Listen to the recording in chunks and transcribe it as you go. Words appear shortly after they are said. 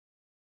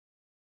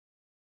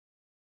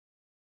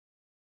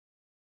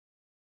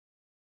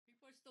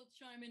still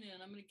chiming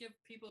in. I'm going to give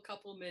people a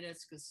couple of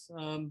minutes because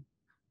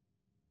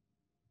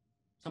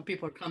some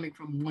people are coming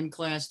from one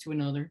class to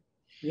another.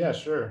 Yeah,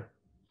 sure.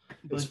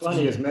 It's But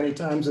funny, as many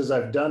times as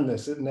I've done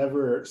this, it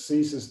never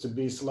ceases to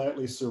be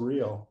slightly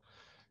surreal.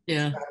 It's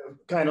yeah,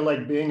 kind of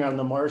like being on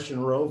the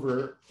Martian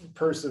rover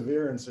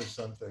Perseverance or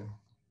something.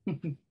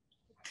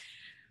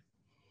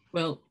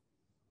 well,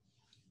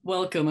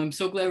 welcome. I'm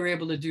so glad we're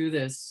able to do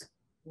this.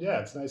 Yeah,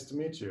 it's nice to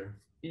meet you.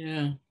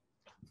 Yeah.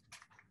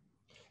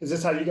 Is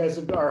this how you guys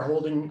are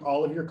holding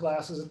all of your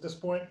classes at this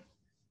point?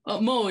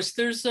 Most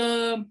there's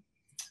about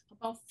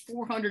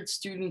 400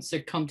 students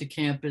that come to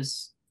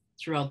campus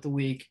throughout the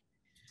week.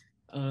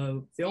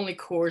 The only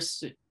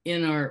course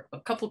in a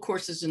couple of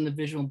courses in the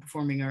visual and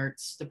performing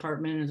arts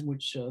department,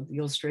 which the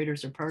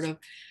illustrators are part of.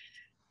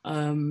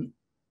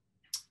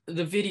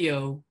 The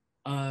video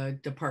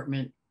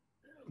department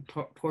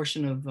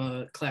portion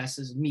of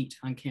classes meet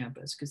on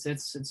campus because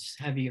it's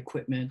heavy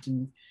equipment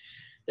and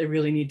they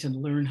really need to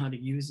learn how to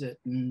use it,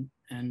 and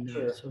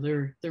Sure. so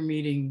they're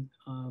meeting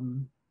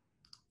on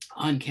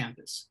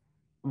campus.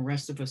 The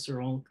rest of us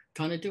are all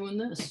kind of doing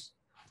this,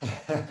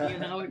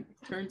 seeing how it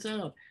turns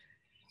out.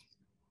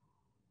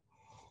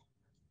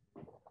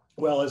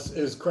 Well,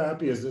 as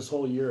crappy as this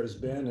whole year has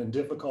been and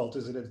difficult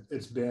as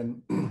it's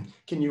been,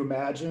 can you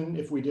imagine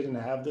if we didn't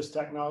have this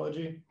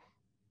technology?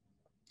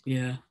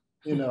 Yeah.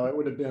 You know, it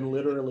would have been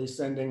literally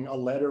sending a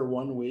letter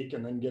one week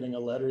and then getting a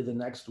letter the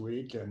next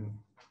week. And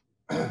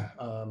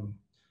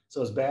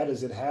so as bad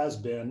as it has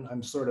been,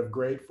 I'm sort of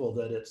grateful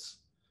that it's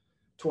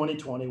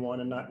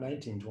 2021 and not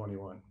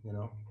 1921, you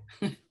know?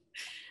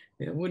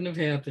 It wouldn't have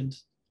happened.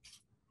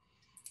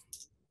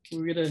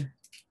 We would have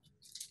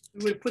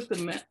put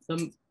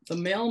the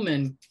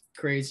mailman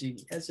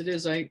crazy. As it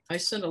is, I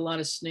send a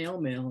lot of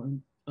snail mail,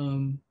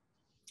 and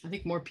I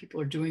think more people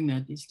are doing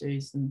that these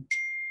days than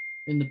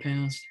in the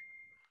past.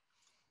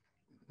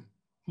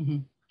 Mm-hmm.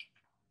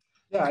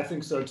 Yeah, I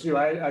think so too.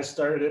 I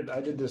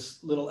did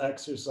this little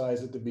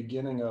exercise at the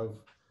beginning of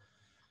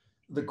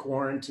the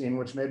quarantine,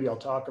 which maybe I'll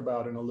talk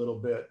about in a little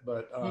bit,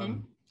 but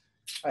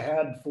I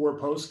had 4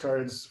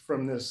 postcards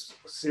from this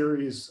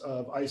series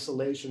of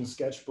isolation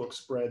sketchbook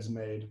spreads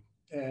made.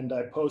 And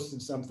I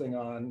posted something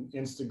on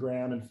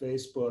Instagram and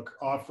Facebook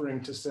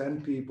offering to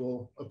send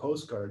people a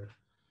postcard,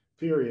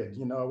 period.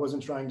 You know, I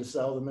wasn't trying to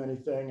sell them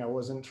anything. I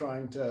wasn't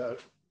trying to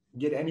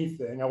get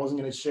anything. I wasn't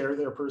going to share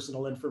their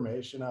personal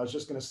information. I was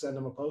just going to send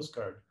them a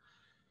postcard.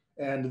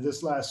 And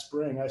this last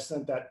spring, I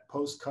sent that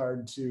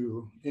postcard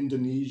to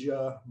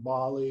Indonesia,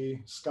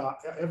 Bali,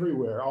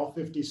 everywhere, all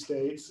 50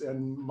 states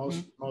and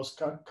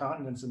most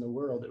continents in the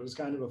world. It was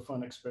kind of a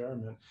fun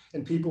experiment.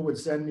 And people would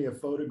send me a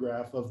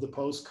photograph of the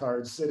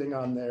postcard sitting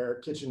on their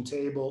kitchen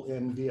table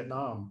in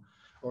Vietnam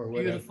or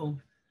whatever. Beautiful.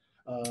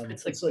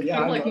 It's like, so, yeah,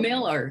 kind of like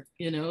mail art,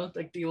 you know,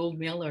 like the old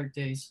mail art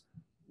days.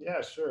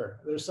 Yeah,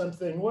 sure. There's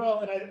something, well,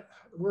 and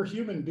we're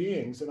human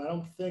beings, and I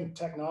don't think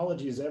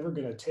technology is ever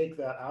going to take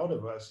that out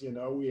of us. You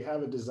know, we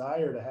have a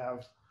desire to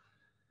have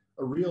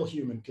a real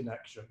human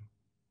connection,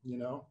 you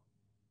know?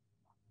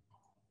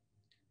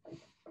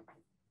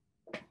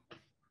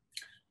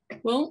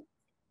 Well,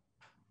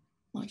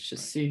 let's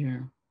just see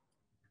here.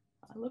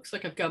 It looks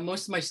like I've got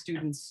most of my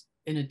students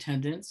in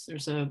attendance.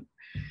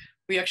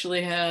 We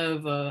actually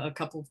have a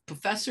couple of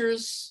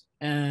professors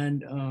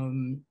and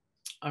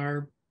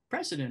our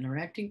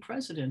acting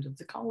president of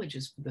the college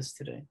is with us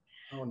today.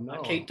 Oh,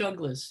 no. Kate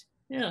Douglas.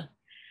 Yeah.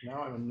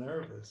 Now I'm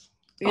nervous.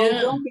 Yeah.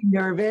 Oh, don't be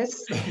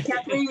nervous.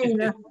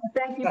 Kathleen,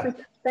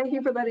 thank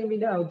you for letting me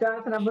know.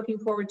 Jonathan, I'm looking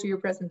forward to your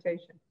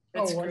presentation.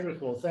 That's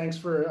wonderful. Great. Thanks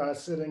for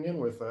sitting in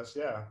with us.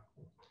 Yeah.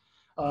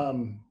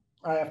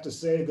 I have to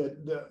say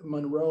that the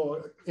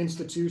Monroe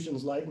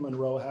institutions like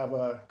Monroe have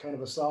a kind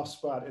of a soft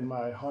spot in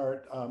my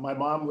heart. My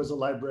mom was a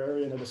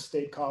librarian at a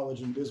state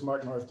college in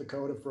Bismarck, North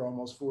Dakota for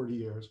almost 40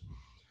 years.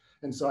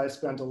 And so I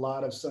spent a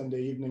lot of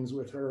Sunday evenings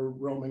with her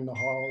roaming the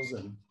halls.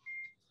 And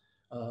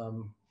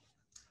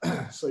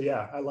so,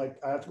 yeah, I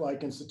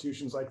like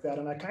institutions like that.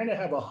 And I kind of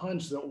have a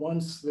hunch that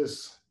once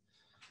this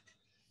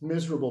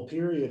miserable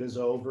period is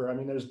over, I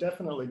mean, there's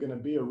definitely going to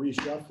be a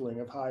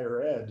reshuffling of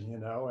higher ed, you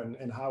know,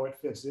 and how it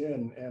fits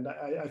in. And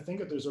I think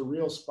that there's a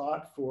real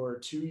spot for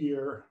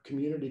 2-year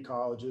community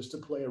colleges to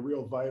play a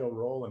real vital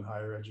role in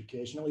higher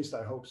education. At least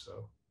I hope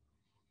so.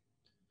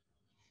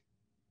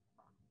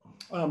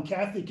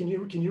 Kathy, can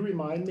you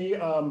remind me?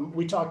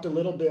 We talked a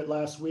little bit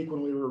last week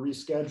when we were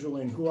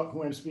rescheduling who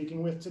I'm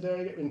speaking with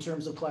today in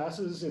terms of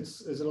classes.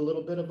 Is it a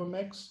little bit of a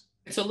mix?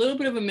 It's a little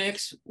bit of a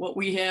mix. What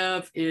we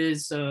have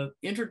is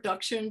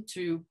Introduction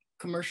to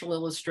Commercial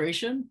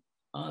Illustration.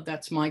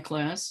 That's my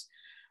class.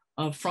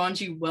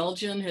 Franji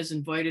Welgen has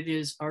invited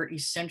his Art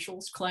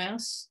Essentials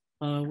class,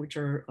 which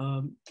are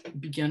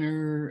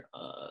beginner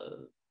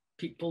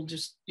people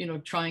just, you know,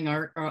 trying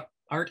art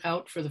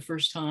out for the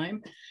first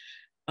time.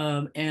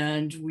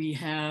 And we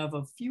have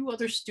a few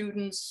other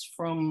students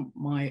from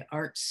my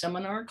art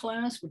seminar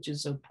class, which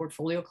is a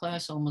portfolio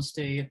class, almost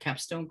a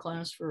capstone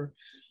class for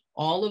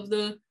all of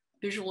the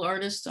visual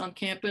artists on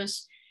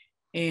campus.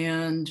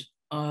 And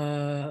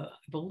I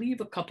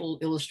believe a couple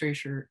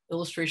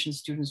illustration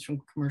students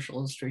from commercial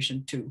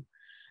illustration too.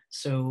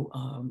 So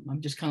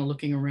I'm just kind of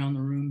looking around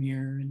the room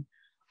here, and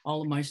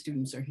all of my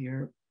students are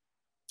here.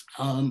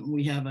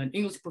 We have an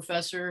English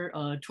professor,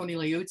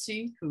 Twingley,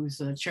 who's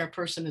a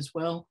chairperson as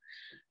well.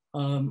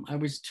 I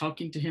was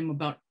talking to him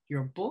about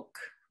your book,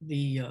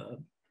 the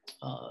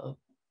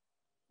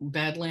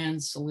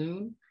Badlands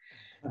Saloon.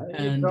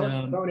 And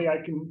Tony, I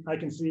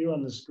can see you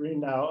on the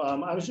screen now.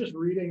 I was just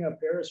reading a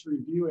Paris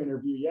Review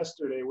interview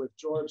yesterday with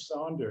George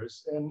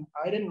Saunders, and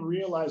I didn't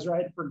realize, or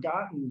I had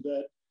forgotten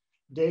that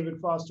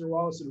David Foster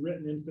Wallace had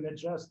written Infinite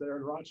Jest there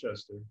in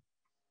Rochester.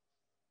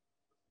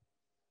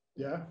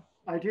 Yeah,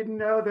 I didn't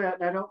know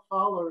that. I don't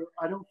follow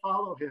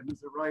him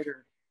as a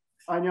writer.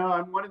 I know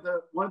I'm one of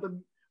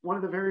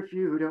the very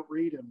few who don't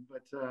read him,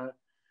 but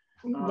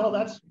no,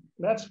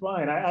 that's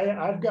fine.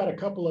 I've got a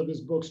couple of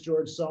his books.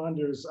 George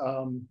Saunders.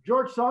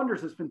 George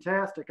Saunders is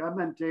fantastic. I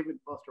meant David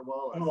Foster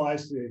Wallace. Oh, I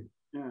see.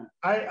 Yeah.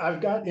 I've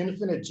got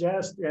Infinite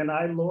Jest, and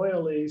I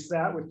loyally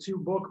sat with two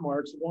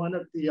bookmarks, one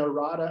at the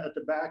errata at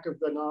the back of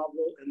the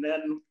novel, and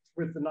then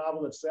with the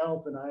novel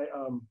itself. And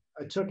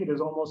I took it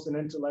as almost an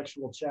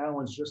intellectual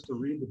challenge just to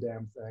read the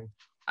damn thing.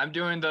 I'm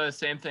doing the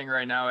same thing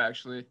right now,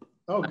 actually.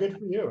 Oh, good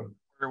for you.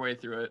 We're way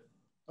through it.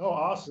 Oh,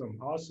 awesome.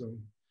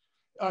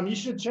 You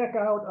should check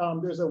out,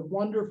 there's a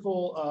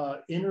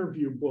wonderful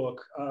interview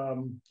book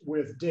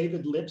with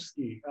David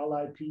Lipsky,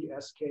 Lipsky.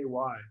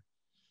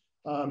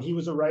 He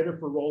was a writer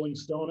for Rolling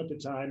Stone at the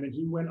time, and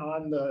he went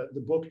on the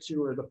book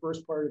tour, the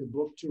first part of the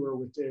book tour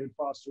with David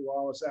Foster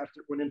Wallace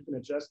when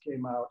Infinite Jest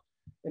came out.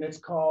 And it's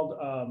called,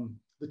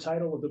 the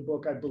title of the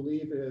book, I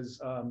believe, is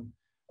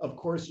Of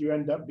Course You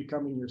End Up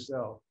Becoming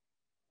Yourself.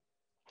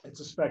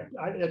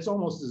 It's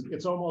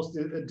almost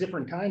a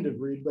different kind of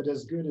read, but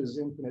as good as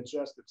Infinite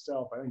Jest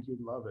itself. I think you'd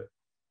love it.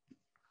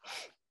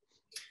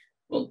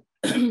 Well,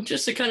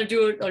 just to kind of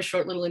do a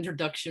short little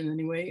introduction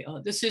anyway,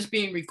 this is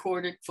being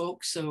recorded,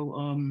 folks,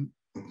 so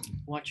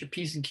watch your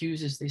P's and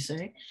Q's, as they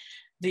say.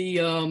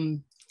 The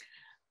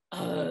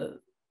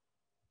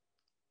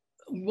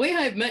way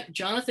I've met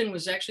Jonathan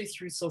was actually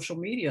through social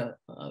media.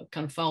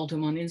 Kind of followed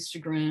him on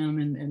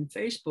Instagram and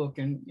Facebook,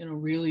 and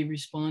really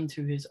respond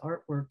to his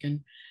artwork,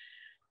 and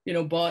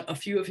bought a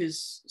few of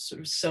his sort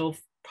of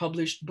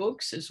self-published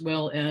books, as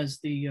well as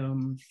the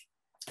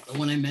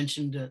one I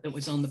mentioned that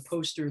was on the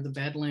poster, the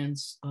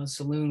Badlands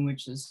Saloon,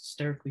 which is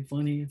hysterically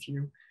funny if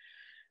you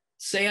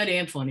say it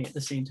and funny at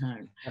the same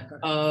time.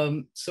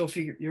 So if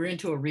you're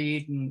into a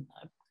read, and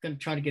I'm going to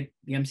try to get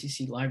the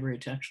MCC library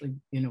to actually,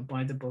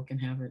 buy the book and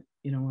have it,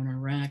 in our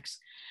racks.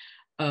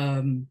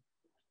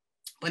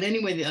 But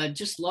anyway,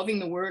 just loving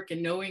the work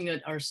and knowing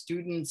that our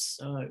students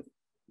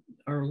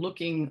are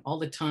looking all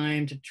the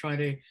time to try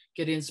to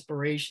get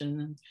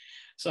inspiration.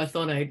 So I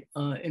thought I'd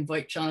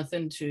invite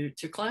Jonathan to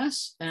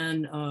class,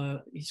 and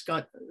he's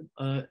got,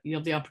 you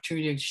have the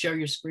opportunity to share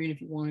your screen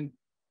if you want to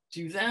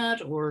do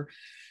that, or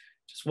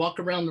just walk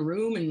around the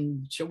room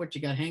and show what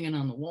you got hanging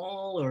on the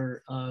wall,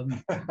 or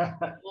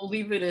we'll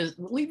leave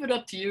it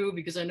up to you,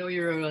 because I know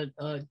you're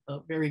a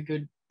very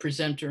good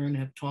presenter and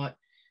have taught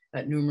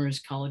at numerous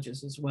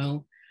colleges as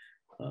well.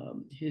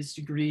 His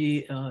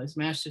degree, his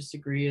master's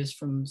degree, is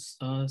from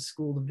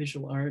School of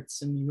Visual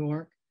Arts in New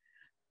York,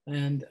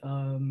 and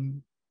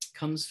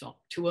comes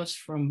to us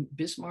from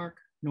Bismarck,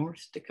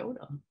 North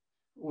Dakota.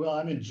 Well,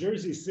 I'm in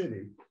Jersey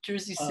City.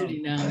 Jersey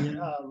City now.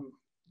 Yeah.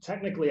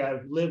 Technically,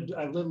 I've lived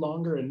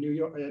longer in New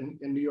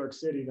York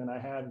City than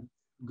I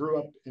grew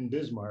up in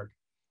Bismarck.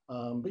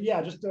 But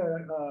yeah, just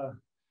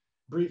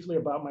briefly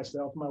about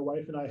myself. My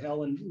wife and I,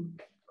 Helen,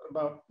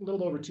 about a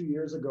little over 2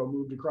 years ago,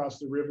 moved across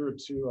the river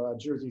to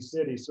Jersey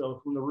City. So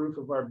from the roof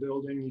of our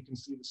building, you can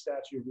see the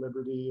Statue of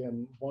Liberty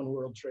and One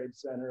World Trade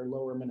Center,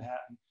 Lower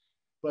Manhattan.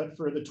 But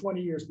for the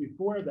 20 years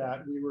before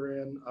that, we were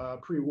in a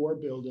pre-war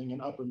building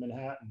in Upper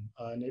Manhattan,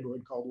 a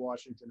neighborhood called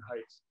Washington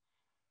Heights.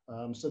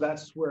 So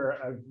that's where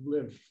I've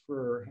lived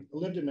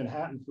in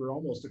Manhattan for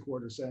almost a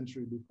quarter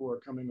century before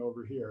coming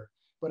over here.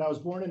 But I was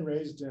born and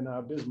raised in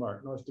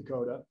Bismarck, North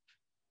Dakota.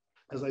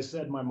 As I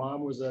said, my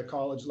mom was a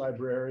college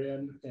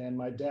librarian, and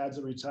my dad's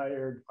a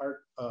retired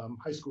art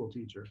high school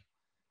teacher.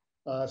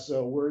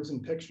 So words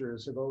and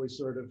pictures have always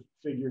sort of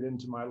figured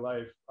into my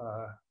life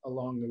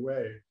along the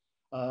way.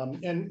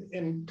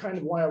 And kind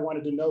of why I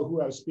wanted to know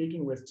who I was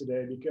speaking with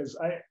today, because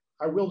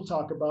I will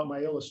talk about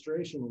my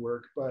illustration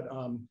work, but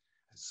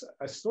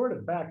I sort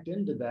of backed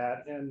into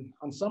that. And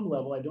on some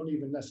level, I don't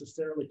even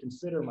necessarily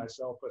consider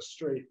myself a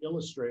straight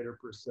illustrator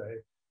per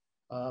se.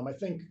 I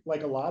think,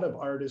 like a lot of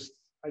artists,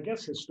 I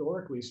guess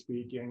historically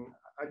speaking,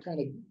 I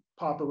kind of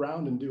pop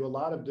around and do a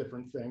lot of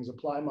different things,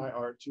 apply my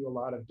art to a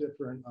lot of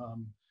different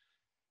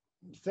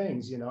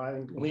things. I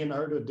think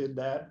Leonardo did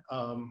that.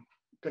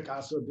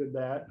 Picasso did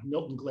that.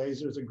 Milton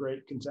Glaser is a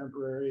great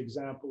contemporary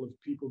example of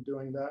people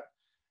doing that.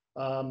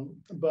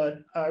 But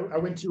I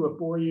went to a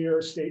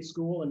 4-year state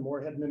school in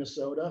Moorhead,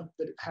 Minnesota,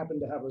 that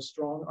happened to have a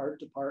strong art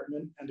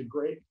department and a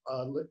great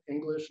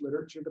English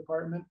literature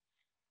department.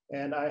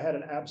 And I had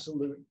an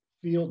absolute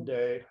field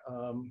day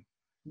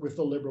with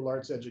the liberal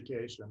arts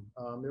education.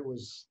 It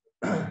was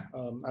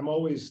I'm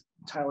always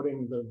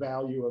touting the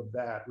value of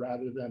that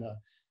rather than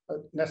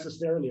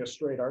necessarily a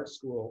straight art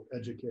school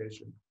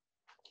education.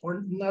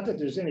 Or not that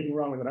there's anything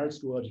wrong with an art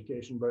school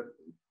education, but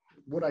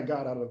what I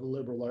got out of the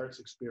liberal arts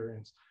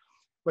experience.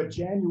 But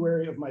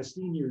January of my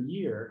senior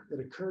year, it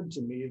occurred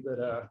to me that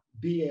a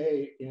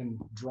BA in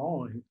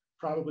drawing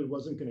probably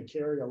wasn't going to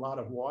carry a lot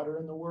of water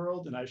in the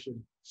world, and I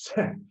should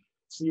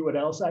see what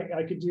else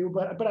I could do.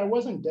 But I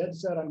wasn't dead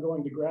set on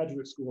going to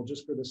graduate school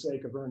just for the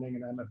sake of earning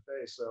an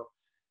MFA. So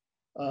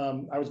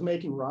I was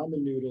making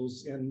ramen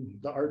noodles in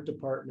the art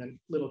department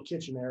little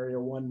kitchen area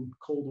one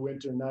cold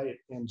winter night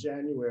in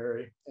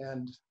January.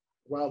 And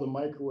while the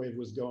microwave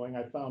was going,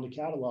 I found a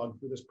catalog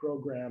for this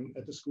program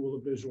at the School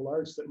of Visual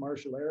Arts that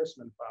Marshall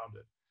Arisman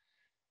founded.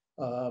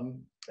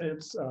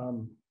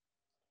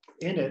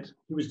 In it,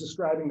 he was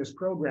describing this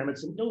program.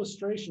 It's an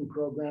illustration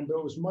program, but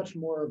it was much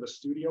more of a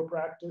studio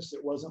practice.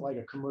 It wasn't like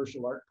a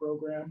commercial art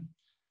program.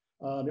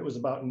 It was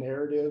about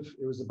narrative.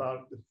 It was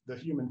about the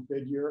human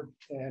figure.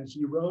 And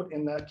he wrote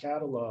in that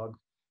catalog,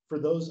 for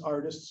those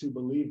artists who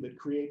believe that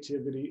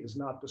creativity is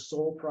not the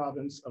sole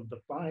province of the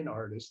fine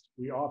artist,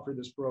 we offer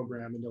this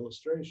program in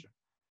illustration.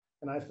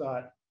 And I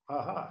thought,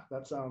 aha,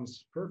 that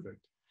sounds perfect.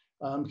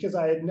 Because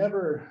I had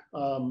never,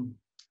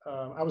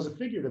 I was a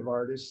figurative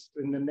artist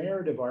and a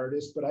narrative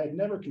artist, but I had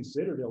never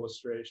considered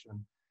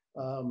illustration.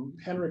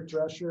 Henrik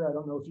Drescher, I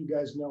don't know if you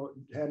guys know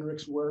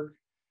Henrik's work.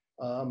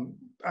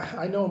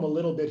 I know him a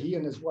little bit. He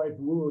and his wife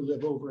Wu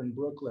live over in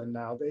Brooklyn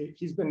now.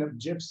 He's been a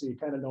gypsy,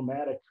 kind of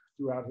nomadic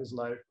throughout his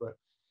life, but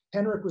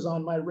Henrik was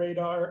on my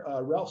radar.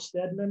 Ralph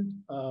Steadman,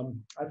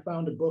 I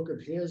found a book of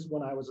his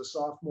when I was a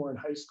sophomore in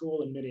high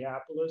school in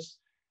Minneapolis.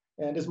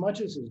 And as much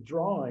as his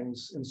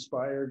drawings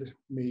inspired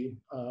me,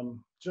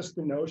 just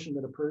the notion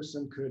that a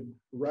person could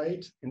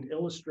write and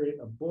illustrate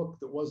a book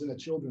that wasn't a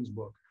children's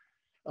book,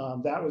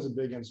 that was a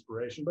big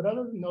inspiration. But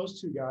other than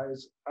those two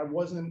guys, I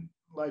love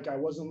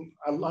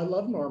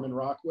Norman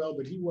Rockwell,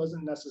 but he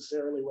wasn't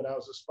necessarily what I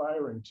was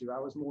aspiring to. I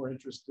was more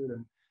interested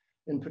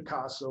in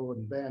Picasso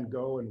and Van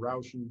Gogh and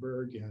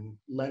Rauschenberg, and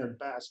Leonard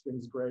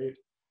Baskin's great.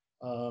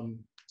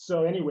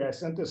 So anyway, I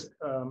sent this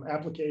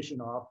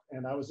application off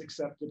and I was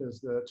accepted as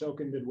the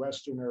token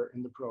Midwesterner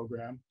in the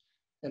program,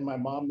 and my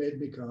mom made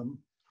me come.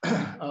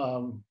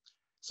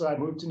 So I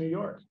moved to New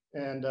York,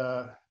 and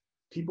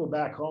people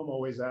back home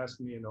always ask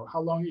me,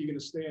 how long are you going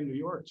to stay in New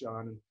York,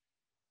 John? And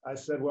I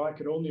said, well, I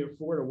could only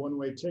afford a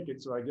one-way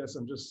ticket, so I guess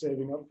I'm just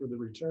saving up for the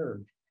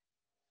return.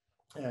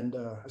 And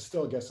I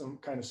still guess I'm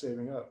kind of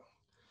saving up.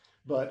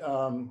 But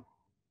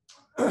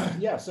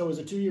yeah, so it was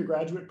a 2-year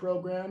graduate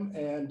program,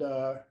 and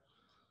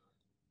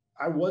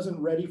I wasn't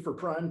ready for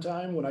prime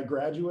time when I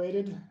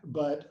graduated,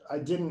 but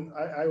I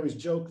always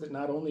joke that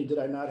not only did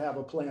I not have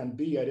a plan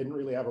B, I didn't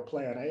really have a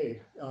plan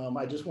A.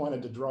 I just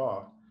wanted to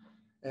draw.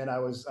 And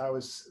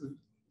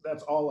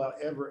that's all I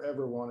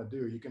ever want to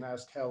do. You can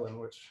ask Helen,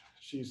 which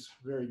she's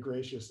very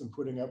gracious in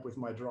putting up with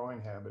my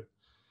drawing habit.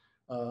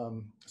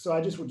 So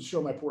I just would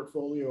show my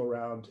portfolio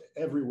around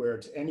everywhere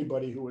to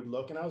anybody who would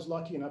look. And I was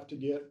lucky enough to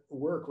get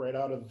work right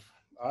out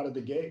of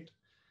the gate.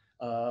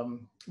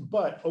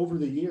 But over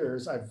the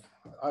years,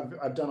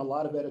 I've done a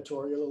lot of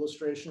editorial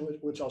illustration,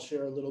 which I'll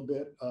share a little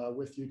bit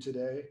with you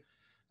today.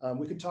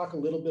 We could talk a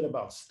little bit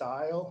about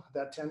style.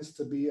 That tends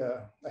to be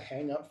a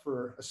hang up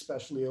for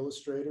especially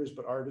illustrators,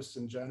 but artists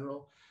in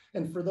general.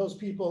 And for those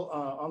people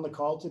on the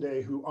call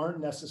today who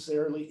aren't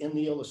necessarily in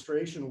the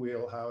illustration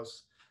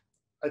wheelhouse,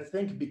 I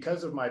think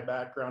because of my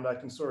background, I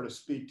can sort of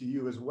speak to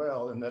you as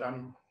well. And that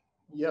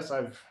yes,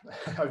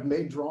 I've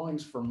made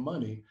drawings for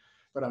money,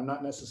 but I'm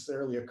not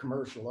necessarily a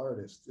commercial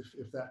artist,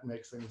 if that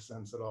makes any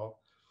sense at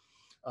all.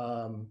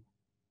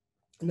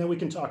 And then we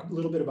can talk a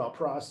little bit about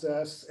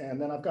process,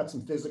 and then I've got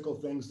some physical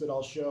things that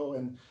I'll show,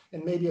 and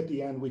maybe at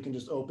the end we can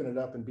just open it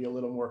up and be a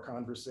little more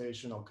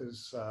conversational,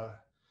 because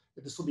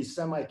this will be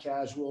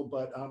semi-casual,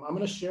 but I'm going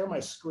to share my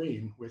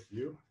screen with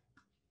you.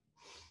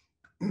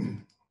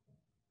 There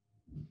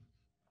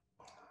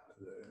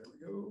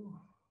we go.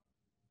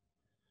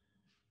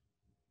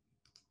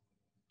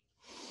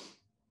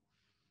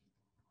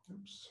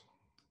 Oops.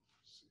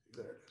 See,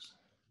 there it is.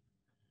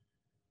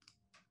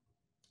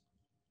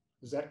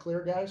 Is that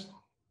clear, guys?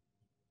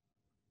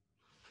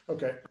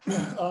 Okay,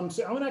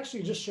 so I'm gonna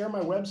actually just share my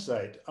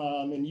website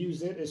and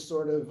use it as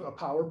sort of a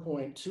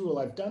PowerPoint tool.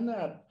 I've done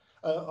that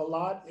a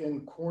lot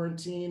in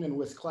quarantine and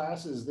with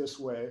classes this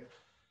way.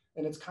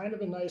 And it's kind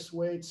of a nice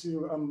way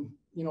to,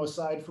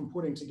 aside from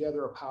putting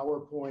together a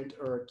PowerPoint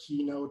or a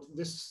keynote,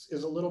 this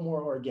is a little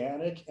more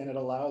organic, and it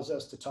allows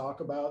us to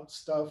talk about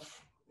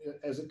stuff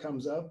as it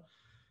comes up.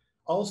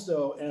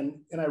 Also,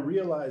 and I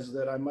realize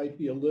that I might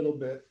be a little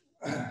bit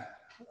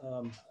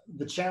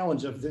the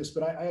challenge of this,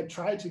 but I had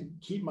tried to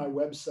keep my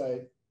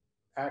website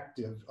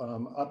active,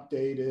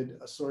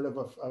 updated, a sort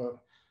of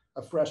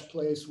a fresh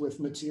place with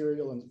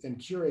material, and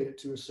curate it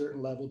to a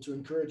certain level to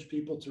encourage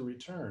people to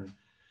return.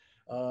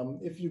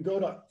 If you go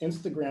to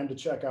Instagram to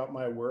check out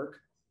my work,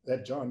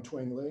 at John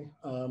Twingley,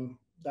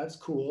 that's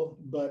cool,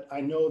 but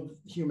I know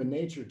human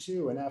nature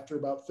too. And after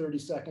about 30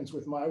 seconds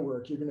with my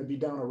work, you're going to be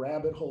down a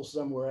rabbit hole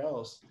somewhere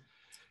else.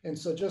 And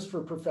so just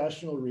for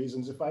professional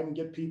reasons, if I can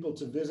get people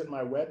to visit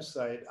my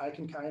website, I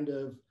can kind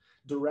of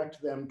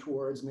direct them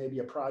towards maybe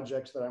a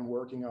project that I'm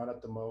working on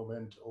at the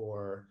moment,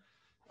 or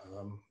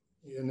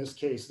in this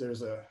case,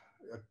 there's a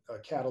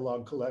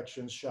catalog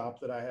collections shop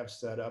that I have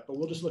set up, but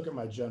we'll just look at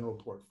my general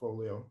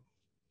portfolio.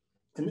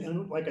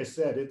 And like I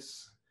said,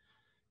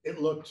 it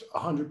looked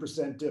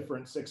 100%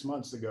 different 6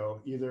 months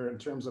ago, either in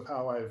terms of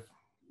how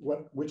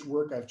which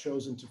work I've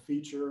chosen to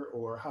feature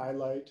or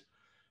highlight.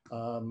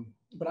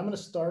 But I'm going to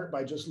start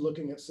by just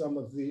looking at some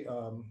of the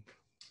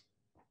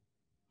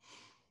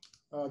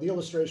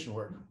illustration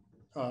work,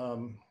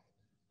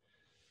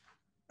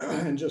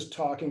 and just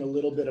talking a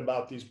little bit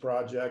about these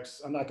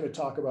projects. I'm not going to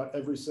talk about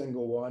every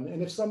single one.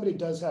 And if somebody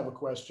does have a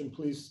question,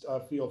 please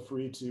feel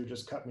free to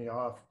just cut me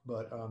off,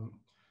 but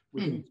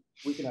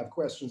we can have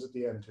questions at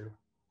the end too.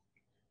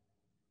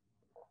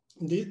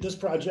 This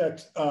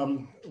project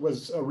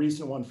was a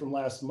recent one from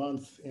last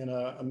month in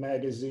a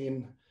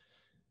magazine,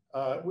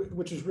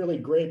 which is really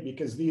great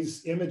because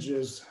these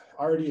images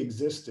already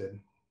existed.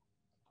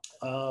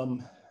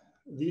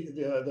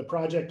 The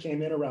project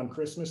came in around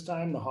Christmas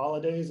time, the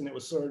holidays, and it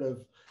was sort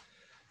of,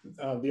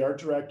 the art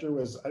director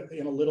was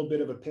in a little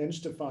bit of a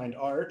pinch to find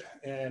art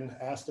and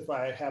asked if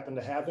I happened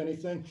to have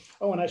anything.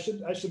 Oh, and I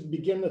should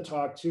begin the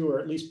talk too, or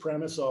at least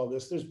premise all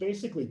this. There's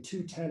basically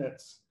two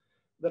tenets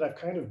that I've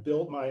kind of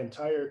built my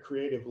entire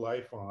creative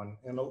life on.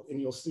 And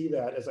you'll see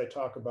that as I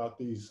talk about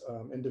these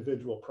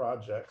individual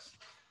projects.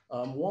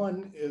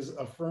 One is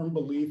a firm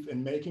belief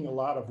in making a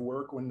lot of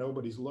work when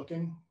nobody's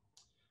looking.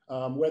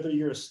 Whether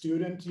you're a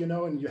student,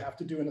 and you have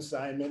to do an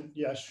assignment,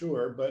 yeah,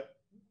 sure, but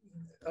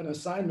an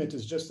assignment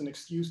is just an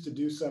excuse to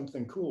do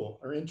something cool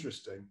or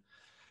interesting.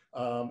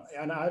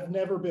 And I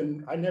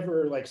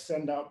never like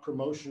send out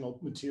promotional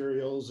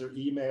materials or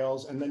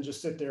emails and then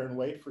just sit there and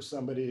wait for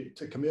somebody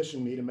to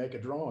commission me to make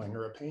a drawing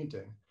or a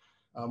painting.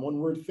 When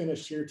we're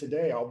finished here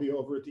today, I'll be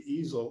over at the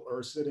easel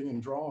or sitting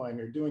and drawing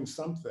or doing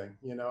something.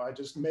 I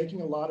just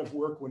making a lot of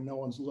work when no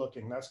one's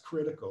looking. That's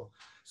critical,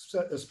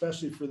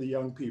 especially for the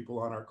young people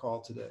on our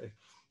call today.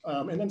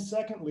 And then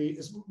secondly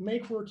is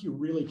make work you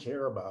really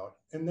care about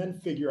and then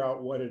figure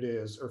out what it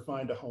is or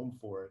find a home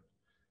for it.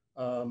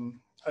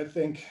 I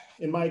think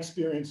in my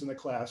experience in the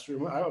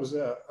classroom, I was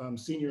a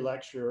senior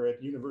lecturer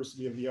at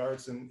University of the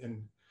Arts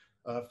in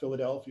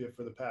Philadelphia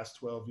for the past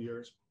 12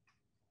 years.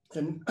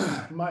 And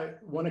my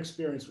one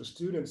experience with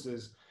students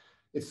is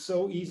it's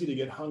so easy to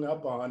get hung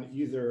up on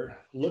either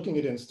looking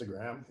at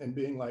Instagram and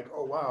being like,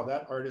 oh, wow,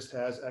 that artist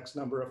has X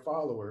number of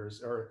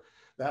followers, or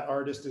that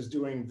artist is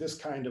doing this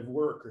kind of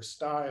work or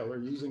style or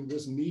using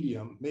this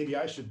medium. Maybe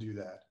I should do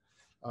that.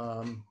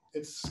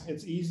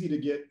 It's easy to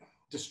get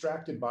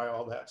distracted by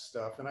all that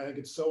stuff. And I think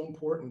it's so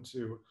important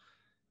to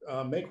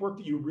make work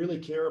that you really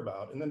care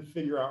about and then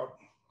figure out,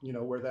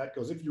 where that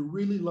goes. If you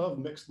really love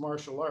mixed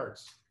martial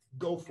arts,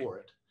 go for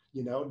it.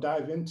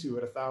 Dive into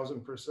it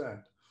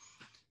 1,000%.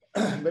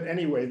 But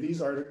anyway,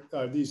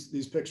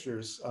 these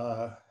pictures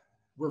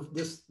were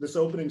this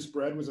opening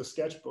spread was a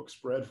sketchbook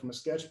spread from a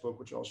sketchbook,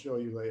 which I'll show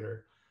you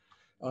later.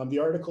 The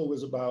article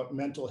was about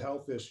mental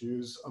health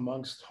issues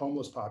amongst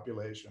homeless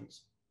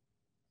populations.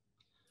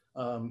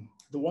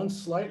 The one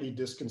slightly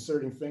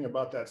disconcerting thing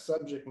about that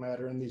subject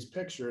matter in these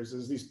pictures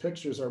is these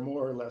pictures are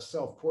more or less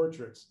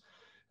self-portraits.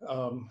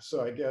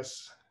 So I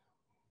guess,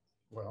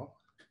 well,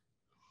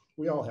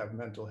 we all have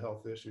mental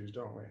health issues,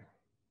 don't we?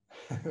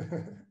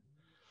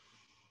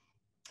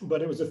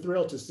 But it was a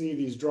thrill to see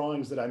these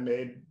drawings that I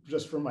made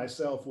just for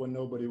myself when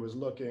nobody was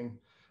looking,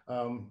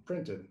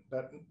 printed.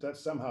 That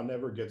somehow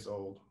never gets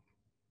old.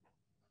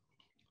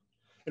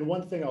 And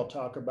one thing I'll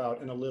talk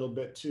about in a little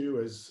bit too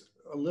is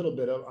a little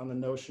bit on the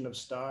notion of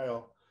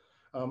style.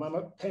 I'm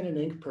a pen and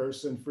ink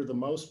person for the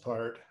most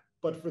part,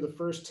 but for the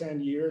first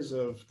 10 years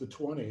of the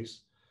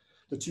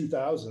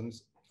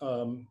 2000s,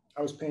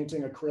 I was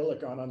painting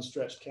acrylic on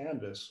unstretched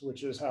canvas,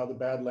 which is how the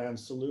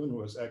Badlands Saloon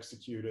was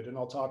executed. And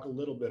I'll talk a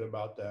little bit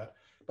about that.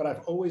 But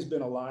I've always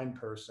been a line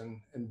person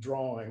and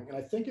drawing. And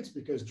I think it's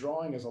because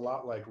drawing is a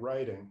lot like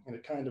writing, and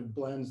it kind of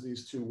blends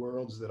these two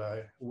worlds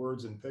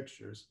words and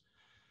pictures.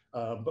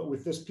 But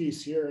with this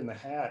piece here in the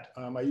hat,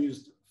 I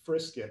used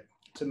Frisket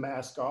to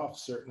mask off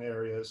certain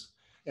areas.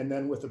 And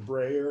then with a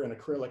brayer and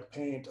acrylic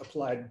paint,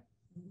 applied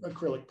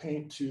acrylic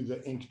paint to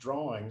the ink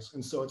drawings.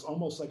 And so it's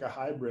almost like a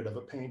hybrid of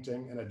a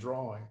painting and a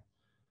drawing.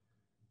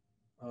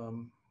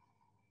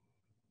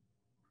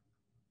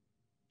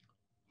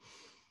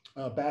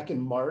 Back in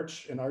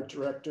March, an art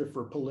director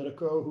for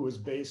Politico, who was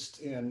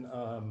based in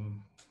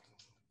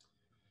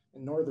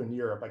Northern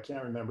Europe, I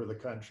can't remember the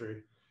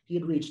country, he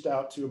had reached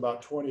out to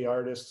about 20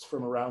 artists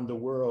from around the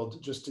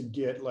world just to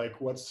get like,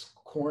 what's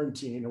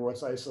quarantine or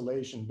what's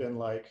isolation been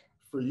like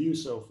for you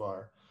so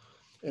far?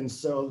 And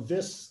so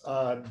this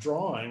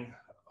drawing,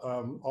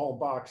 all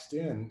boxed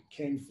in,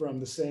 came from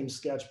the same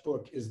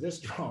sketchbook as this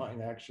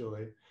drawing,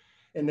 actually.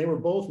 And they were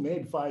both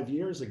made 5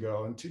 years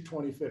ago in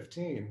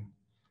 2015.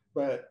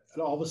 But it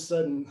all of a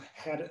sudden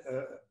had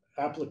an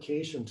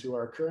application to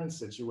our current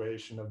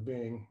situation of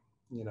being,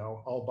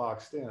 all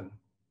boxed in.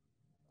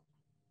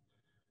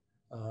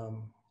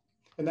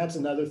 And that's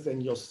another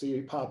thing you'll see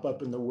pop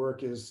up in the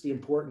work is the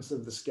importance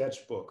of the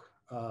sketchbook.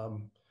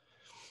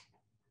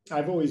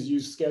 I've always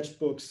used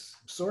sketchbooks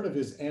sort of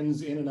as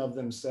ends in and of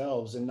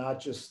themselves and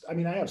not just, I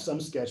mean, I have some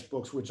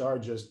sketchbooks which are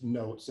just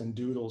notes and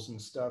doodles and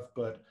stuff,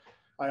 but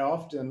I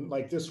often,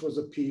 like this was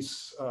a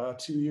piece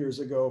 2 years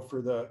ago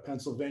for the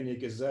Pennsylvania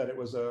Gazette. It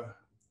was a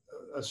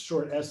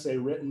short essay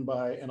written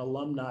by an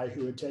alumni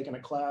who had taken a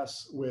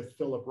class with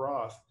Philip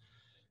Roth.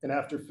 And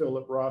after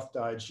Philip Roth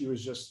died, she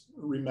was just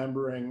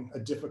remembering a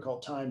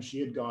difficult time she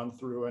had gone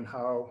through and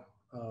how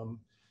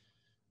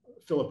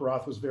Philip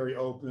Roth was very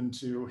open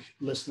to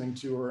listening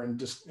to her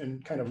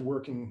and kind of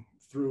working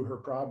through her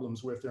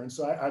problems with her. And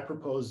so I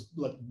proposed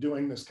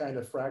doing this kind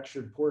of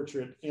fractured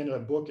portrait in a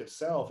book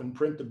itself and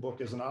print the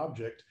book as an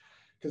object,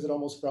 because it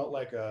almost felt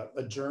like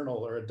a journal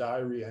or a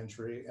diary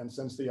entry. And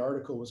since the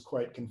article was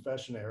quite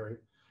confessionary,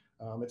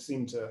 it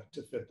seemed to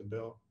fit the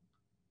bill.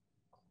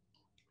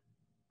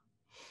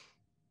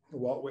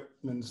 Walt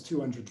Whitman's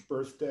 200th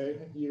birthday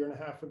a year and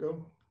a half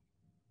ago.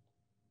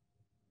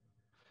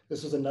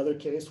 This was another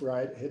case where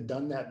I had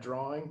done that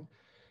drawing,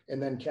 and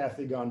then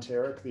Kathy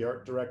Gontarek, the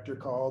art director,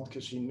 called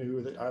because she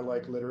knew that I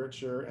like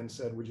literature and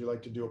said, "Would you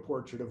like to do a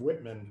portrait of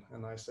Whitman?"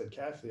 And I said,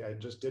 "Kathy, I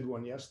just did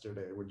one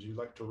yesterday. Would you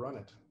like to run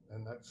it?"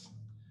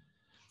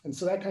 And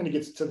so that kind of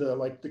gets to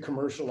the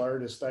commercial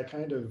artist. I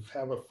kind of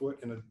have a foot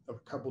in a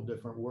couple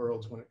different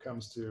worlds when it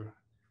comes to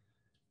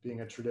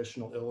being a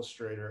traditional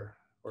illustrator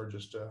or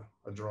just a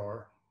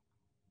drawer.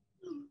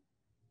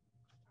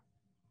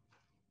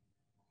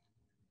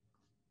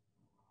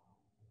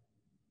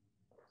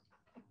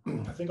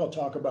 I think I'll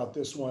talk about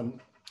this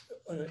one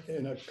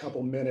in a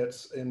couple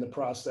minutes in the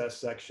process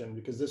section,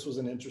 because this was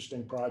an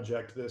interesting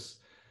project. It's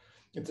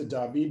a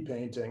David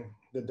painting,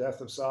 The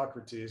Death of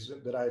Socrates,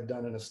 that I had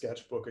done in a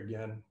sketchbook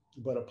again,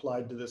 but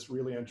applied to this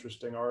really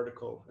interesting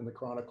article in the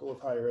Chronicle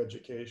of Higher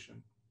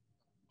Education,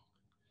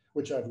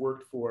 which I've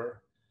worked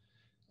for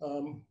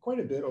quite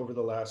a bit over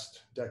the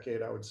last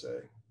decade, I would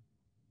say.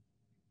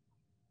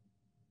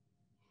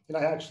 And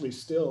I actually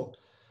still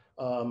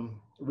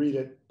read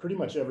it pretty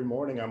much every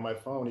morning on my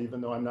phone, even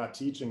though I'm not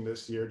teaching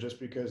this year, just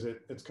because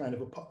it's kind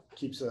of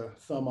keeps a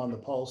thumb on the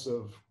pulse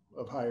of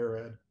higher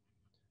ed.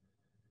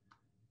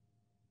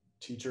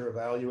 Teacher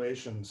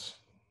evaluations.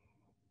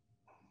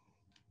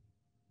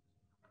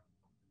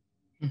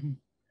 Mm-hmm.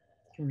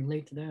 Can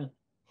relate to that.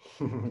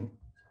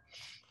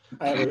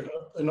 I have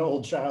an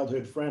old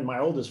childhood friend, my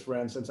oldest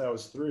friend since I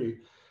was 3.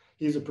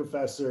 He's a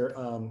professor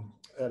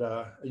at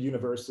a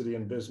university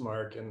in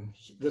Bismarck, and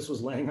this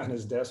was laying on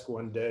his desk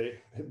one day,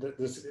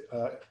 this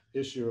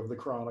issue of the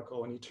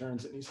Chronicle, and he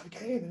turns it and he's like,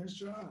 "Hey, there's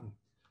John."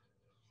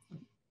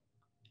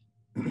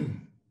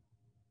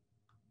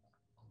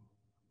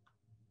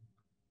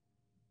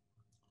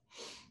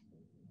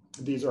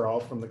 These are all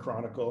from the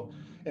Chronicle.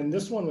 And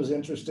this one was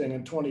interesting.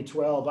 In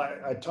 2012,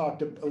 I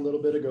talked a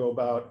little bit ago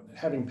about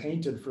having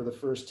painted for the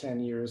first 10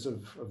 years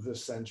of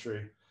this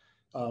century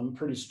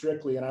pretty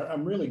strictly. And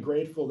I'm really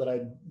grateful that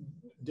I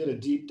did a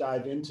deep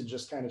dive into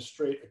just kind of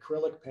straight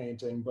acrylic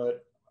painting,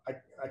 but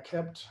I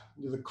kept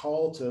the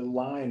call to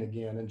line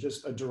again and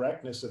just a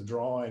directness of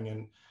drawing.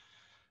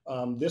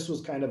 And this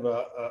was kind of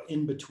a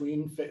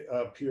in-between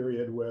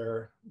period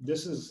where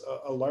this is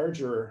a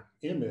larger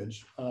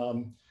image.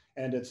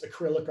 And it's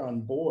acrylic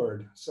on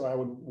board. So I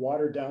would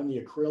water down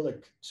the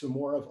acrylic to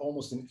more of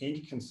almost an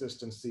ink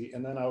consistency.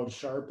 And then I would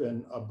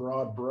sharpen a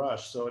broad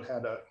brush. So it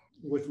had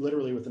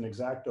literally with an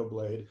X-Acto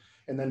blade,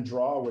 and then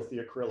draw with the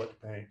acrylic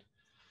paint.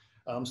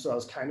 So I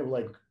was kind of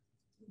like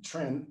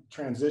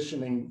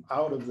transitioning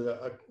out of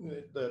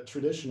the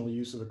traditional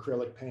use of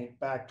acrylic paint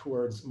back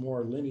towards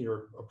more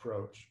linear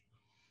approach.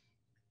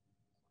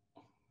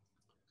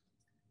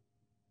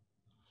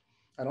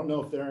 I don't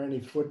know if there are any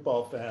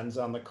football fans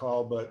on the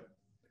call, but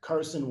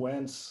Carson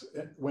Wentz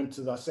went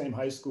to the same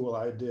high school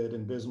I did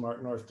in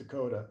Bismarck, North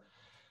Dakota.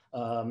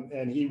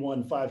 And he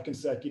won 5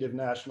 consecutive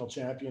national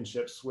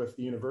championships with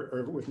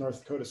North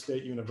Dakota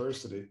State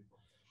University.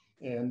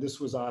 And this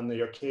was on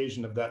the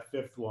occasion of that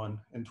 5th one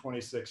in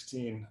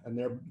 2016.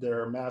 And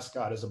their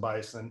mascot is a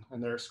bison,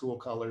 and their school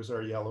colors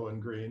are yellow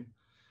and green.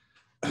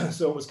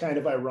 So it was kind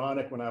of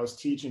ironic when I was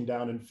teaching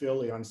down in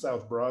Philly on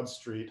South Broad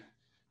Street.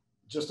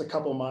 Just a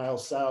couple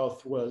miles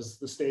south was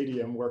the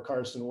stadium where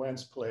Carson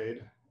Wentz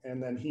played. And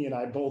then he and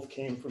I both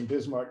came from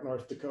Bismarck,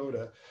 North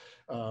Dakota.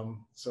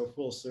 So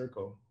full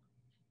circle.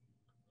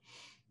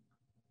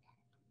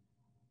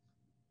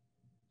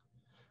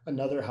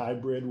 Another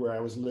hybrid where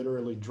I was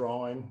literally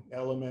drawing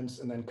elements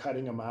and then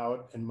cutting them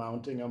out and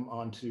mounting them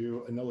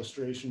onto an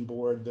illustration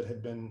board that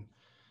had been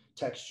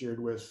textured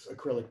with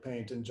acrylic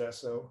paint and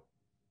gesso.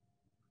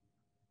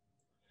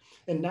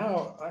 And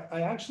now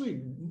I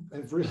actually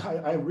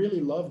I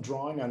really love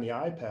drawing on the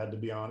iPad, to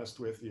be honest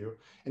with you.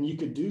 And you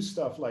could do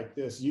stuff like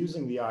this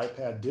using the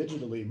iPad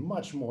digitally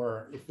much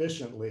more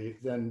efficiently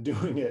than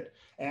doing it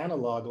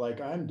analog like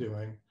I'm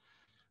doing.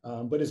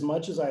 But as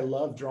much as I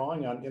love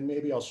drawing on, and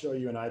maybe I'll show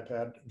you an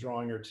iPad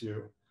drawing or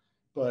two,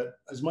 but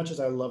as much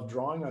as I love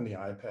drawing on the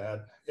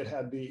iPad, it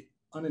had the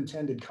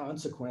unintended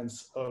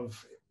consequence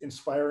of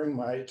inspiring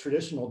my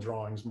traditional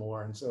drawings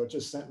more. And so it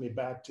just sent me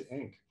back to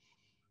ink.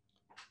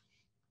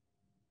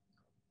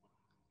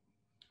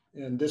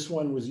 And this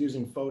one was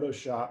using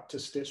Photoshop to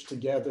stitch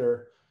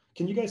together.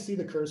 Can you guys see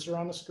the cursor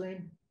on the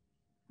screen?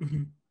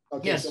 Mm-hmm.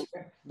 Okay, yes. So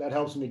that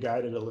helps me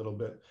guide it a little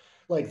bit.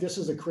 Like this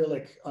is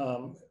acrylic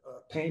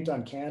paint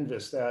on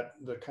canvas, that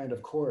the kind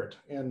of court.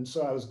 And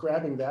so I was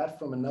grabbing that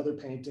from another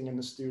painting in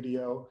the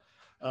studio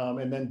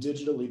and then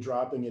digitally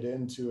dropping it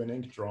into an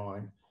ink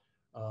drawing.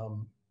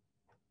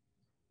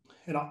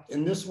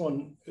 And this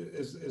one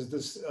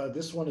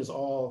this one is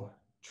all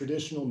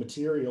traditional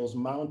materials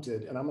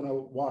mounted. And I'm going to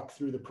walk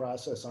through the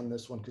process on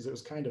this one because it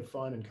was kind of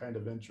fun and kind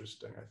of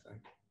interesting, I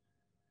think.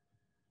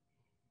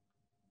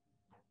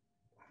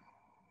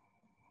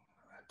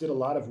 Did a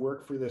lot of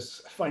work for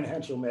this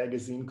financial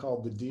magazine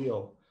called The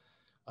Deal.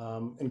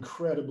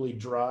 Incredibly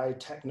dry,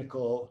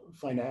 technical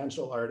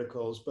financial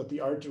articles, but the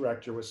art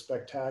director was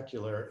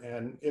spectacular.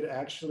 And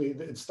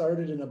it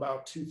started in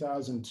about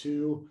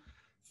 2002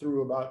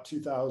 through about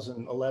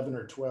 2011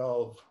 or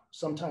 12,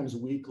 sometimes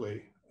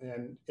weekly.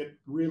 And it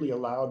really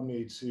allowed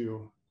me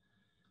to,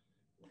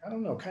 I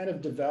don't know, kind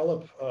of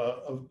develop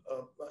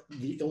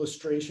the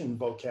illustration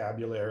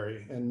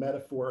vocabulary and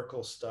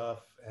metaphorical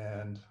stuff.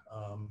 And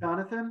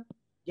Jonathan?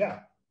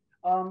 Yeah.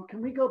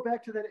 Can we go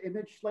back to that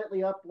image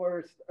slightly up where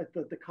it's at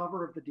the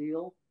cover of The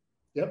Deal?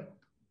 Yep.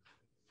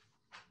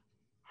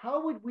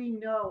 How would we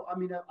know? I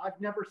mean, I've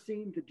never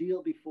seen The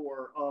Deal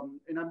before,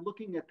 and I'm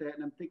looking at that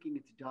and I'm thinking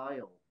it's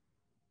Dial.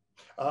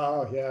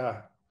 Oh,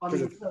 yeah. I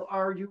mean, so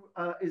are you,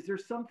 is there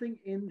something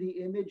in the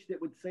image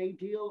that would say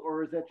Deal,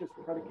 or is that just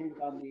predicated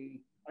on the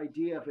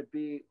idea of it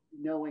being,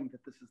 knowing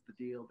that this is The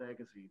Deal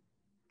magazine?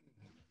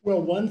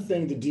 Well, one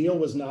thing, The Deal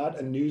was not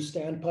a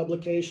newsstand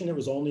publication. It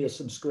was only a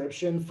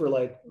subscription for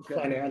like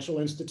financial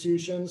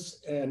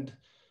institutions. And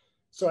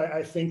so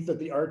I think that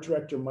the art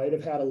director might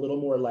have had a little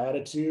more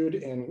latitude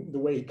in the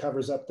way he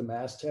covers up the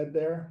masthead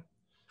there.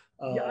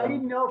 Yeah, I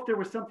didn't know if there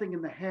was something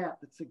in the hat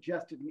that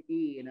suggested an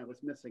E and I was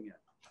missing it.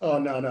 Oh,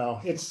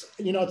 no.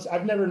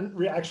 I've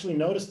never actually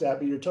noticed that,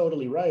 but you're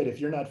totally right.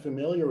 If you're not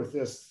familiar with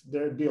this,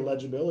 there'd be a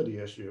legibility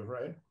issue,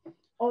 right?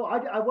 Oh,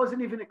 I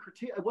wasn't even a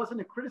critique. It wasn't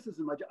a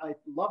criticism. I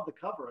love the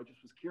cover. I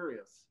just was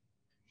curious.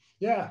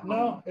 Yeah,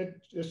 no,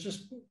 it's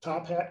just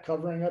top hat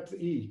covering up the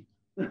E.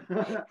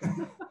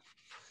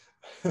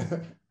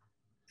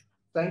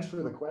 Thanks for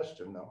the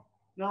question, though.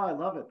 No, I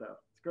love it, though.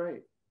 It's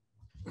great.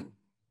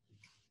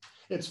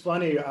 It's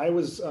funny. I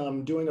was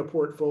doing a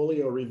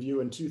portfolio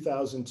review in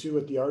 2002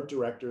 at the Art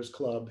Directors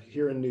Club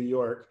here in New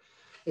York.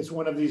 It's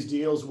one of these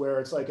deals where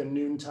it's like a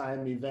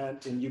noontime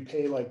event and you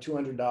pay like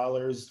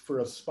 $200 for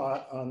a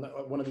spot on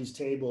one of these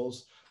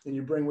tables, and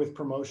you bring with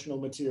promotional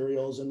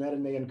materials, and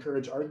then they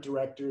encourage art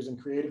directors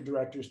and creative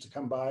directors to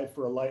come by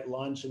for a light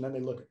lunch, and then they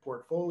look at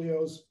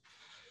portfolios.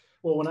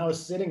 Well, when I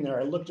was sitting there,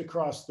 I looked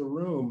across the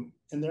room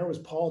and there was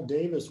Paul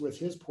Davis with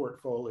his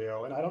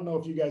portfolio. And I don't know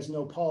if you guys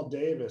know Paul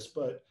Davis,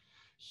 but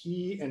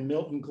he and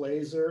Milton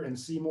Glaser and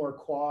Seymour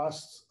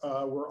Quast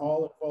were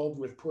all involved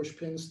with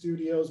Pushpin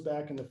Studios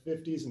back in the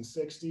 50s and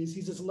 60s.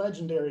 He's this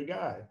legendary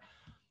guy.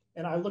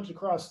 And I looked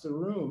across the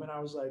room and I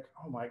was like,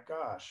 oh my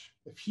gosh,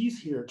 if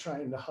he's here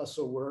trying to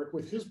hustle work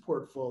with his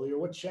portfolio,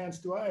 what chance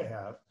do I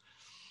have?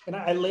 And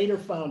I later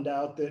found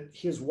out that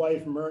his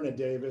wife, Myrna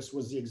Davis,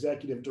 was the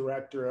executive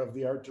director of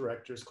the Art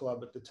Directors Club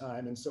at the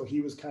time. And so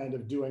he was kind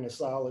of doing a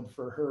solid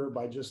for her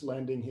by just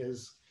lending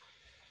his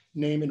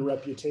name and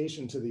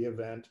reputation to the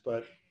event.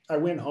 But I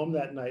went home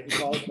that night and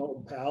called an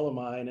old pal of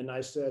mine and I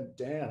said,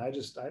 Dan, I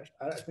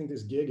think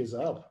this gig is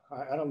up.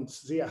 I don't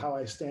see how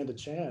I stand a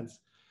chance.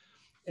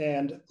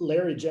 And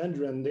Larry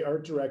Gendron, the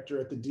art director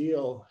at The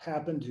Deal,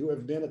 happened to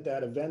have been at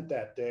that event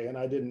that day and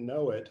I didn't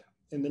know it.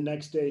 And the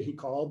next day he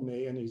called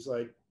me and he's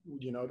like,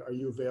 are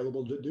you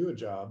available to do a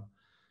job?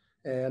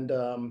 And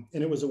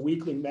it was a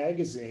weekly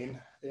magazine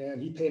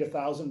and he paid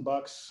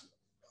 $1,000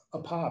 a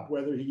pop,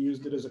 whether he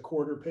used it as a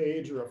quarter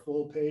page or a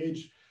full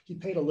page. He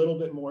paid a little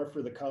bit more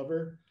for the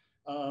cover,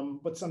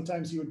 but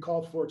sometimes he would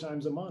call 4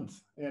 times a month.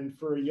 And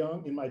for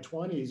in my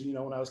 20s,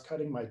 when I was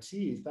cutting my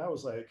teeth, that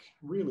was like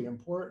really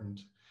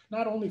important,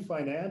 not only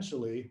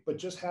financially, but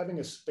just having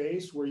a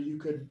space where you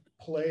could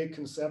play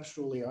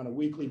conceptually on a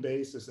weekly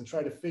basis and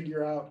try to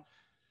figure out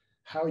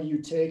how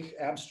you take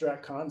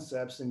abstract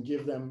concepts and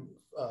give them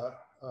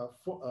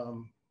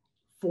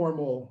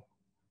formal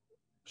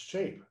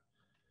shape.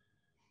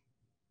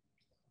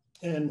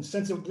 And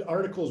since the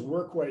articles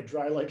were quite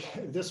dry, like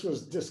this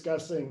was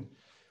discussing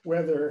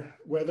whether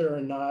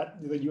or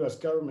not the US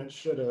government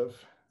should have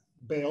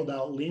bailed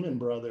out Lehman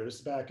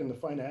Brothers back in the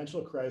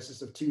financial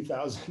crisis of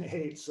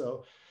 2008.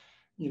 So,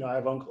 I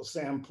have Uncle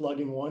Sam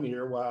plugging one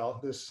ear while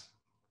this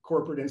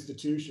corporate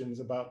institution's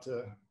about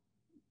to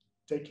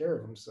take care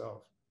of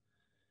himself.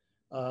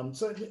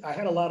 So I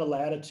had a lot of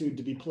latitude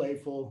to be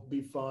playful,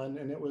 be fun,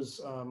 and it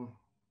was,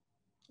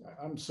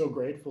 I'm so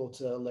grateful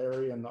to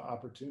Larry and the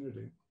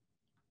opportunity.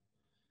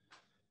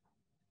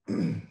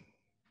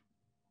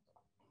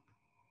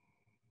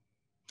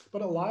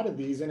 But a lot of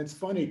these, and it's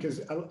funny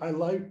because I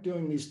like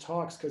doing these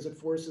talks because it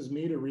forces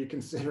me to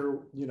reconsider,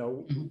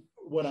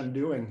 what I'm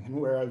doing and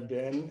where I've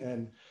been.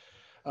 And,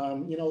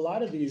 a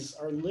lot of these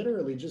are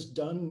literally just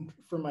done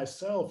for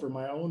myself or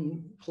my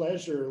own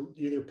pleasure,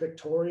 either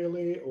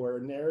pictorially or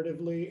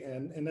narratively,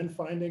 and then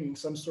finding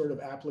some sort of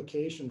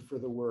application for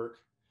the work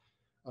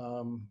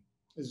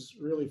is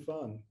really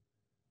fun.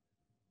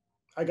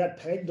 I got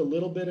pegged a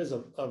little bit as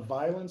a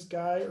violence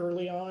guy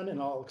early on,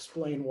 and I'll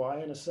explain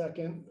why in a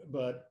second,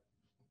 but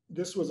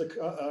this was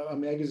a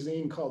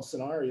magazine called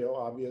Scenario,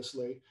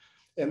 obviously,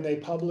 and they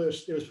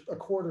published, it was a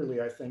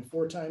quarterly, I think,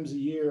 4 times a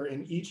year,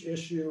 and each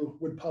issue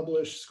would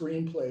publish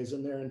screenplays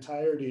in their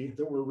entirety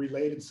that were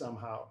related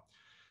somehow.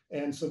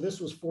 And so this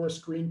was 4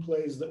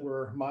 screenplays that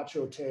were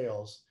macho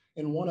tales,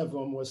 and one of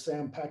them was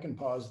Sam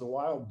Peckinpah's The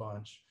Wild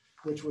Bunch,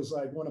 which was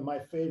like one of my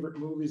favorite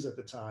movies at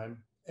the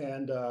time.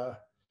 And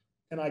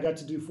I got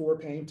to do 4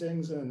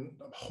 paintings and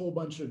a whole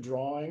bunch of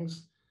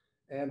drawings.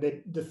 And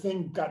the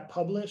thing got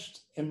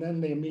published, and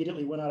then they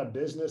immediately went out of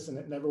business, and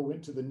it never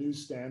went to the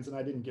newsstands, and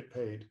I didn't get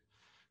paid.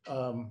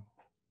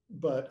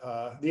 But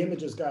the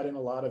images got in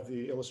a lot of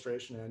the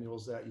illustration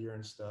annuals that year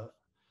and stuff.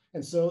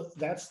 And so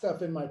that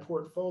stuff in my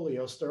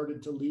portfolio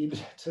started to lead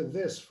to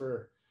this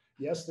for,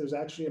 yes, there's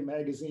actually a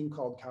magazine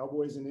called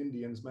Cowboys and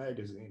Indians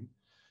magazine.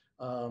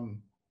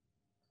 And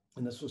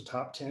this was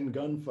top 10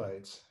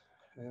 gunfights.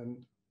 And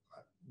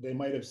they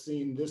might have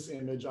seen this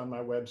image on my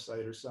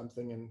website or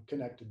something and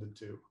connected the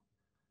two.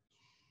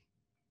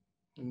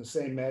 In the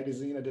same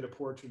magazine, I did a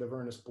portrait of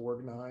Ernest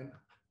Borgnine.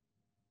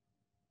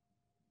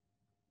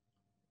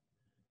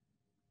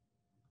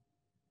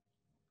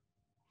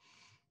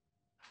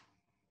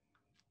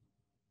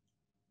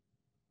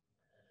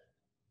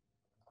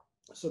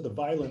 So the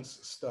violence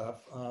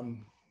stuff,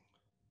 I'm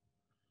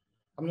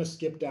going to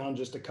skip down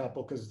just a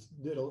couple because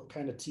it'll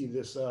kind of tee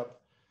this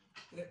up.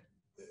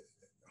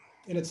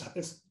 And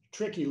it's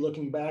tricky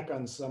looking back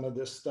on some of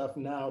this stuff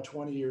now,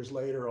 20 years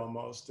later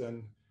almost,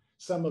 and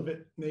some of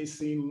it may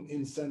seem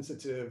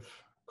insensitive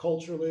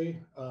culturally,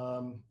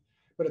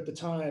 but at the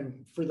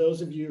time, for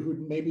those of you who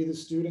maybe the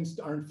students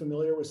aren't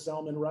familiar with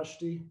Salman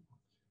Rushdie,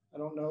 I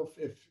don't know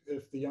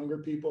if the younger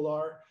people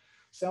are.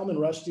 Salman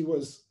Rushdie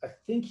was, I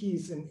think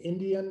he's an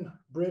Indian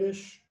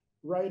British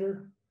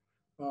writer.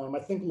 I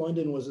think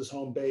London was his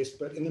home base,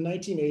 but in the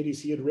 1980s,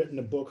 he had written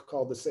a book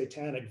called The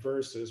Satanic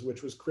Verses,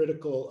 which was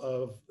critical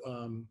of,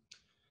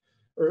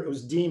 or it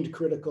was deemed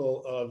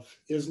critical of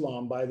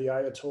Islam by the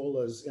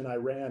Ayatollahs in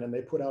Iran, and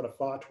they put out a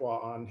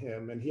fatwa on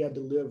him, and he had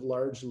to live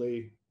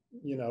largely,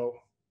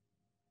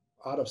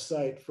 out of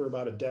sight for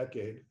about a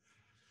decade.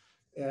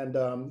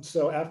 And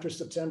so after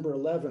September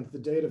 11th, the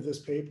date of this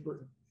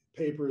paper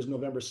is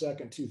November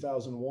 2nd,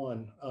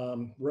 2001.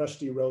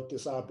 Rushdie wrote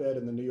this op-ed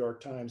in the New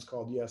York Times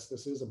called "Yes,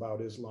 This Is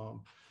About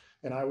Islam."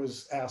 And I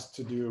was asked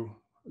to do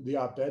the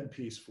op-ed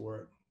piece for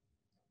it.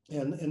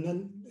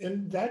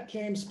 And that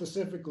came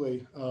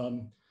specifically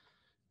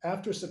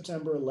after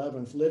September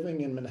 11th,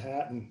 living in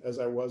Manhattan as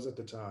I was at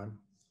the time.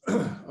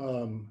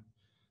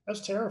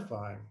 That's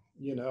terrifying.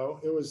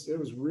 It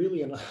was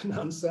really an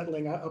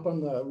unsettling. Up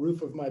on the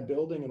roof of my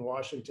building in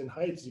Washington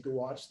Heights, you could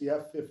watch the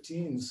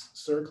F-15s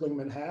circling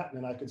Manhattan,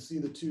 and I could see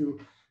the 2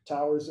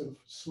 towers of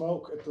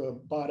smoke at the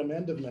bottom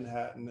end of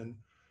Manhattan. And,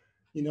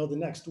 the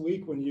next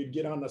week when you'd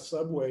get on the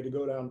subway to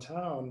go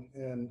downtown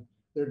and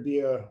there'd be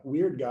a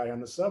weird guy on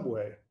the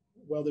subway.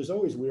 Well, there's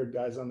always weird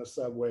guys on the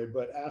subway,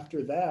 but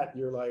after that,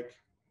 you're like,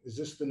 is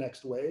this the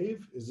next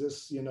wave? Is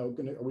this, are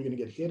we gonna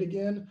get hit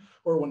again?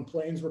 Or when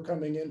planes were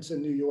coming into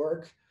New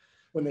York,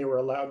 when they were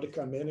allowed to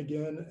come in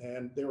again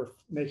and they were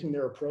making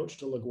their approach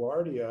to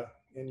LaGuardia,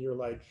 and you're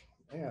like,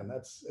 man,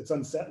 it's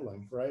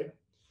unsettling, right?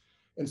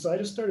 And so I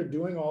just started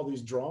doing all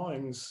these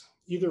drawings,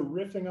 either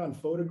riffing on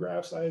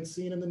photographs I had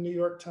seen in the New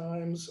York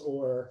Times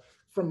or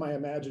from my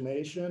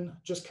imagination,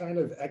 just kind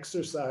of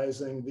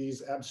exercising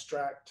these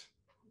abstract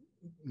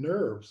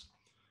nerves.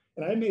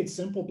 And I made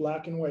simple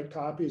black and white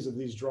copies of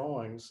these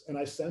drawings, and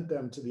I sent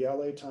them to the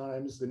LA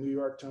Times, the New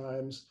York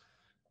Times,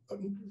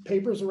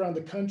 papers around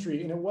the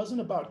country. And it wasn't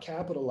about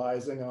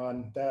capitalizing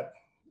on that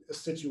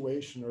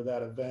situation or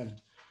that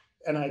event.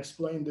 And I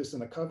explained this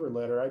in a cover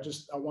letter.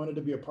 I wanted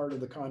to be a part of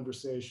the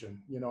conversation.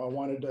 I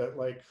wanted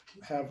to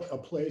have a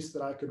place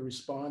that I could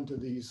respond to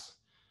these,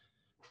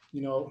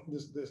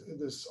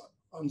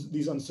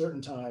 these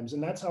uncertain times.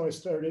 And that's how I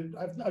started.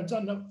 I've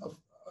done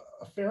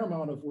a fair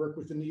amount of work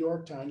with the New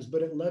York Times,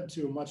 but it led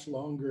to a much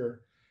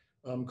longer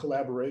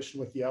collaboration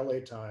with the LA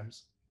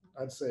Times.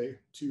 I'd say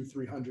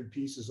 200-300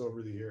 pieces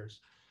over the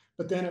years.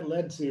 But then it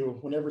led to,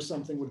 whenever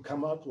something would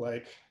come up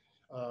like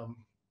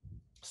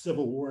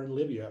civil war in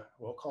Libya,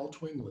 well, call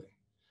Twingley.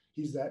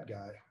 He's that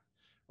guy.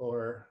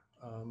 Or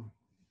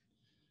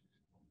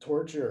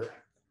torture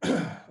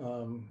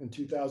in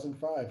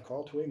 2005,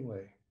 call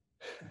Twingley.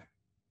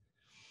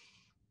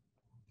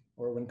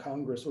 Or when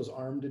Congress was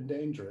armed and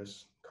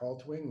dangerous, call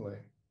Twingley.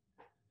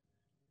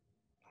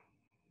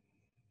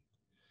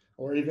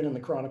 Or even in the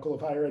Chronicle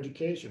of Higher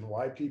Education,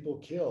 why people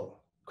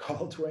kill,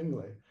 call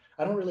Twingley.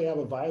 I don't really have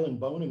a violent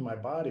bone in my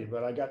body,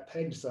 but I got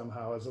pegged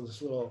somehow as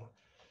this little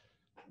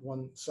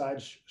one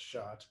side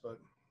shot. But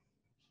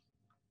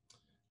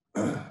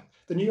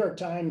the New York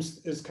Times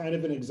is kind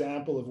of an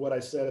example of what I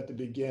said at the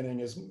beginning,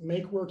 is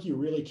make work you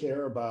really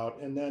care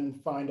about and then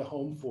find a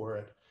home for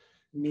it.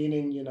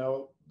 Meaning, you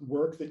know,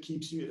 work that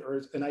keeps you,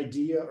 or an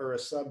idea or a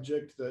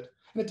subject that,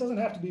 and it doesn't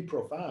have to be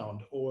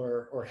profound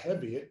or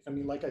heavy. I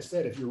mean, like I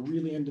said, if you're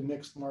really into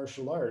mixed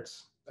martial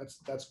arts,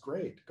 that's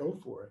great, go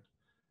for it.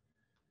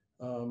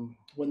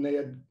 When they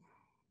had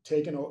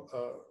taken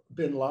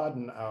bin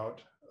Laden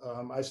out,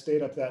 I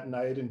stayed up that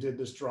night and did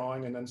this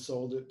drawing and then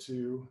sold it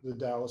to the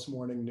Dallas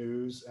Morning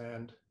News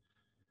and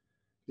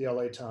the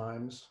LA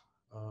Times.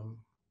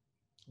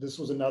 This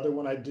was another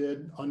one I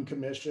did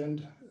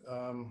uncommissioned,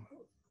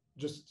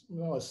 just,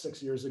 well,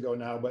 6 years ago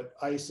now, but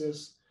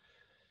ISIS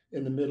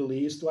in the Middle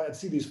East. I'd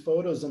see these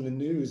photos on the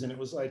news and it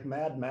was like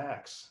Mad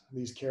Max,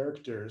 these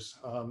characters,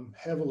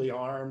 heavily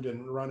armed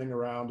and running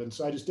around. And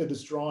so I just did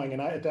this drawing.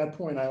 And at that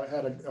point, I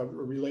had a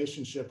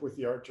relationship with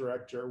the art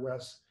director,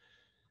 Wes,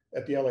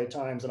 at the LA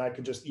Times, and I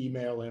could just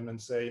email him and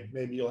say,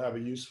 maybe you'll have a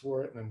use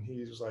for it. And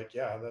he was like,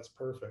 yeah, that's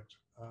perfect.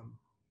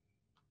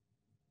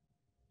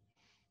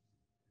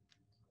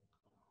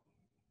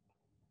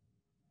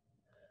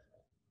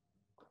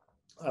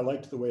 I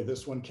liked the way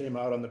this one came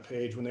out on the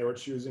page when they were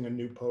choosing a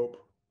new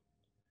pope.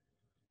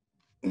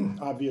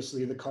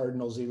 Obviously, the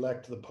cardinals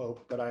elect the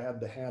pope, but I had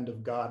the hand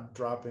of God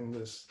dropping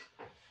this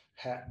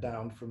hat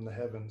down from the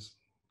heavens.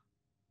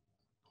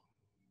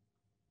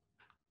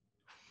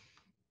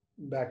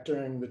 Back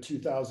during the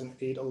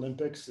 2008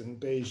 Olympics in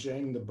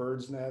Beijing, the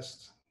bird's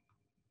nest.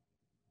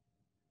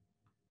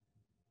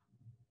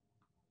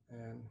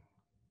 And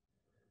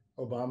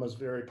Obama's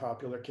very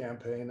popular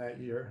campaign that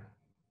year.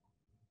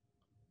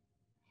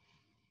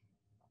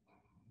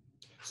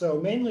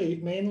 So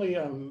mainly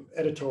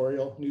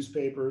editorial,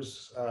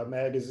 newspapers,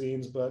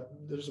 magazines, but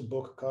there's a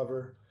book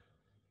cover.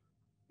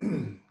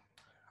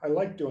 I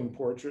like doing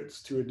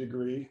portraits to a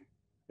degree,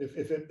 if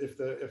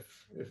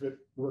it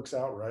works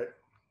out right.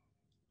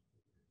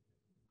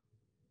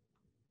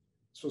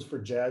 This was for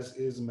Jazz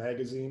Is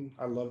magazine.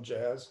 I love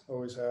jazz,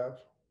 always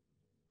have.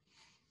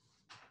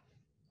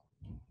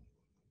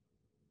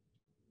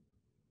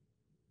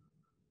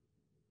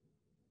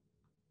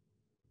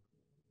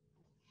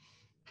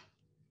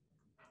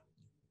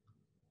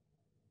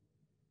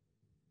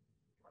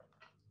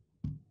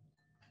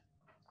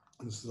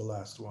 This is the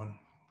last one.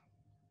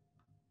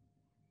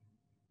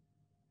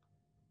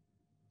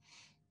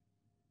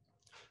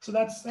 So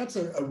that's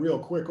a real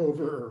quick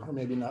over, or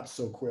maybe not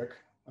so quick.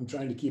 I'm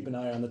trying to keep an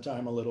eye on the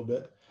time a little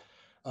bit.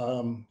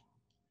 Kind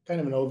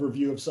of an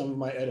overview of some of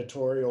my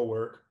editorial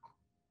work.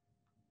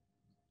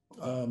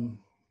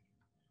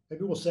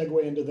 Maybe we'll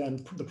segue into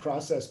then the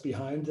process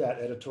behind that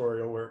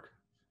editorial work.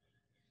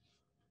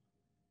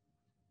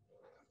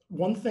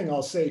 One thing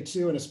I'll say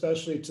too, and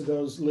especially to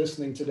those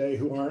listening today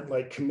who aren't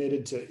like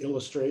committed to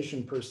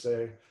illustration per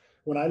se,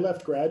 when I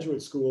left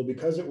graduate school,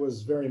 because it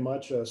was very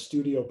much a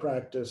studio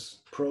practice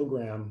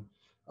program,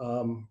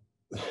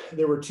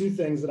 there were two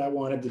things that I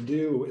wanted to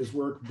do: is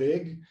work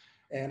big,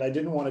 and I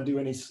didn't want to do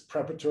any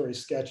preparatory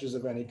sketches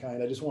of any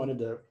kind. I just wanted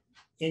to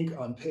ink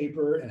on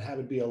paper and have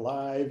it be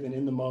alive and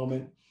in the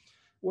moment.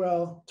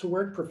 Well, to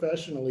work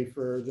professionally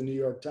for the New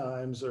York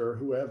Times or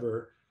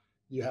whoever,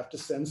 you have to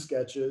send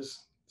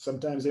sketches.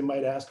 Sometimes they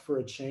might ask for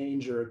a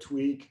change or a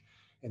tweak,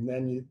 and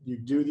then you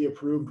do the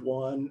approved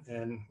one,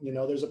 and you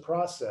know, there's a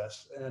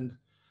process. And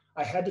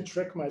I had to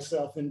trick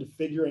myself into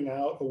figuring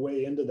out a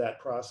way into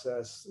that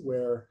process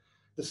where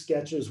the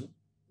sketches,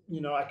 you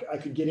know, I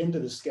could get into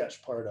the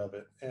sketch part of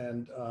it.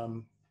 And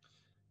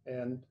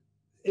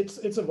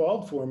it's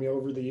evolved for me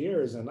over the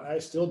years. And I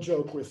still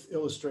joke with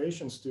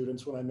illustration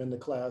students when I'm in the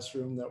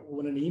classroom that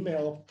when an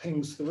email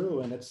pings through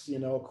and it's, you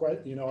know,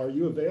 quite, you know, are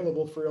you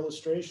available for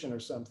illustration or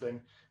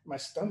something? My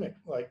stomach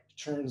like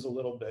churns a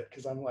little bit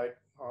because I'm like,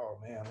 oh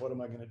man, what am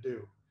I going to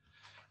do?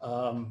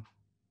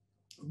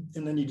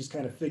 And then you just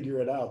kind of figure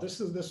it out. This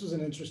was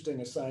an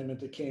interesting assignment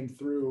that came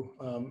through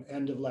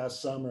end of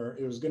last summer.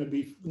 It was going to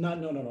be not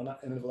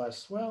end of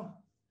last. Well,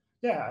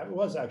 yeah, it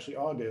was actually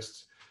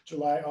August,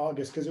 July,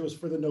 August, because it was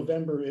for the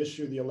November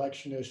issue, the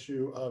election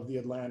issue of the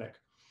Atlantic.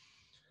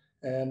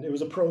 And it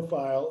was a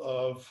profile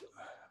of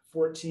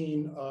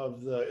 14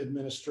 of the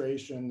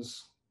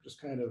administration's just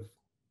kind of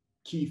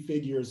key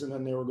figures, and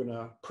then they were going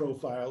to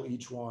profile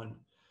each one.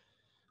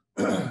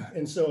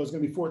 And so it was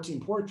going to be 14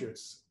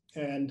 portraits.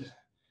 And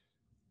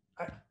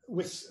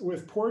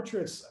with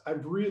portraits,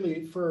 I've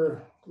really,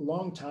 for a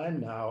long time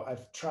now,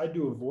 I've tried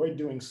to avoid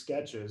doing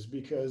sketches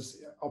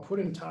because I'll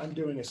put in time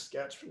doing a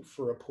sketch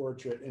for a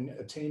portrait and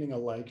attaining a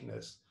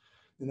likeness.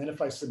 And then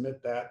if I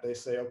submit that, they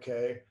say,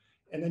 okay.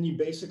 And then you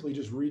basically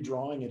just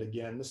redrawing it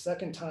again. The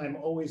second time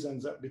always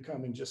ends up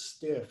becoming just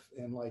stiff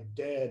and like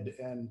dead.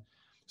 And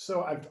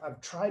so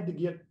I've tried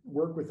to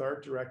work with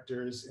art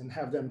directors and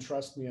have them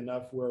trust me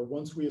enough where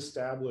once we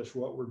establish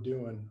what we're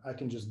doing, I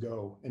can just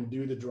go and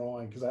do the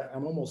drawing, because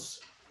I'm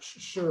almost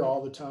sure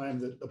all the time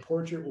that a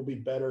portrait will be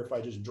better if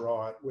I just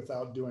draw it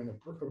without doing a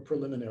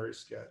preliminary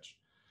sketch.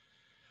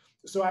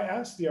 So I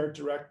asked the art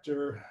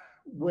director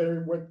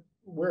where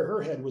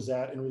her head was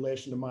at in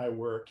relation to my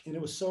work. And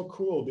it was so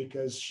cool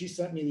because she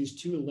sent me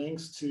these 2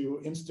 links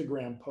to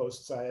Instagram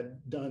posts I had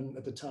done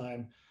at the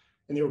time.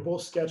 And they were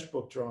both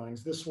sketchbook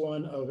drawings. This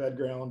one of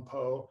Edgar Allan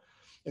Poe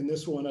and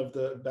this one of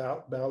the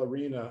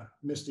ballerina,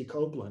 Misty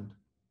Copeland.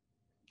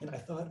 And I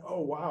thought,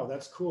 oh, wow,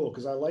 that's cool,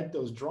 because I like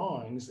those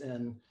drawings.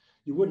 And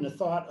you wouldn't have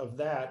thought of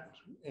that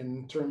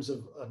in terms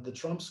of the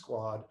Trump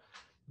Squad.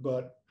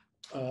 But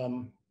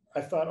I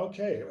thought,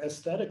 okay,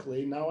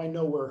 aesthetically, now I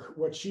know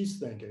what she's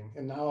thinking,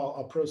 and now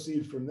I'll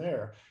proceed from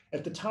there.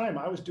 At the time,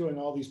 I was doing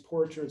all these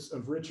portraits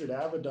of Richard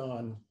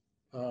Avedon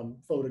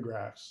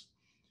photographs,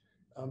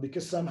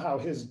 because somehow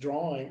his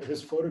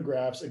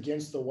photographs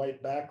against the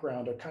white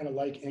background are kind of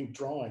like ink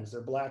drawings.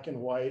 They're black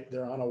and white,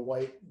 they're on a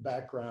white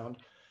background.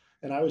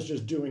 And I was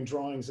just doing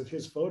drawings of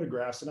his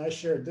photographs. And I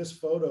shared this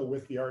photo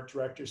with the art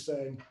director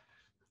saying,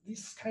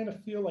 these kind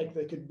of feel like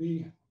they could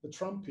be the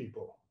Trump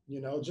people, you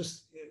know,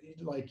 just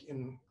like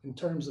in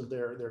terms of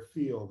their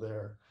feel,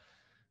 the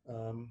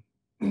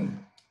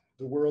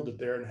world that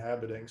they're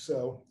inhabiting.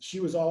 So she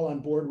was all on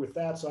board with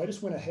that. So I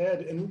just went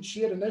ahead, and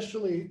she had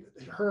initially,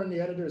 her and the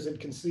editors had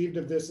conceived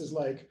of this as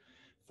like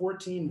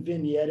 14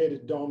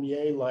 vignetted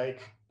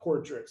Daumier-like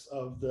portraits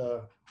of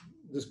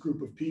this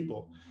group of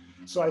people.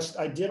 So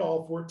I did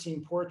all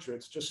 14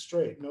 portraits just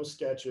straight, no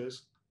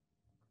sketches.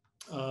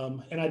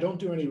 And I don't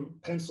do any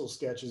pencil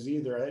sketches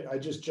either. I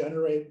just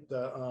generate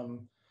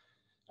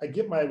I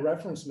get my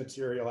reference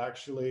material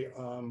actually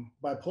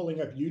by pulling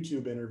up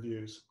YouTube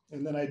interviews,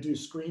 and then I do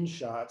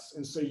screenshots.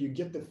 And so you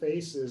get the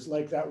faces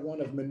like that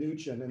one of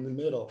Mnuchin in the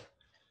middle,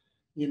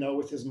 you know,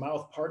 with his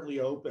mouth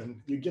partly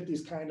open. You get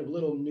these kind of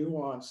little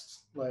nuanced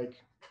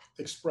like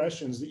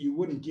expressions that you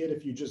wouldn't get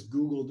if you just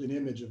Googled an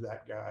image of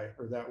that guy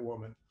or that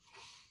woman.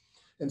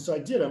 And so I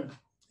did them.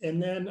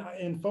 And then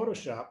in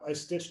Photoshop, I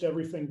stitched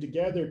everything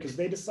together because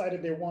they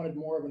decided they wanted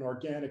more of an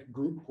organic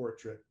group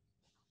portrait.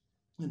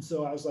 And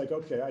so I was like,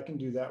 okay, I can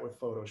do that with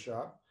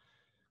Photoshop.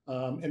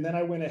 And then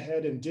I went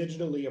ahead and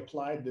digitally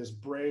applied this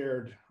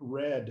Braillard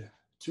red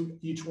to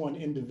each one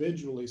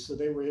individually. So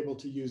they were able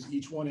to use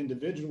each one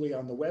individually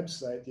on the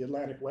website, the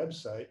Atlantic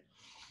website.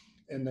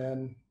 And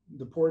then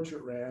the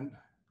portrait ran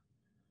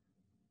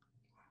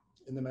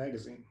in the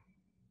magazine.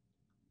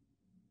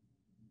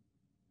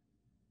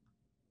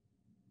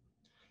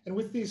 And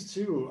with these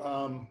two,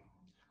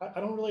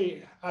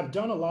 I've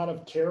done a lot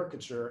of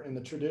caricature in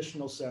the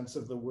traditional sense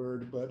of the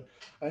word, but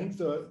I think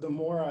the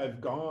more I've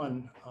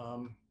gone,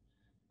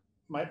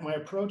 my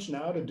approach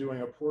now to doing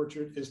a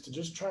portrait is to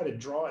just try to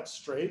draw it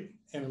straight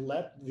and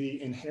let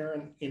the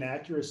inherent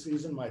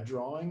inaccuracies in my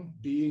drawing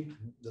be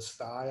the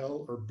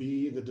style or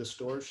be the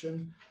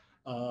distortion.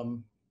 I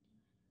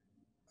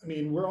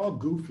mean, we're all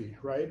goofy,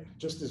 right?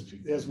 Just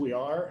as we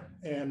are.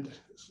 And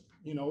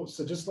you know,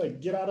 so just like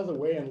get out of the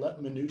way and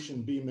let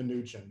Mnuchin be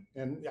Mnuchin.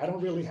 And I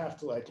don't really have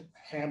to like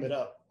ham it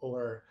up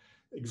or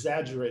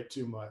exaggerate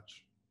too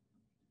much.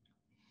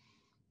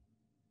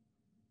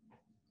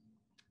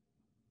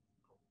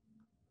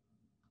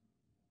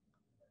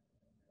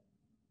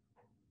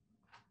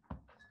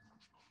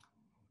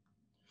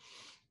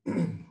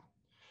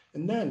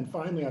 And then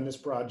finally on this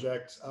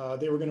project,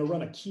 they were going to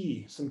run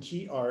some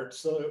key art.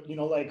 So, you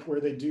know, like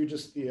where they do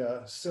just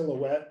the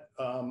silhouette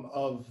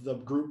of the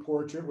group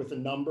portrait with a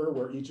number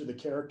where each of the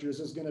characters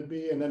is going to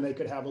be, and then they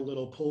could have a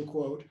little pull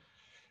quote.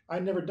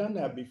 I'd never done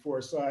that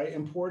before. So I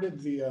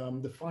imported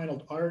the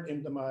final art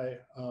into my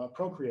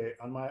Procreate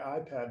on my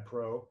iPad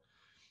Pro,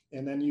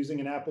 and then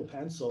using an Apple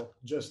Pencil,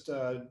 just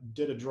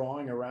did a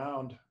drawing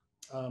around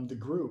the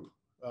group.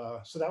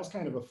 So that was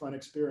kind of a fun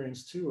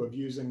experience too, of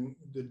using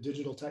the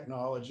digital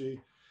technology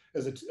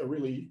as a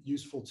really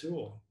useful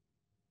tool.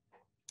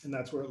 And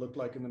that's what it looked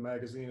like in the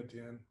magazine at the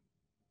end.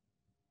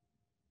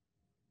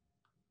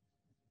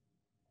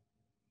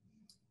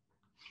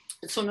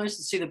 It's so nice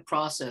to see the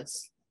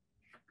process,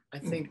 I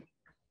think,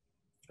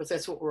 because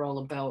that's what we're all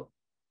about,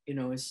 you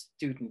know, as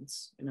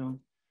students, you know.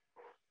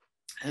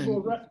 And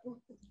well,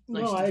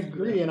 no, I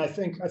agree. And I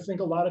think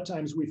a lot of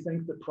times we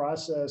think the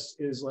process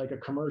is like a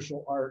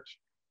commercial art,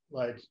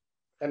 like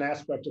an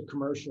aspect of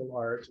commercial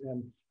art.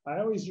 And I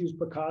always use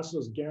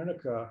Picasso's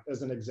Guernica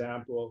as an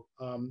example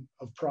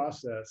of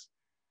process.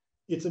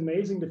 It's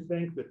amazing to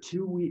think that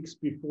 2 weeks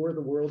before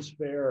the World's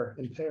Fair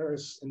in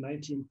Paris in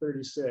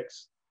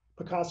 1936,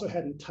 Picasso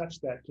hadn't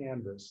touched that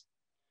canvas.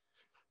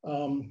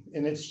 And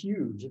it's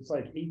huge. It's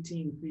like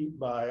 18 feet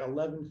by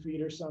 11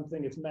 feet or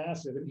something. It's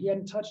massive. And he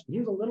hadn't touched it. He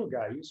was a little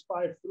guy. He was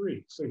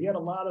 5'3". So he had a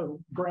lot of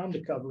ground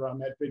to cover on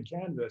that big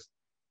canvas.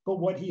 But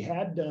what he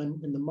had done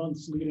in the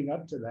months leading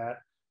up to that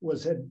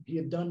was he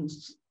had done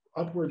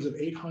upwards of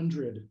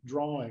 800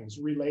 drawings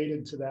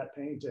related to that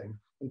painting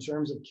in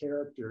terms of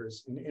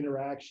characters and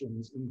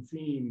interactions and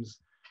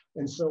themes.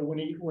 And so when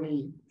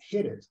he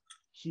hit it,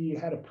 he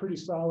had a pretty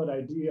solid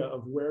idea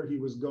of where he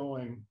was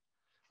going.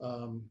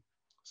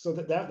 So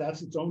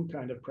that's its own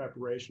kind of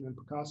preparation. And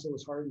Picasso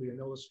was hardly an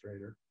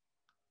illustrator.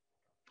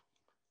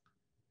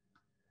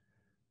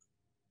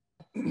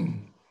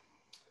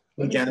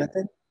 Hey,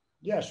 Jonathan.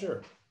 Yeah,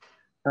 sure.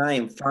 Hi,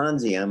 I'm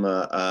Fonzie. I'm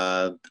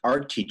a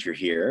art teacher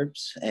here,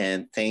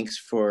 and thanks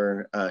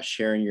for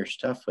sharing your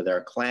stuff with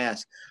our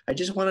class. I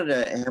just wanted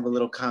to have a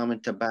little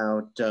comment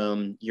about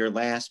your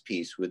last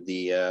piece with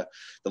the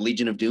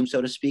Legion of Doom,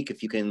 so to speak.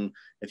 If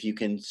you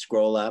can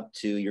scroll up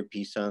to your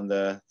piece on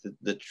the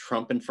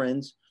Trump and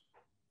Friends.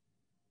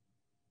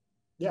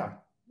 Yeah.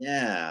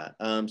 Yeah.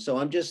 So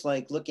I'm just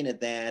like looking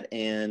at that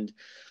and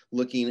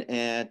looking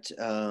at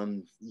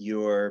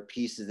your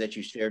pieces that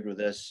you shared with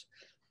us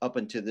up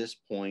until this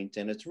point.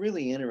 And it's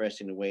really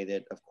interesting the way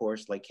that, of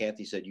course, like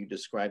Kathy said, you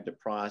described the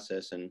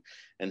process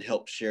and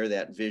helped share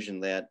that vision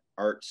that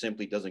art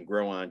simply doesn't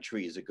grow on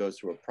trees. It goes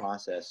through a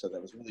process. So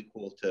that was really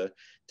cool to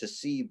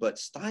see. But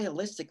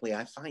stylistically,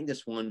 I find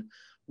this one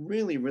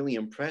really, really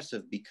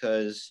impressive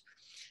because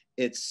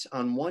it's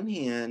on one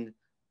hand,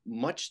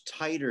 much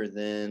tighter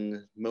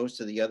than most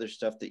of the other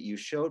stuff that you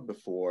showed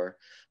before.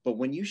 But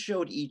when you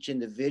showed each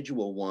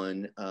individual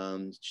one,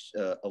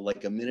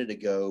 like a minute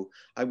ago,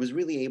 I was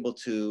really able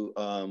to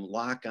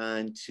lock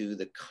on to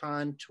the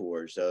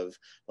contours of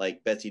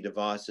like Betsy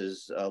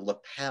DeVos's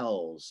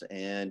lapels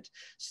and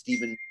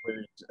Stephen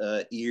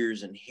Miller's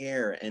ears and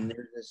hair. And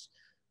there's this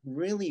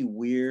really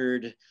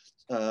weird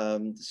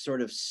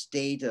sort of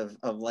state of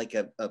like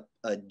a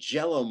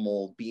jello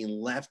mold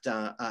being left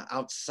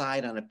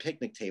outside on a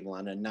picnic table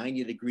on a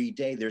 90-degree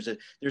day. There's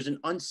an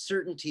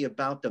uncertainty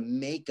about the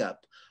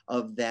makeup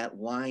of that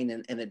line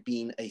and it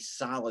being a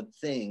solid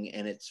thing,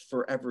 and it's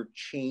forever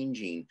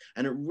changing.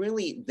 And it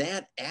really,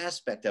 that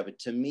aspect of it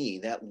to me,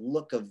 that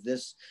look of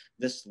this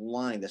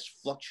line, this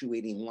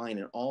fluctuating line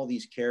and all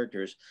these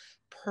characters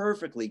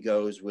perfectly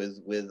goes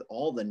with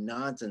all the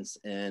nonsense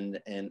and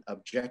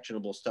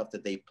objectionable stuff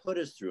that they put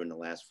us through in the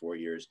last 4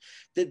 years.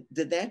 Did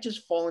that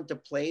just fall into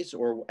place,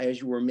 or as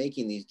you were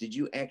making these, did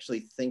you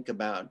actually think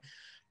about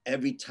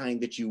every time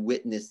that you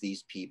witnessed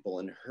these people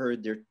and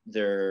heard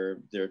their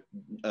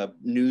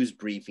news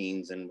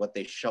briefings and what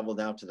they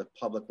shoveled out to the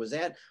public? Was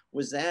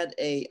that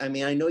a, I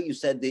mean, I know you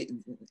said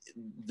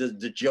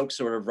the joke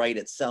sort of write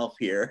itself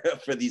here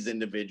for these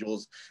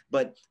individuals,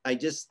 but I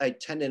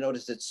tend to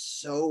notice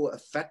it's so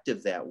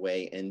effective that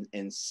way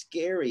and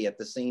scary at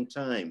the same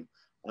time,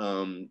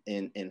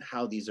 and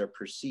how these are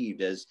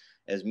perceived as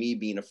me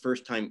being a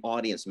first-time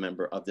audience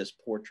member of this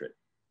portrait.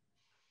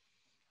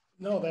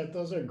 No,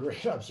 those are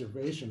great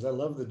observations. I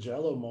love the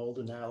Jello mold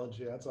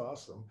analogy. That's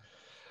awesome.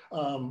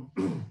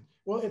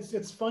 Well,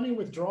 it's funny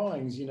with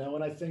drawings, you know,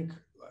 and I think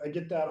I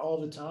get that all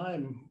the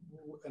time.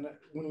 And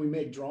when we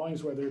make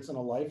drawings, whether it's in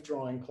a life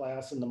drawing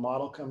class and the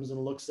model comes and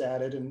looks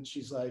at it and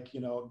she's like,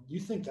 you know, you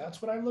think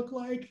that's what I look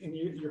like? And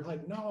you're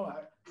like, no,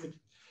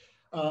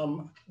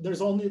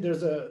 there's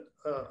a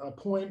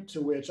point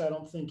to which I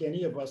don't think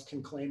any of us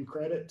can claim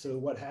credit to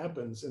what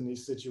happens in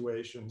these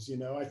situations. You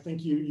know, I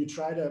think you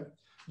try to,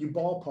 you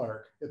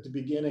ballpark at the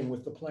beginning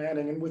with the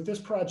planning. And with this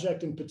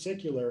project in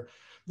particular,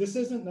 this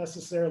isn't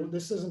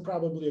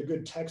probably a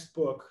good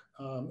textbook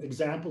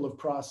example of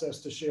process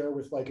to share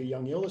with like a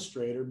young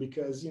illustrator,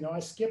 because, you know, I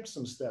skipped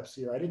some steps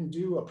here. I didn't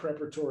do a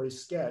preparatory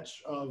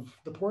sketch of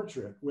the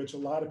portrait, which a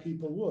lot of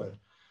people would.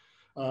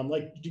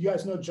 Like, do you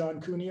guys know John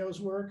Cuneo's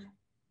work?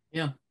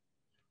 Yeah.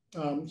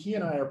 He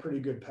and I are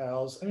pretty good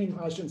pals. I mean,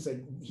 I shouldn't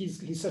say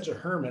he's such a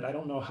hermit. I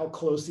don't know how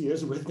close he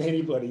is with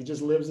anybody. He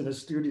just lives in a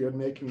studio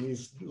making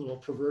these little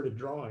perverted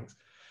drawings.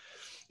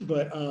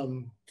 But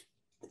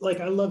like,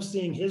 I love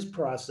seeing his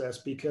process,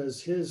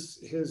 because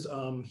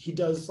he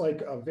does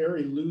like a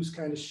very loose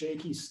kind of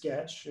shaky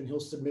sketch, and he'll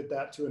submit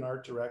that to an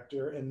art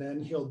director, and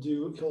then he'll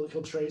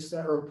trace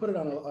that or put it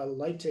on a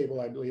light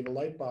table, I believe, a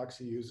light box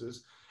he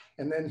uses,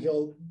 and then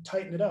he'll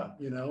tighten it up,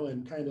 you know,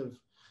 and kind of.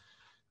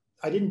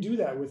 I didn't do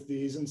that with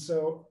these. And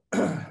so,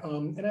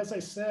 and as I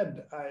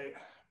said,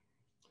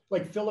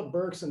 like Philip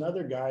Burke's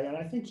another guy, and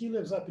I think he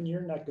lives up in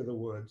your neck of the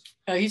woods.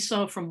 He's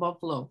from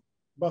Buffalo.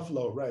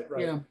 Buffalo, right.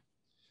 Yeah.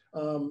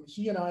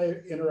 He and I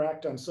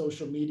interact on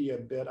social media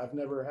a bit. I've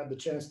never had the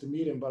chance to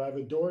meet him, but I've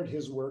adored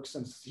his work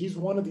since he's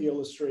one of the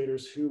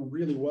illustrators who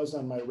really was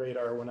on my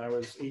radar when I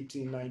was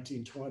 18,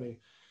 19, 20.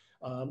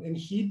 And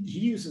he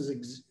uses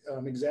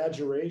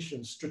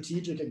exaggeration,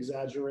 strategic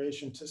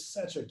exaggeration to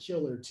such a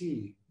killer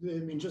T. I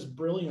mean, just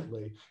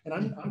brilliantly. And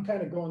I'm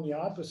kind of going the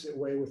opposite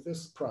way with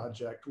this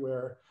project,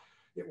 where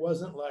it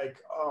wasn't like,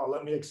 oh,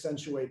 let me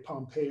accentuate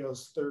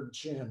Pompeo's third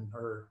chin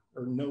or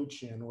no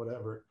chin,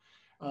 whatever.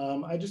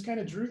 I just kind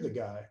of drew the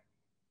guy.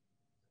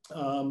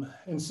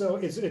 And so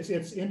it's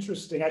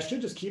interesting. I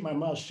should just keep my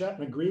mouth shut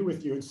and agree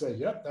with you and say,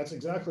 yep, that's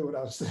exactly what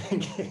I was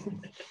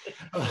thinking.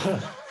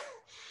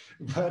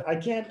 But I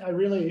can't,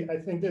 I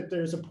think that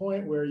there's a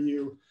point where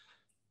you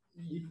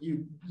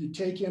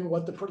take in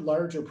what the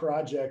larger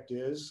project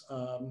is,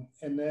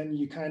 and then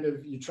you try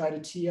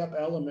to tee up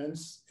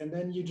elements, and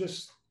then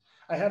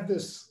I have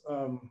this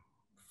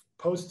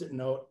Post-it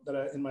note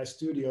that in my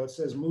studio, it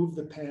says, move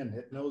the pen,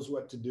 it knows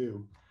what to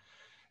do.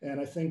 And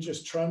I think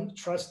just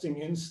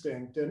trusting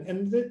instinct,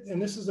 and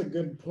this is a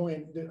good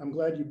point. I'm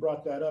glad you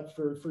brought that up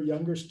for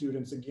younger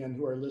students, again,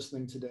 who are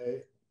listening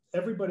today.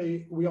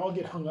 everybody, we all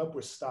get hung up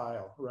with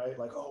style, right?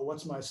 Like, oh,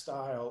 what's my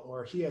style?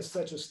 Or he has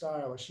such a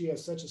style, or she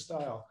has such a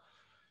style.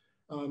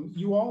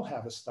 You all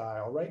have a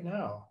style right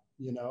now,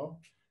 you know?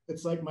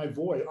 It's like my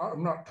voice,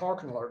 I'm not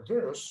talking like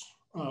this.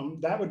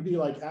 That would be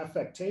like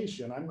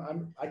affectation.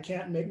 I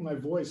can't make my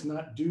voice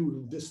not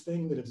do this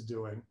thing that it's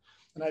doing.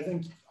 And I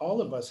think all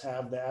of us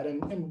have that.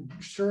 And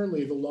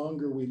surely the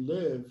longer we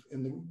live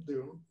and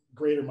the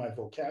greater my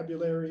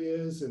vocabulary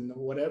is and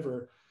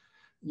whatever,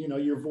 you know,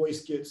 your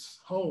voice gets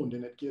honed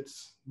and it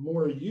gets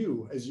more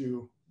you as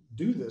you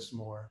do this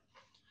more.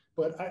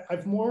 But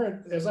I've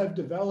more, as I've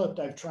developed,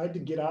 I've tried to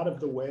get out of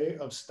the way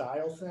of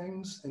style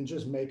things and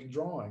just make a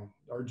drawing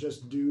or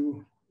just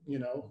do, you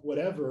know,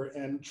 whatever,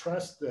 and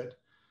trust that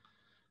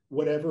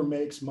whatever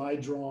makes my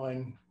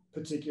drawing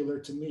particular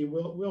to me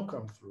will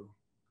come through.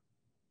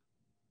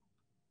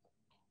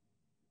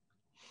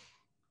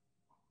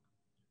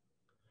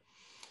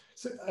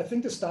 So I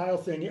think the style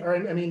thing, or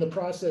I mean, the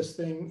process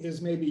thing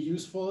is maybe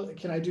useful.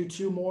 Can I do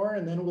 2 more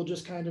and then we'll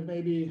just kind of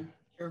maybe,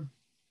 Sure.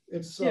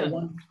 it's Yeah.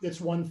 it's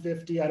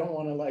 150. I don't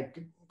want to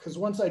like, because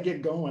once I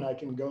get going, I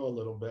can go a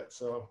little bit.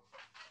 So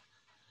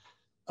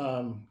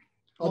well,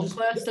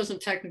 class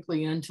doesn't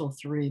technically end till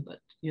 3, but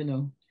you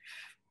know,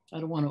 I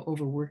don't want to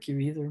overwork you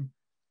either.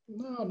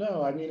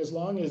 No. I mean, as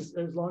long as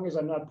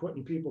I'm not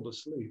putting people to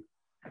sleep.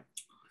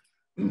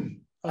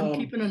 I'm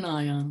keeping an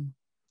eye on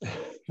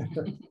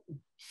them.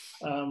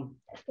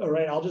 All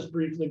right, I'll just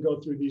briefly go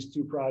through these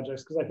 2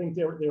 projects because I think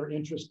they're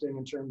interesting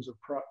in terms of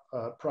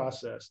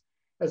process.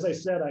 As I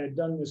said, I had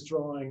done this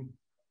drawing.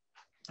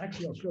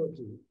 Actually, I'll show it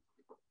to you.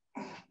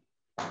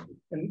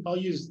 And I'll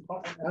use,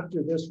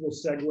 after this, we'll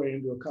segue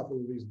into a couple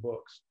of these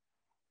books.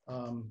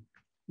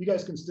 You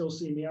guys can still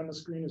see me on the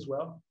screen as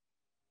well.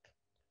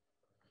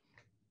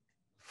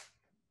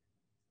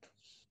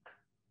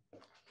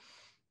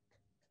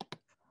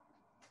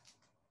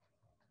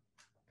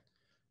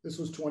 This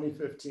was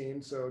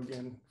 2015, so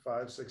again,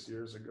 5-6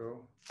 years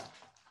ago.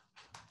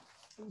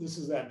 This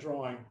is that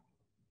drawing.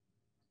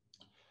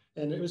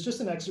 And it was just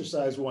an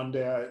exercise one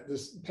day,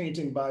 this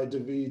painting by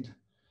David,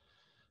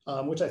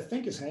 which I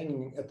think is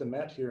hanging at the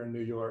Met here in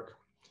New York.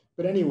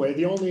 But anyway,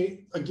 the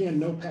only, again,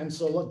 no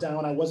pencil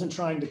down. I wasn't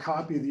trying to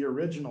copy the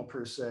original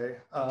per se.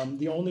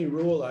 The only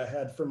rule I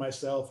had for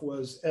myself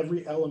was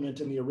every element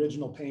in the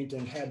original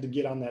painting had to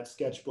get on that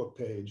sketchbook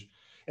page.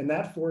 And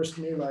that forced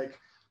me, like,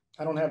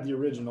 I don't have the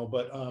original,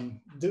 but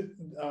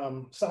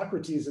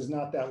Socrates is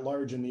not that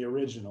large in the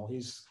original.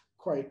 He's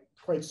quite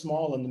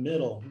small in the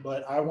middle,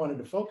 but I wanted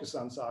to focus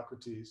on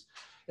Socrates.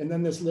 And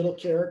then this little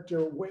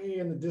character way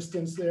in the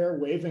distance there,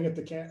 waving at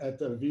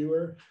the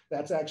viewer,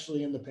 that's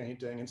actually in the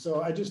painting. And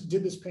so I just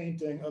did this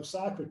painting of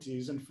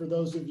Socrates. And for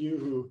those of you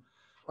who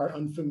are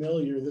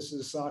unfamiliar, this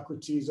is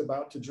Socrates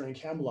about to drink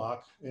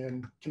hemlock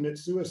and commit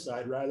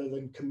suicide rather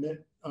than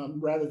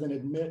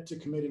admit to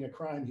committing a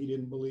crime he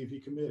didn't believe he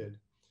committed.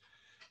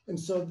 And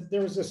so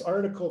there was this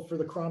article for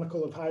the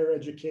Chronicle of Higher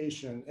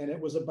Education, and it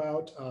was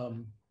about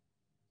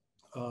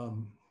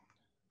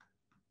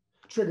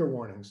trigger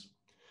warnings,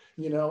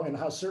 you know, and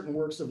how certain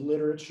works of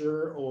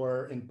literature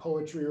or in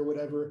poetry or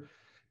whatever,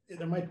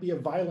 there might be a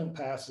violent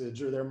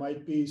passage or there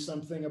might be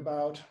something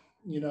about,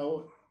 you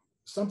know,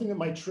 something that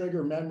might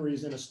trigger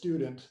memories in a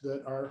student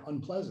that are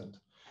unpleasant.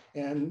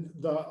 And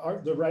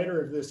the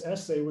writer of this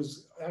essay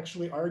was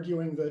actually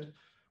arguing that,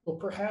 well,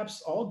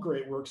 perhaps all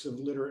great works of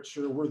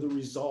literature were the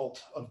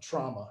result of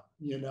trauma,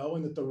 you know,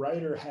 and that the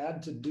writer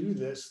had to do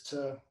this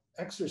to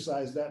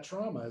exercise that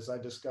trauma, as I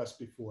discussed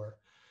before.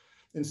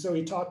 And so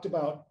he talked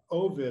about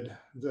Ovid,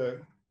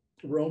 the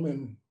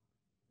Roman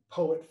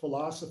poet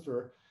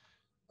philosopher,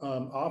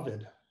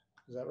 Ovid,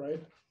 is that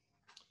right?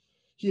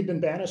 He had been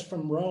banished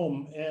from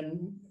Rome,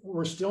 and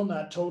we're still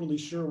not totally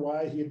sure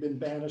why he had been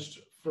banished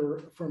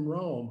from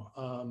Rome.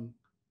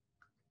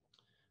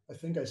 I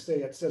think it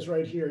says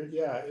right here,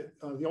 yeah,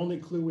 the only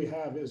clue we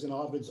have is in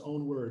Ovid's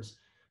own words,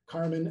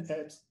 Carmen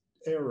et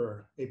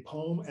error, a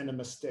poem and a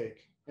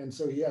mistake. And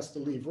so he has to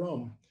leave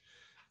Rome.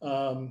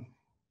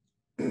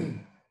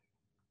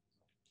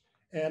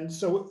 And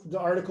so the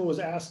article was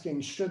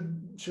asking,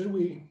 should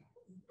we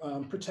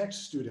protect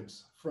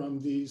students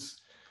from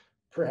these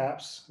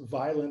perhaps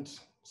violent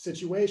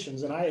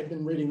situations? And I had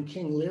been reading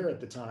King Lear at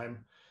the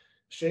time,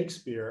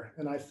 Shakespeare,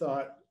 and I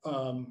thought,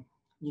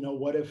 you know,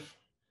 what if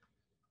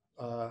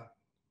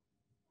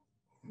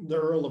the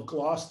Earl of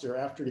Gloucester,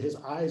 after his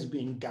eyes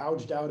being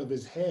gouged out of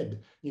his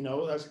head, you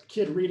know, as a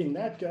kid reading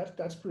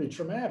that's pretty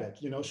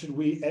traumatic. You know, should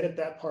we edit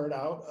that part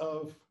out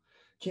of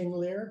King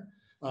Lear,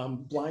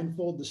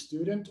 blindfold the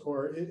student,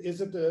 or is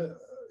it the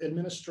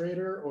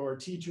administrator or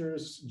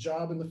teacher's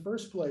job in the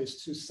first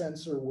place to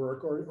censor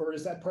work, or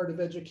is that part of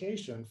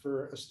education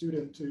for a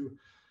student to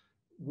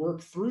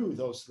work through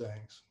those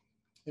things?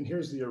 And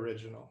here's the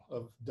original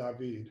of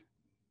David.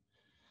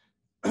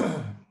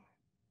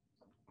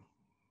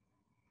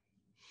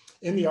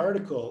 In the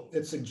article,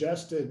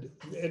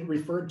 it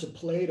referred to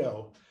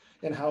Plato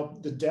and how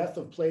the death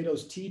of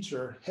Plato's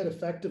teacher had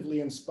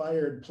effectively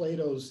inspired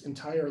Plato's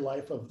entire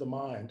life of the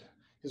mind,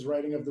 his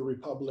writing of the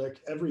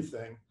Republic,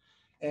 everything.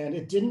 And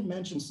it didn't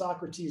mention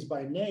Socrates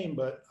by name,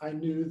 but I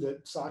knew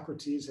that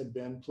Socrates had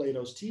been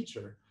Plato's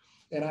teacher.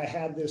 And I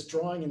had this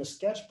drawing in a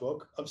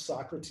sketchbook of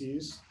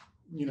Socrates,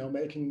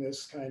 making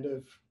this kind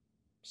of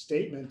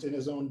statement in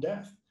his own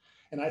death.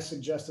 And I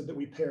suggested that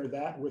we pair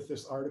that with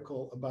this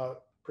article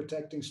about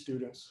protecting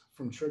students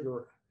from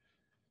trigger.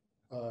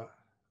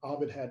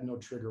 Ovid had no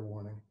trigger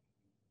warning.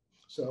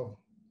 So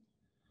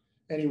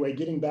anyway,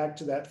 getting back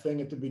to that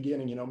thing at the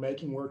beginning,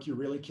 making work you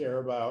really care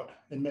about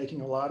and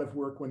making a lot of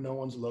work when no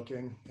one's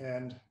looking,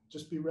 and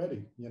just be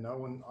ready,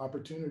 when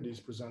opportunities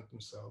present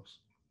themselves.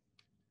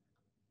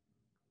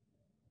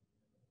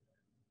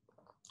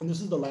 And this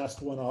is the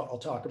last one I'll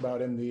talk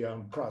about in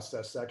the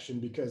process section,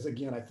 because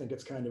again, I think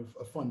it's kind of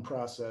a fun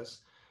process.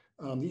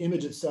 The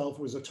image itself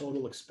was a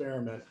total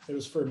experiment. It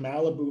was for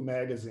Malibu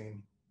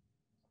magazine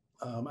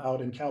out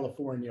in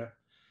California.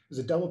 It was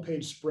a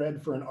double-page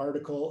spread for an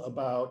article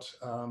about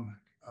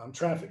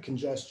traffic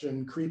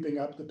congestion creeping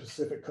up the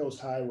Pacific Coast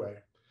Highway.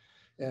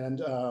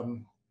 And,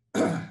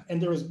 and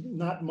there was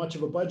not much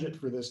of a budget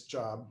for this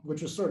job,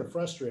 which was sort of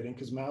frustrating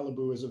because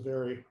Malibu is a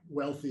very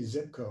wealthy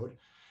zip code.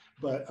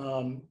 But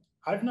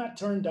I've not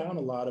turned down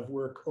a lot of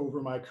work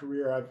over my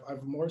career.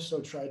 I've more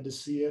so tried to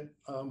see it,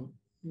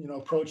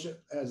 approach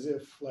it as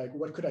if like,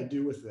 what could I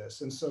do with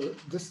this? And so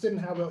this didn't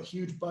have a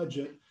huge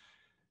budget,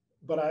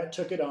 but I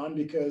took it on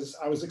because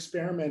I was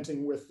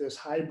experimenting with this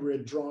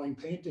hybrid drawing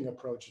painting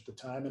approach at the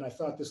time. And I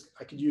thought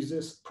I could use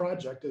this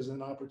project as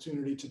an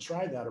opportunity to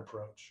try that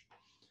approach.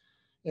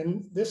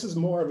 And this is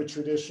more of a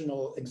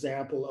traditional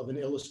example of an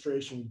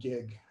illustration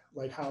gig,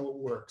 like how it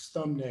works,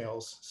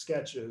 thumbnails,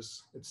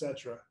 sketches,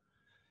 etc.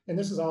 And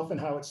this is often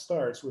how it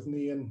starts, with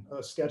me and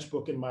a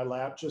sketchbook in my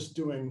lap, just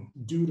doing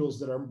doodles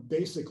that are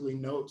basically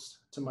notes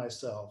to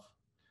myself.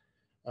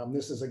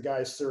 This is a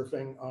guy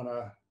surfing on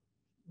a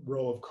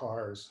row of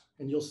cars,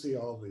 and you'll see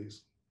all of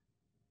these.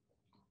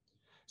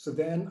 So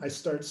then I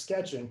start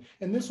sketching.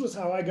 And this was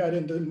how I got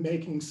into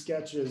making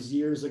sketches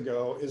years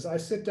ago, is I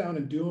sit down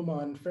and do them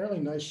on fairly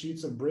nice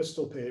sheets of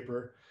Bristol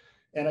paper,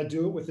 and I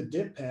do it with a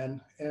dip pen.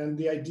 And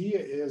the idea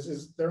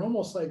is they're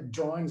almost like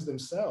drawings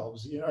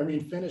themselves,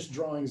 finished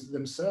drawings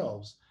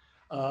themselves.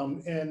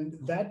 And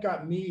that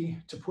got me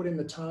to put in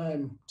the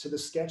time to the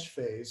sketch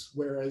phase.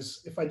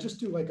 Whereas if I just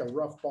do like a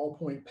rough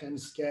ballpoint pen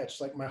sketch,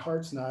 like my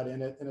heart's not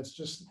in it, and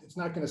it's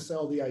not going to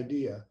sell the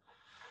idea.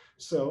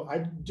 So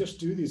I just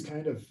do these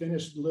kind of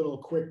finished little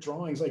quick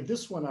drawings. Like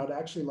this one, I'd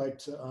actually like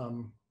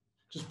to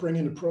just bring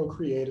into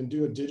Procreate and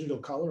do a digital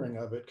coloring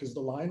of it, because the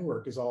line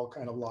work is all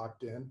kind of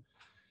locked in.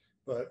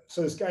 But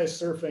so this guy is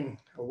surfing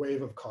a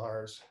wave of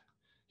cars.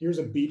 Here's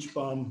a beach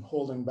bum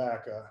holding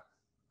back a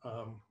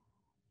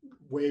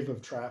wave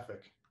of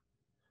traffic.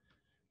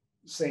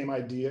 Same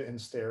idea in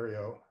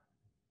stereo.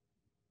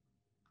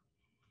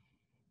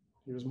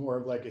 He was more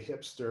of like a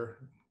hipster,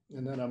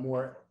 and then a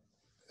more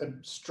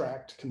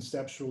abstract,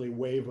 conceptually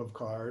wave of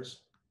cars.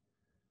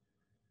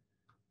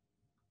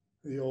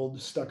 The old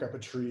stuck up a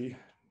tree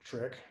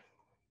trick.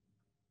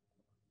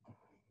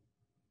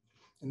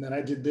 And then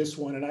I did this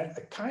one, and I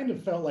kind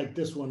of felt like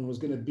this one was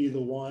going to be the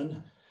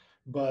one,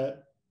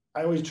 but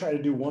I always try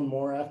to do one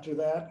more after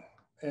that.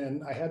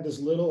 And I had this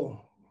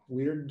little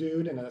weird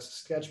dude in a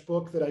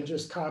sketchbook that I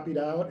just copied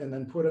out and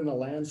then put in a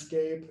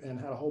landscape and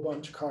had a whole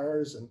bunch of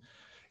cars. And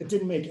it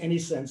didn't make any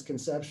sense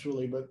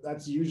conceptually, but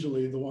that's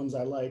usually the ones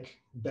I like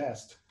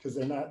best, because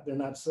they're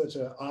not such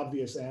an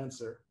obvious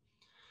answer.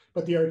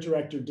 But the art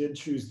director did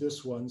choose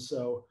this one.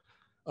 So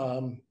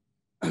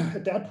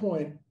at that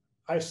point,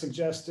 I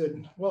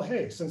suggested, well,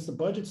 hey, since the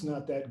budget's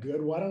not that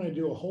good, why don't I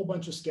do a whole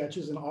bunch of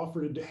sketches and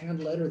offer to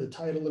hand letter the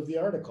title of the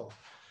article,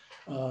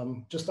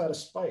 just out of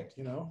spite,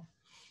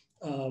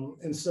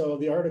 and so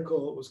the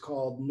article was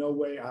called No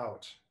Way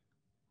Out.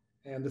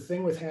 And the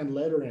thing with hand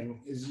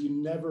lettering is you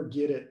never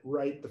get it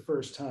right the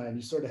first time.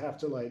 You sort of have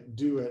to like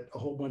do it a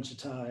whole bunch of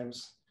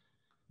times.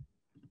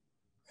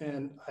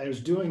 And I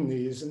was doing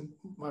these, and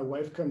my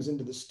wife comes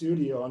into the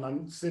studio, and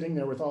I'm sitting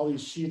there with all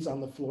these sheets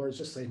on the floor. It's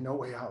just saying, no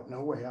way out,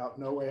 no way out,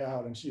 no way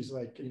out. And she's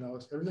like,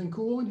 is everything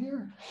cool in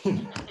here?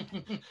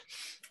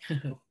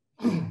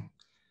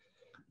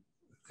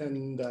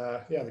 And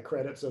yeah, the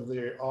credits of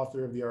the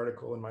author of the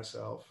article and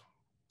myself.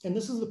 And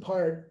this is the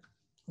part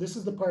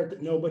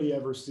that nobody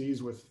ever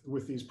sees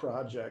with these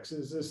projects.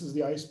 This is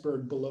the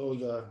iceberg below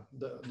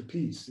the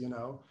piece,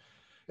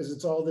 is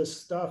it's all this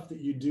stuff that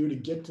you do to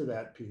get to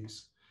that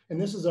piece. And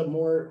this is a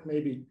more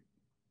maybe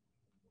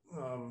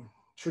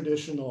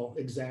traditional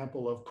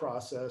example of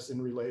process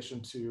in relation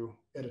to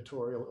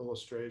editorial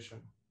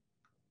illustration.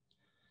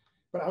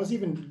 But I was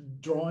even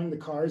drawing the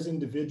cars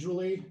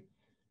individually,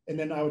 and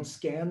then I would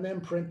scan them,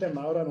 print them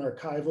out on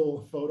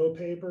archival photo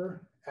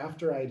paper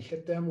after I'd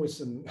hit them with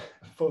some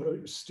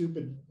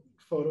stupid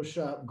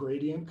Photoshop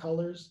gradient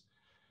colors,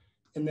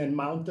 and then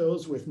mount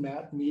those with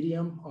matte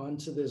medium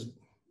onto this.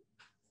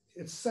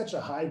 It's such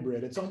a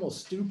hybrid. It's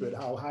almost stupid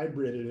how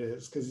hybrid it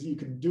is, because you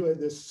could do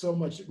this so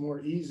much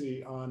more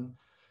easy on,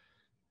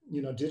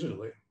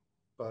 digitally.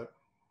 But,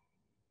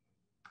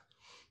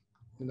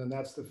 and then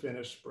that's the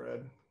finished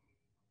spread.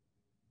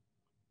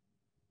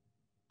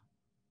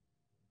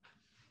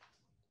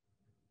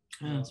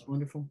 That's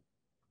wonderful.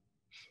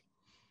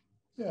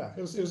 Yeah,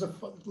 it was as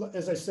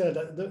I said,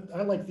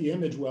 I like the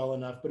image well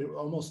enough, but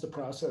almost the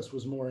process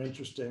was more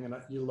interesting, and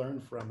you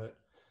learn from it.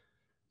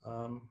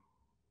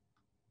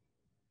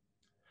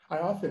 I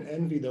often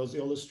envy those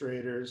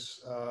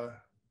illustrators,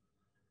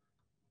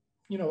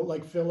 you know,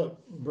 like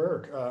Philip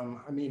Burke.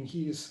 I mean,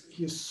 he's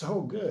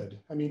so good.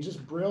 I mean,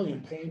 just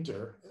brilliant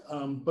painter.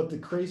 But the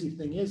crazy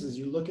thing is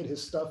you look at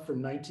his stuff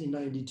from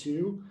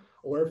 1992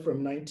 or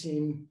from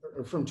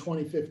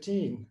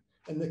 2015,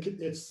 and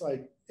it's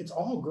like it's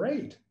all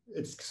great.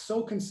 It's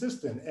so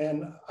consistent,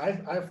 and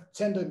I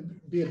tend to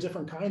be a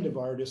different kind of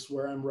artist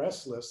where I'm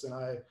restless,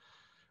 and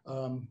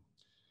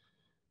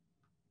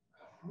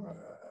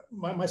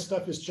my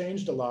stuff has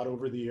changed a lot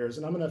over the years.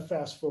 And I'm going to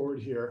fast forward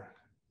here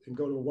and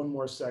go to one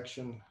more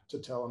section to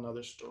tell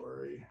another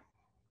story.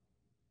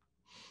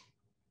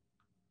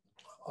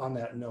 On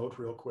that note,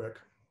 real quick.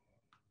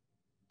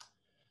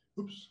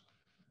 Oops.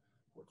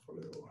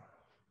 Portfolio.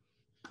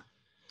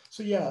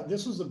 So yeah,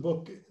 this was a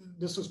book,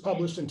 this was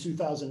published in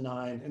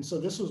 2009. And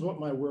so this was what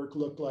my work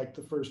looked like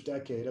the first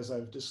decade, as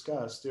I've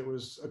discussed. It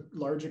was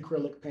large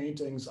acrylic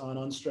paintings on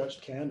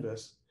unstretched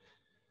canvas.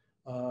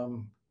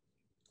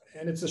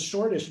 And it's a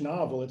shortish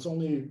novel. It's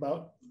only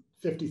about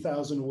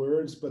 50,000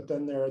 words, but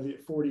then there are the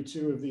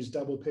 42 of these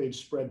double-page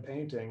spread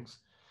paintings.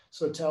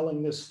 So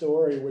telling this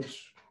story,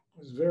 which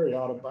is very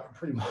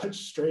pretty much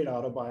straight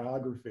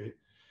autobiography,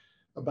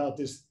 about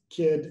this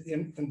kid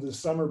in the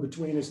summer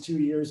between his 2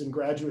 years in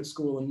graduate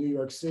school in New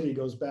York City,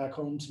 goes back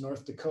home to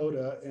North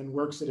Dakota and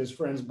works at his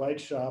friend's bike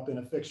shop in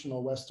a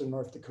fictional Western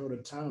North Dakota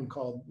town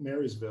called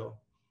Marysville.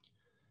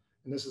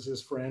 And this is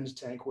his friend,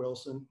 Tank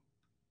Wilson.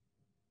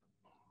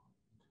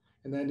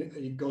 And then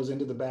he goes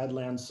into the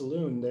Badlands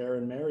Saloon there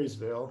in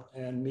Marysville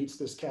and meets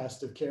this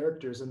cast of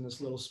characters in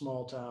this little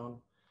small town.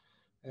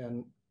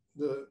 And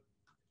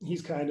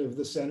he's kind of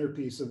the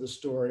centerpiece of the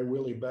story,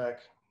 Willie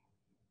Beck.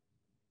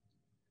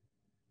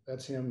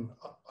 That's him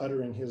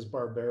uttering his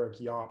barbaric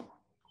yawp.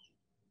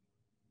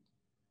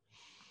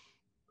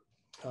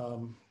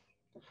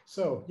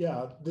 So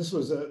yeah, this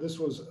was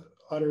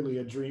utterly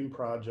a dream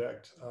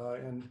project,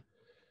 and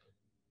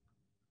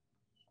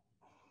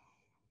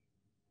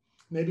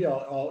maybe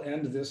I'll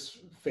end this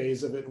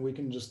phase of it and we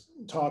can just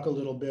talk a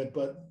little bit,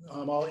 but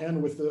I'll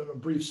end with a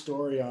brief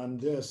story on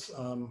this,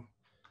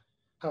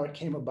 how it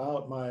came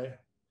about. My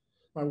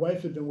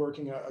wife had been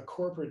working a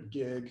corporate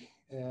gig,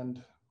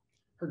 and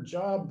her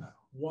job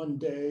one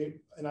day,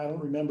 and I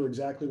don't remember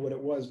exactly what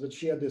it was, but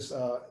she had this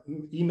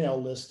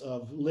email list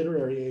of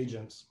literary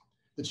agents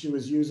that she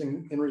was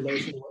using in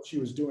relation to what she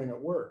was doing at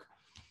work.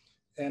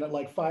 And at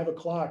like 5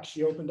 o'clock,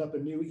 she opened up a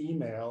new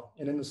email,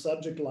 and in the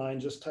subject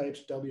line just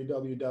typed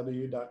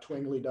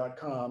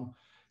www.twingley.com,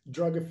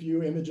 drug a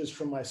few images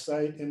from my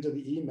site into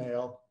the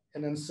email,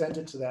 and then sent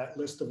it to that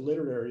list of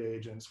literary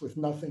agents with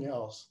nothing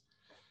else.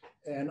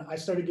 And I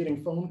started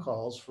getting phone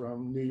calls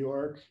from New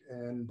York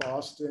and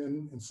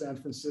Boston and San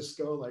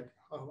Francisco, like,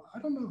 oh, I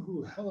don't know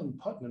who Helen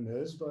Putnam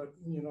is, but,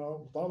 you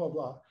know, blah, blah,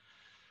 blah.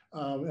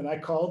 And I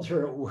called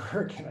her at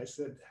work and I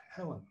said,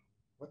 Helen,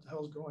 what the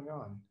hell's going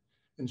on?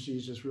 And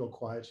she's just real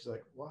quiet. She's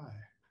like, why?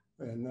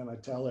 And then I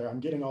tell her, I'm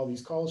getting all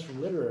these calls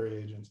from literary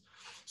agents.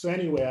 So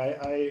anyway,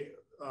 I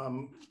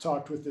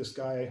talked with this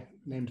guy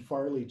named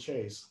Farley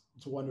Chase.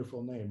 It's a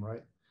wonderful name,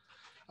 right?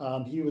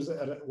 He was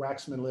at a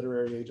Waxman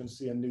Literary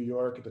Agency in New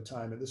York at the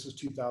time, and this is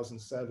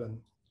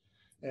 2007.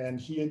 And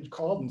he had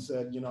called and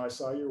said, you know, I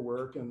saw your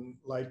work and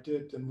liked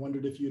it and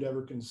wondered if you'd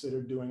ever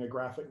considered doing a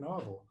graphic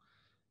novel.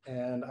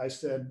 And I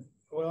said,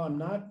 well, I'm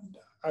not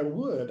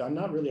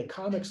really a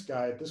comics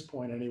guy at this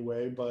point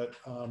anyway, but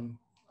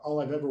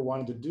all I've ever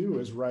wanted to do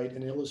is write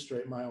and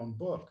illustrate my own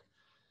book.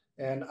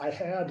 And I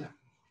had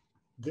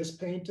this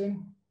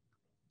painting,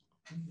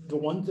 the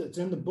one that's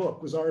in the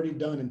book was already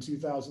done in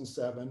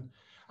 2007.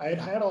 I had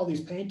had all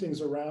these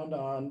paintings around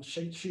on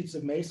sheets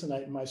of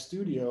masonite in my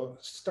studio,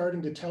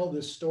 starting to tell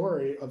this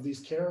story of these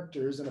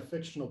characters in a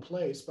fictional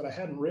place, but I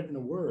hadn't written a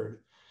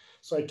word.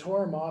 So I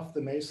tore him off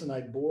the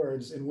masonite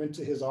boards and went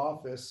to his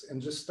office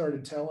and just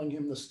started telling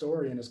him the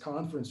story in his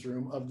conference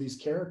room of these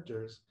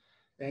characters.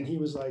 And he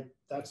was like,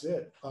 that's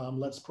it.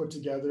 Let's put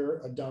together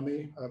a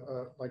dummy,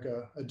 like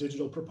a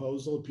digital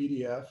proposal, a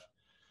PDF.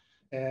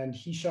 And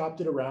he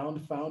shopped it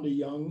around, found a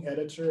young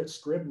editor at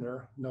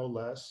Scribner, no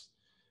less.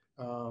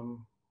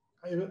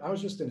 I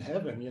was just in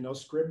heaven, you know,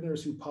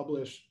 Scribners who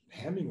published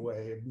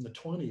Hemingway in the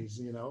 20s,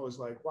 you know, it was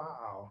like,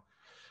 wow.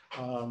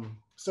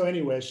 So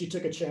anyway, she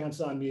took a chance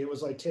on me. It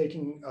was like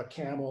taking a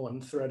camel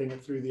and threading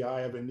it through the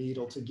eye of a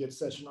needle to get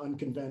such an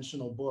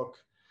unconventional book,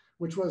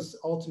 which was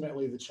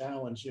ultimately the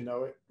challenge, you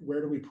know, where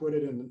do we put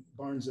it in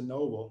Barnes and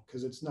Noble?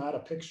 Because it's not a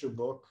picture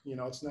book, you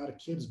know, it's not a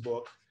kid's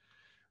book.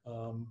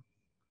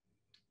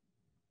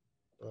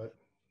 But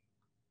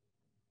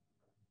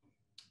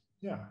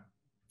yeah.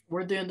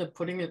 Where'd they end up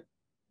putting it?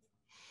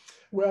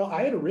 Well,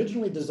 I had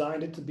originally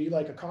designed it to be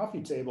like a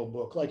coffee table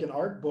book, like an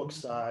art book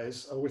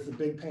size with the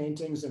big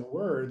paintings and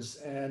words.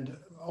 And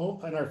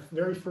in our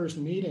very first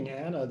meeting,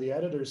 Anna, the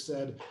editor,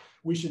 said,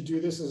 we should do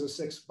this as a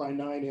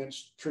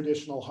 6x9-inch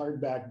traditional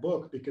hardback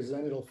book, because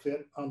then it'll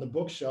fit on the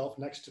bookshelf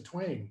next to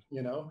Twain,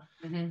 you know,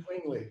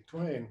 Twingley,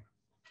 Twain.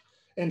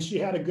 And she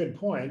had a good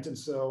point, and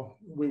so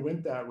we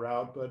went that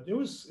route. But it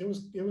was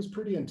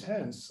pretty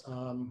intense.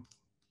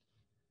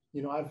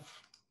 You know,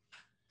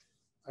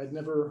 I'd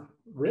never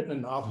written a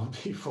novel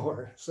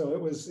before, so it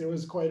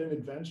was quite an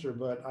adventure.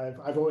 But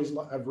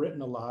I've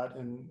written a lot,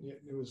 and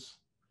it was,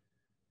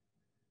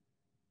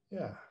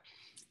 yeah.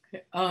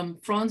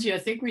 Franzi, I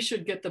think we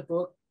should get the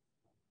book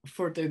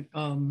for the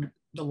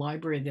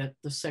library, that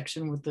the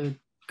section with the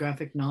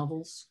graphic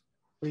novels.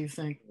 What do you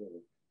think?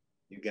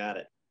 You got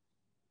it.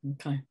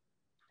 Okay.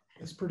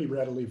 It's pretty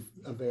readily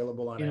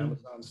available on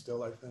Amazon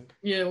still, I think.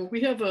 Yeah,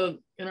 we have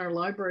in our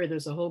library,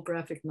 there's a whole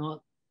graphic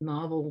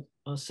novel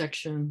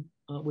section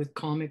with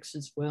comics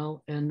as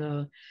well.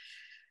 And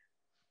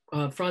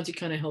Franzi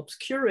kind of helps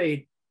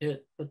curate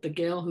it, but the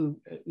gal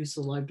who's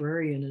the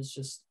librarian is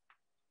just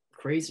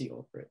crazy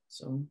over it.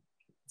 So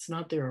it's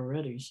not there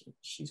already.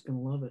 She's going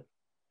to love it.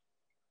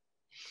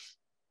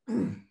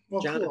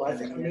 Well, Jonathan, cool. I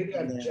think maybe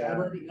I've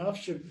jabbered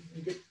enough.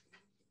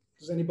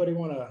 Does anybody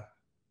want to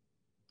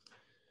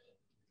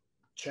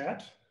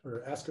chat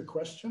or ask a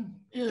question?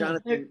 Yeah.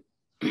 Jonathan,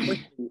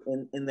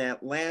 in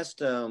that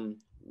last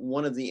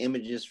one of the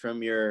images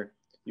from your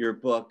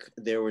book,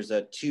 there was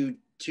two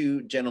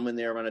gentlemen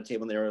there around a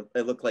table, and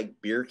they looked like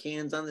beer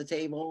cans on the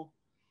table.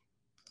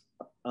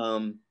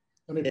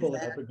 Let me pull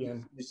it up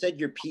again. You said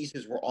your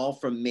pieces were all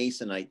from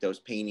Masonite, those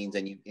paintings,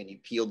 and you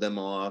peeled them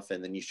off,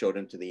 and then you showed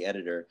them to the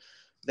editor.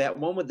 That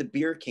one with the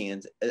beer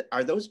cans,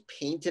 are those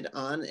painted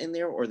on in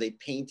there, or are they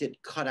painted,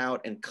 cut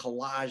out, and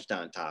collaged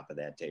on top of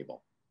that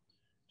table?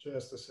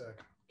 Just a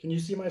sec. Can you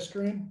see my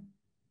screen?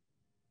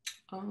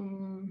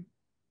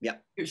 Yeah.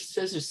 It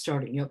says it's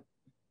starting. Yep.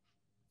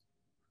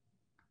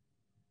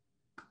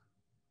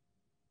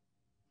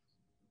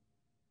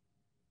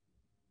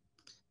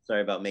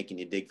 Sorry about making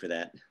you dig for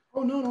that.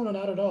 Oh, no,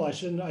 not at all. I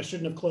shouldn't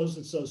have closed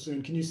it so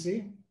soon. Can you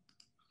see?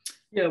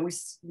 Yeah, we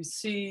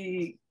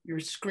see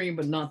your screen,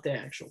 but not the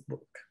actual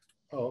book.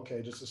 Oh,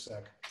 okay, just a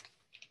sec.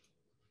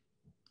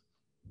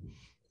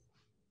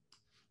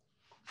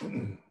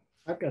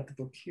 I've got the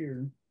book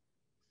here.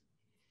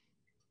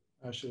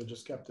 I should have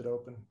just kept it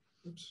open.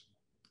 Oops.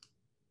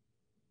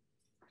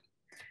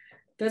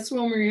 That's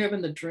when we were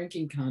having the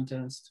drinking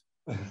contest.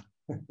 Okay.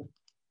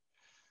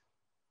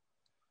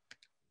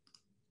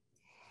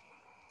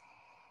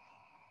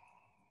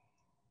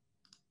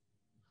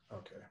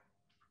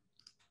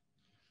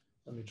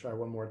 Let me try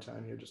one more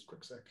time here, just a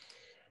quick sec.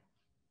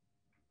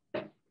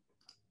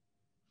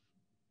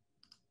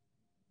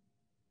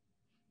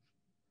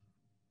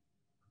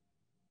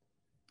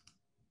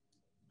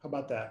 How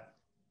about that?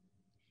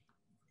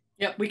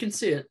 Yep, we can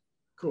see it.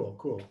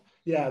 Cool.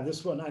 Yeah,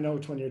 this one, I know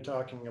which one you're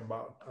talking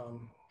about.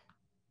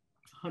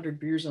 100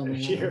 beers on the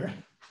wall. Here.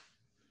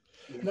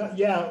 No,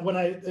 yeah,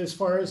 as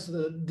far as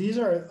these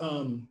are,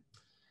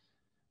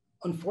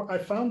 I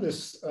found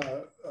this,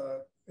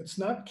 it's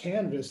not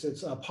canvas,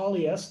 it's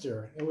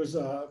polyester. It was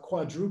a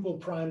quadruple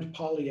primed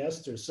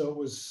polyester. So it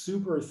was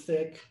super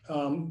thick,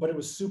 but it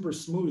was super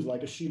smooth,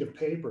 like a sheet of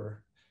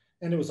paper.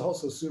 And it was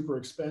also super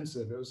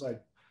expensive. It was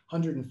like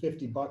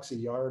 $150 a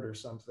yard or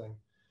something.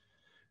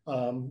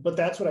 But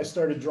that's what I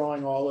started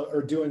doing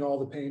all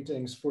the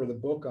paintings for the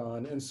book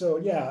on. And so,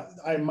 yeah,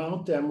 I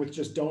mount them with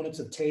just donuts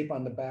of tape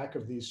on the back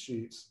of these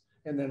sheets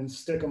and then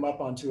stick them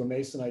up onto a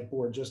Masonite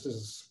board just as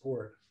a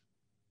support.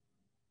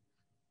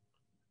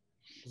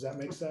 Does that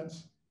make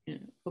sense? Yeah.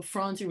 But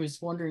Franzi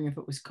was wondering if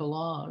it was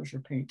collage or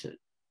painted.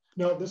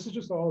 No, this is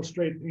just all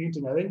straight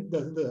painting. I think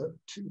the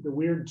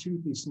weird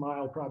toothy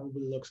smile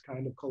probably looks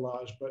kind of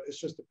collage, but it's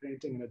just a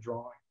painting and a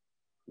drawing.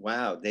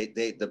 Wow,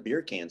 the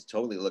beer cans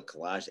totally look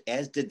collage,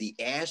 as did the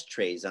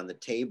ashtrays on the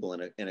table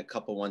and a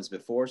couple ones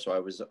before. So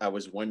I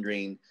was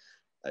wondering,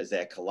 is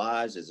that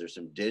collage? Is there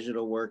some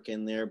digital work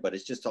in there? But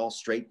it's just all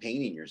straight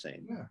painting, you're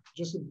saying? Yeah,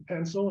 just a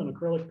pencil and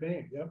acrylic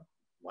paint. Yep.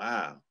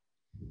 Wow.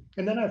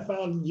 And then I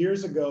found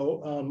years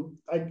ago,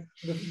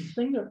 the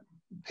thing that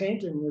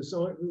painting was,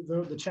 so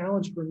the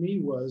challenge for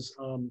me was,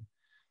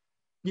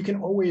 you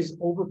can always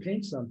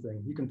overpaint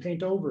something. You can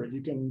paint over it.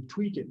 You can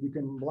tweak it. You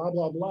can blah,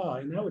 blah, blah.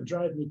 And that would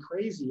drive me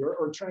crazy,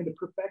 or trying to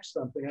perfect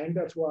something. I think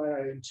that's why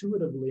I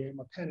intuitively am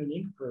a pen and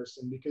ink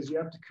person, because you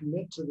have to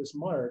commit to this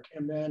mark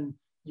and then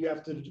you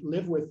have to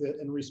live with it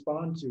and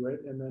respond to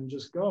it and then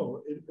just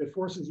go. It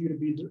forces you to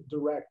be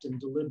direct and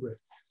deliberate.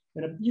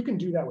 And you can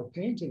do that with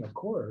painting, of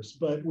course,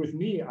 but with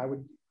me, I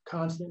would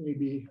constantly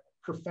be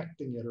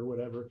perfecting it or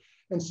whatever.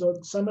 And so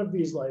some of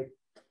these like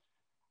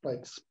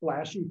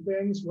splashy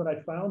things, what I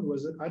found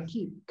was that I'd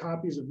keep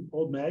copies of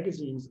old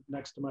magazines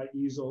next to my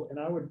easel, and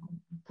I would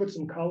put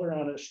some color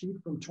on a sheet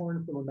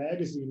torn from a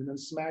magazine and then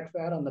smack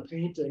that on the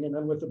painting, and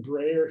then with a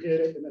brayer hit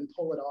it and then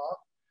pull it off.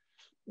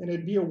 And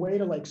it'd be a way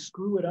to like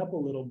screw it up a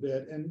little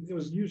bit. And it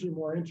was usually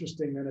more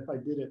interesting than if I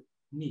did it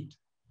neat.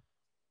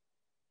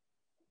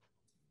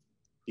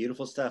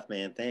 Beautiful stuff,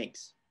 man.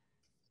 Thanks.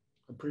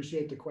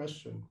 Appreciate the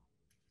question.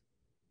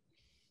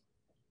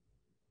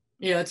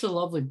 Yeah, it's a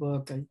lovely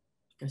book.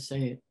 I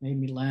say, it made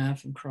me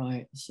laugh and cry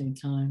at the same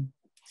time.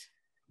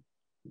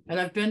 And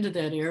I've been to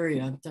that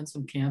area. I've done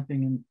some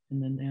camping in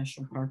the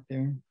national park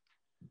there.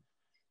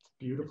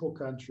 Beautiful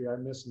country. I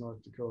miss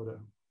North Dakota.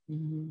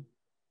 Mm-hmm.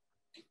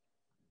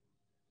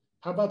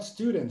 How about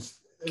students?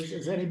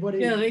 Is anybody?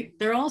 Yeah,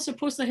 they're all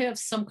supposed to have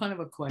some kind of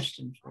a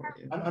question for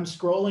you. I'm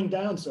scrolling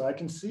down so I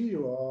can see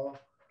you all.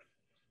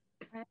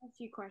 I have a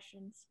few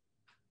questions.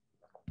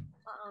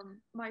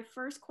 My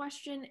first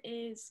question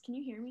is, can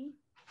you hear me?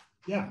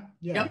 Yeah.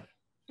 Yep.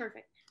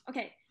 Perfect.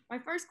 Okay. My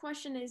first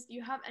question is, do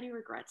you have any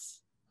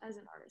regrets as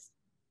an artist?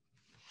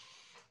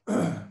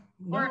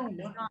 No, or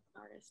not an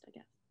artist, I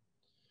guess.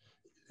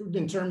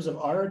 In terms of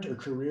art or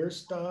career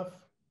stuff?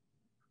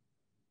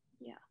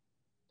 Yeah.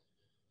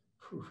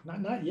 Whew,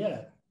 not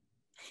yet.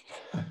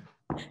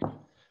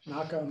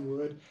 Knock on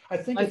wood. I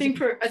think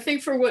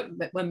for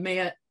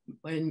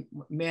when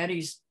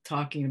Maddie's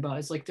talking about,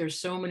 it's like there's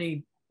so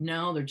many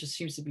now. There just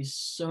seems to be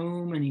so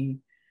many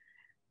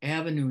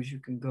avenues you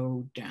can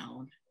go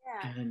down.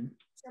 Yeah. And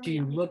do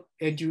you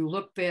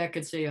look back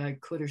and say I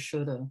coulda,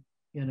 shoulda,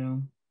 you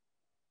know?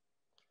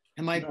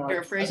 Am I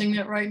paraphrasing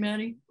that right,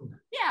 Maddie?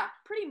 Yeah,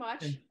 pretty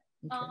much. Okay.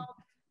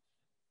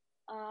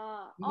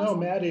 No,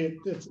 Maddie,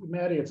 it's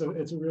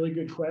a really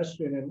good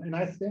question. And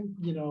I think,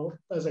 you know,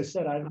 as I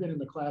said, I've been in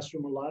the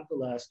classroom a lot the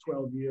last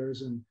 12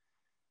 years, and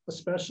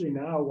especially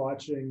now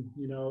watching,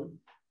 you know,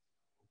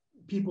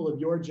 people of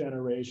your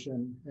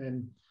generation,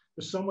 and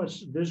there's so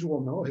much visual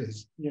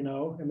noise, you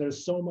know, and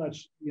there's so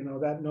much, you know,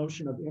 that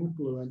notion of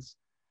influence.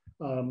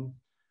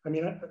 I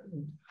mean,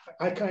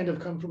 I kind of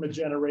come from a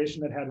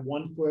generation that had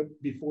one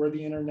foot before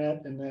the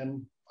internet, and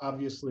then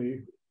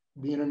obviously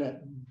the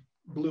internet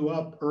blew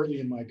up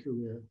early in my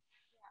career.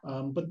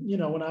 But you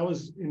know, when I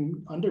was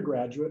in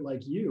undergraduate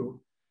like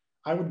you,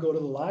 I would go to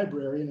the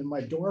library, and in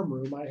my dorm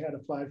room, I had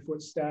a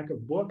 5-foot stack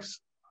of books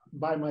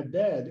by my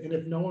bed. And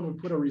if no one would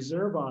put a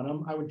reserve on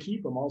them, I would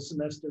keep them all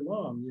semester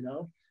long, you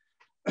know?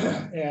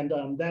 And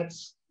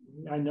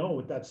I know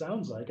what that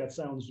sounds like. That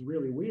sounds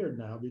really weird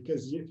now,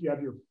 because if you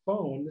have your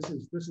phone,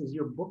 this is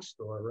your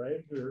bookstore,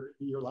 right? Or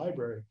your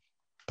library.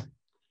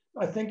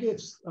 I think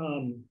it's,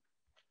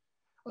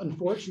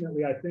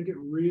 unfortunately, I think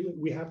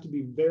we have to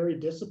be very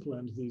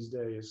disciplined these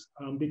days,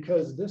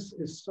 because this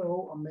is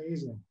so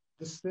amazing.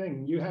 This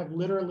thing, you have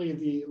literally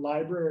the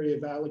Library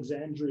of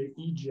Alexandria,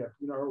 Egypt,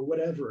 you know, or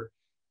whatever,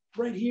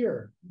 right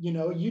here. You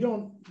know,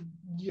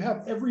 you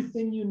have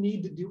everything you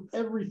need to do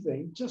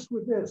everything just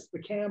with this, the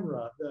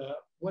camera, the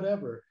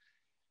whatever,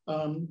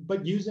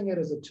 but using it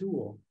as a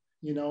tool,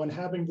 you know, and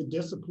having the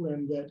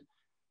discipline that,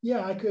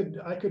 yeah, I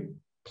could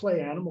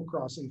play Animal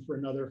Crossing for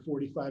another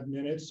 45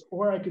 minutes,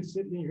 or I could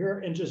sit in here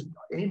and just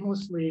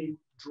aimlessly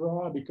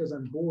draw because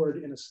I'm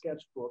bored in a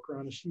sketchbook or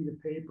on a sheet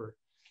of paper.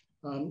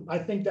 I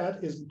think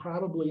that is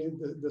probably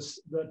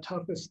the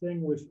toughest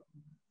thing with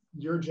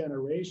your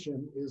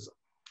generation, is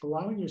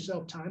allowing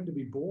yourself time to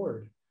be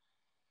bored.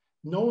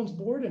 No one's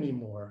bored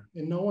anymore,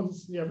 and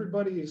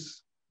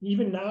everybody's,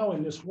 even now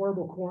in this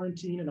horrible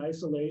quarantine and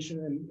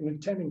isolation, and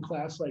attending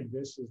class like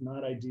this is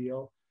not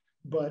ideal,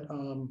 but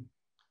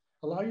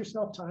allow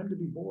yourself time to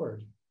be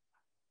bored.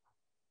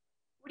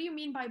 What do you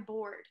mean by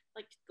bored?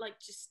 Like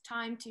just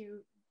time to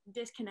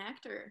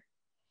disconnect, or?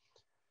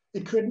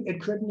 It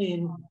could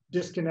mean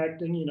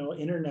disconnecting, you know,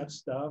 internet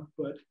stuff,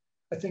 but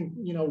I think,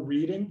 you know,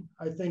 reading.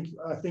 I think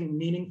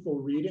meaningful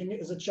reading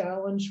is a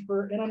challenge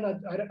for, and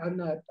I'm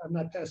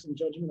not passing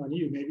judgment on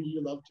you. Maybe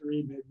you love to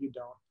read, maybe you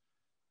don't.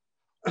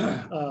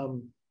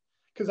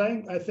 Because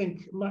I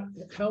think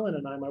Helen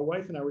and I, my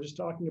wife and I, were just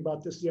talking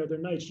about this the other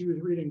night. She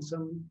was reading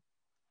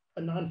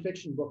a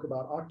nonfiction book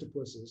about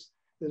octopuses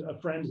that a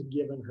friend had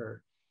given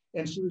her,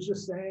 and she was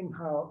just saying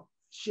how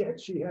she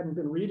hadn't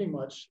been reading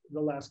much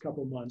the last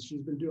couple of months.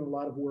 She's been doing a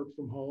lot of work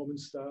from home and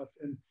stuff,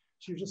 and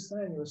she was just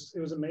saying it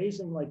was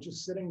amazing, like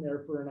just sitting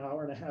there for an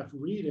hour and a half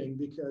reading,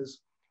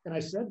 because, and I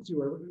said to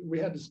her, we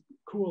had this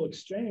cool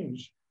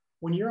exchange.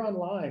 When you're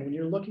online, when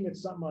you're looking at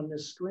something on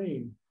this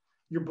screen,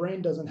 your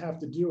brain doesn't have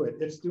to do it.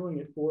 It's doing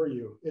it for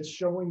you. It's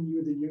showing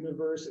you the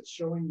universe. It's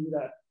showing you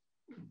that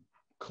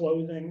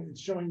clothing.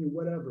 It's showing you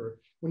whatever.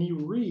 When you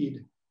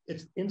read,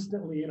 it's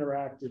instantly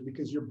interactive,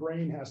 because your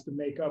brain has to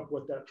make up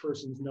what that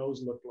person's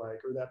nose looked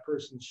like, or that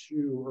person's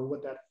shoe, or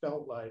what that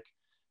felt like.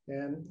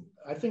 And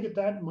I think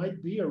that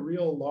might be a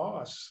real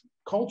loss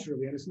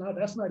culturally. And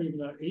that's not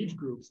even an age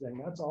group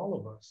thing. That's all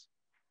of us.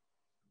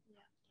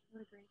 Yeah, I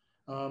would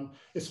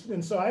agree.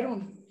 And so I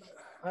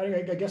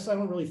guess I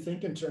don't really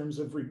think in terms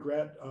of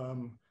regret.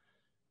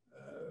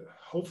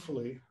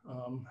 Hopefully,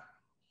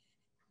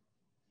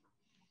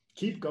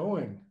 keep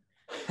going.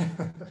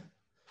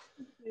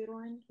 Good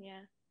one,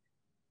 yeah.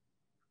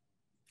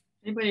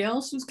 Anybody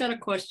else who's got a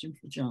question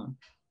for John?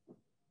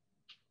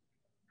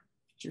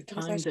 It's your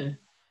time to.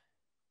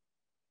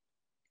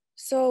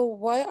 So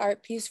what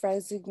art piece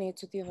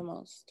resonates with you the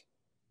most?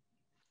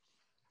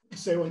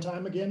 Say one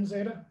time again,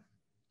 Zeta.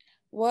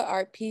 What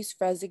art piece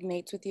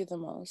resonates with you the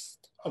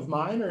most? Of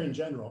mine or in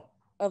general?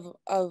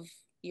 Of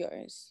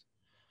yours.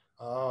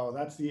 Oh,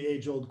 that's the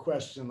age-old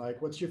question.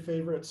 Like, what's your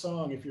favorite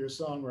song if you're a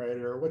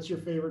songwriter? Or what's your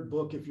favorite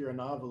book if you're a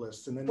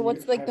novelist? And then So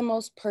what's like the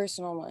most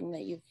personal one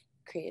that you've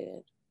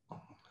created?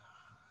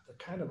 They're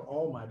kind of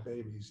all my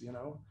babies, you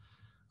know?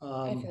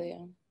 I feel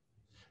you.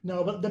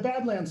 No, but the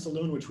Badlands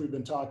Saloon, which we've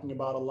been talking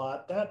about a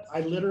lot, that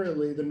I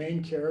literally, the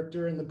main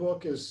character in the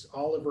book is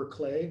Oliver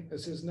Clay,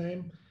 is his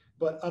name.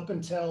 But up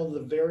until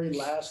the very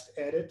last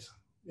edit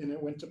and it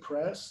went to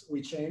press,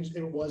 we changed,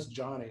 it was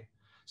Johnny.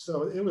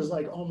 So it was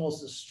like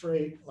almost a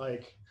straight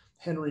like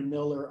Henry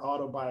Miller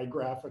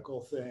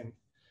autobiographical thing.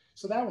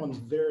 So that one's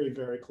very,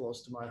 very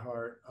close to my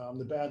heart.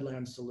 The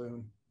Badlands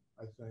Saloon,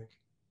 I think.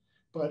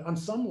 But on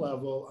some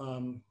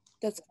level,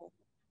 That's cool.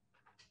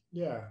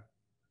 yeah,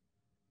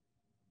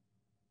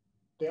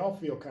 they all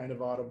feel kind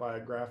of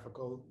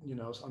autobiographical, you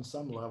know, on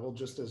some level,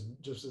 just as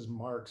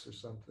Marx or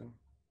something.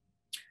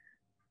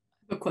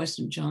 I have a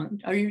question,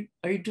 John. Are you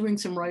doing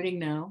some writing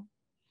now?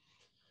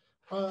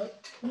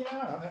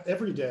 Yeah,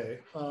 every day.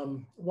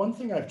 One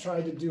thing I've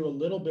tried to do a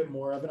little bit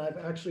more of, and I've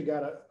actually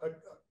got a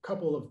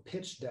couple of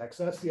pitch decks.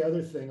 That's the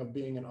other thing of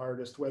being an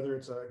artist, whether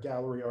it's a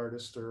gallery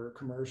artist or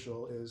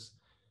commercial, is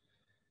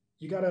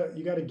you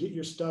gotta get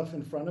your stuff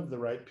in front of the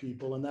right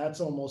people, and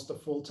that's almost a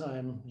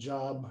full-time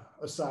job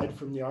aside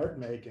from the art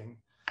making.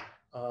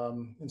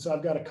 And so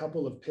I've got a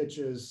couple of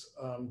pitches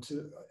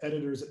to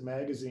editors at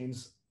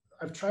magazines.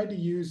 I've tried to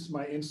use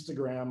my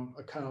Instagram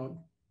account.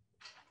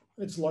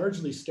 It's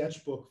largely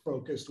sketchbook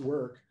focused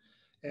work.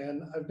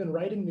 And I've been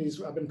writing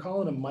these, I've been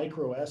calling them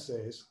micro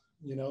essays,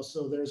 you know,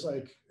 so there's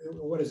like,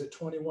 what is it,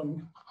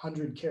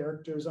 2,100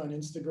 characters on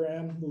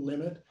Instagram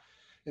limit.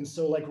 And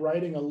so like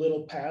writing a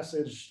little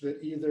passage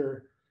that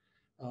either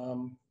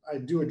I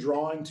do a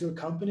drawing to a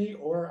company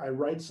or I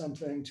write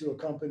something to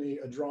accompany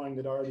a drawing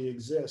that already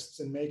exists,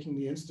 and making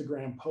the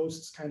Instagram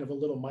posts kind of a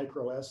little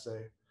micro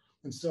essay.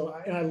 And so,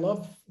 and I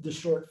love the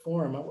short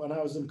form. When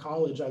I was in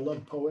college, I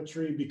loved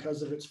poetry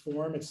because of its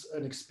form. It's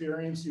an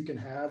experience you can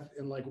have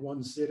in like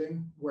one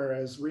sitting,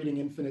 whereas reading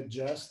Infinite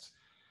Jest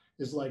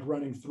is like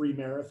running 3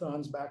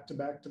 marathons back to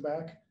back to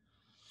back.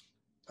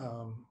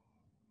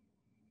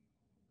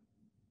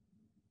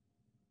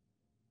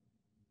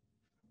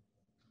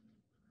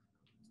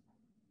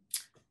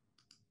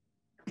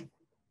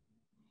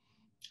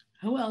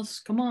 Who else?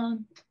 Come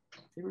on.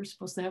 They were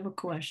supposed to have a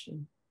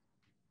question.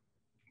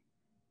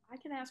 I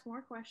can ask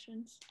more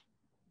questions.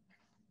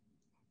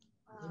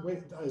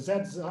 Wait, is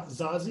that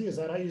Zazie? Is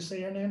that how you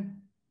say your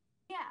name?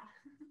 Yeah.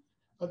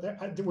 Oh,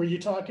 were you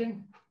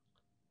talking?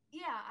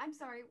 Yeah, I'm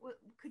sorry. What,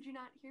 could you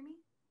not hear me?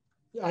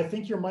 I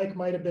think your mic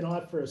might have been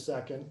off for a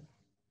second.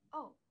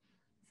 Oh,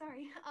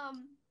 sorry.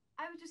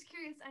 I was just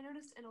curious. I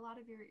noticed in a lot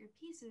of your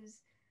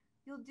pieces,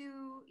 you'll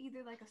do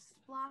either like a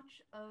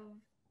splotch of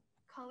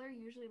color,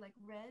 usually like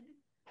red,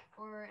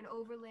 or an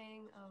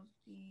overlaying of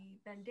the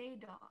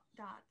Band-Aid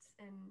dots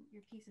in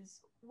your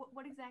pieces.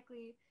 What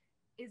exactly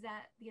is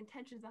that, the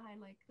intentions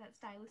behind like that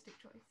stylistic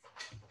choice?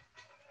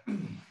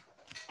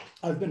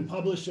 I've been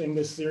publishing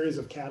this series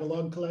of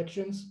catalog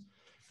collections,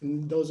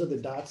 and those are the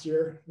dots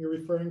you're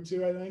referring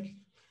to, I think.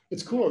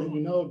 It's cool,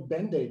 you know,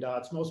 Band-Aid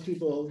dots. Most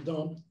people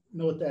don't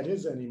know what that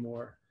is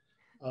anymore.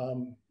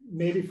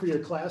 Maybe for your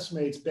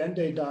classmates,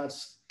 Band-Aid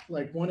dots,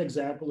 like one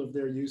example of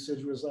their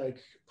usage was like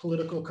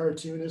political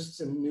cartoonists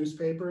and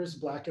newspapers,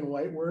 black and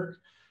white work.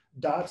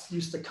 Dots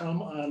used to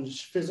come on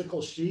physical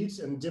sheets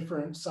and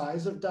different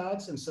size of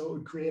dots, and so it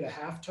would create a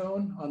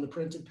halftone on the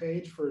printed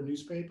page for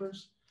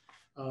newspapers.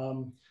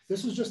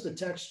 This was just a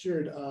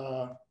textured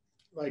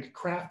like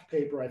craft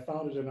paper I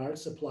found at an art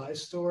supply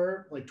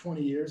store like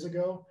 20 years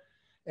ago.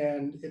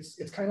 And it's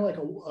kind of like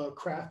a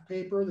craft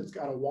paper that's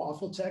got a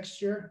waffle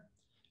texture.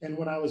 And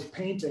when I was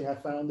painting, I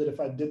found that if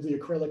I did the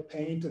acrylic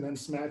paint and then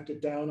smacked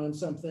it down on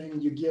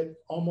something, you get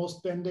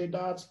almost Band-Aid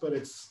dots, but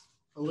it's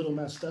a little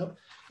messed up.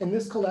 And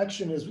this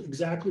collection is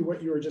exactly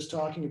what you were just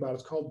talking about.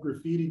 It's called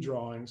Graffiti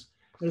Drawings.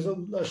 There's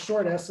a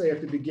short essay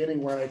at the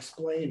beginning where I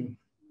explain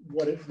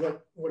what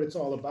it's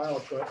all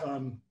about. But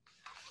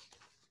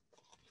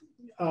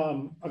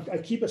I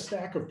keep a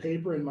stack of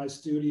paper in my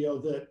studio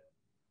that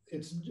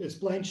it's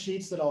blank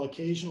sheets that I'll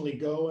occasionally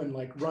go and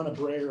like run a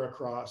brayer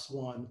across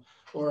one,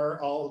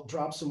 or I'll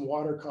drop some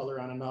watercolor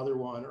on another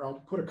one, or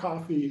I'll put a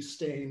coffee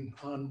stain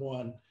on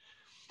one.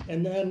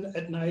 And then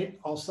at night,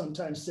 I'll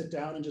sometimes sit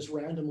down and just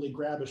randomly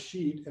grab a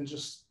sheet and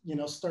just, you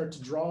know, start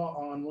to draw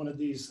on one of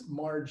these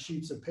marred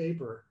sheets of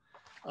paper,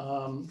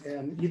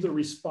 and either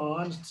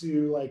respond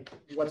to like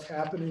what's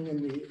happening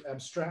in the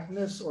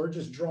abstractness, or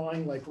just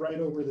drawing like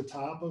right over the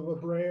top of a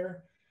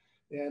brayer.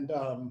 And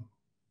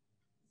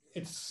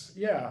I've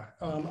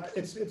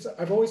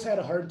always had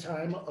a hard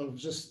time of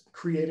just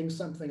creating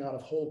something out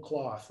of whole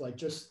cloth, like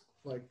just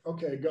like,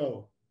 okay,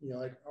 go, you know,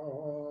 like,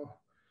 oh.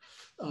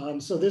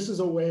 So this is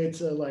a way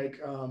to like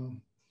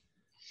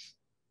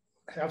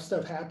have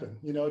stuff happen,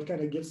 you know, it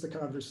kind of gets the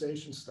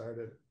conversation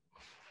started.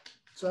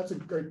 So that's a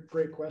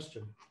great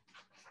question.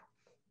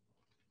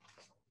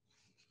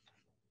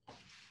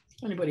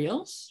 Anybody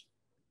else?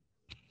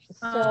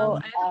 So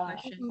I have a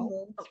question.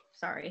 Oh,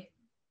 sorry.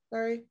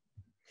 Sorry.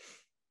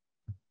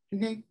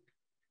 Okay.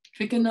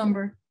 Pick a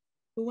number.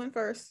 Who went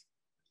first?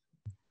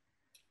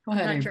 Go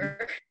ahead, Not Avery.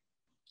 sure.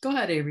 Go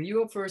ahead, Avery. You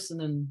go first, and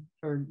then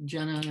or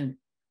Jenna. And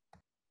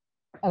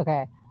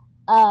Okay.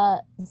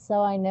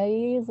 So I know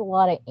you use a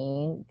lot of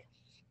ink.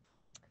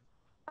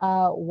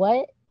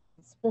 What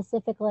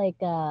specific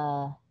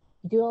you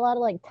do a lot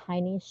of like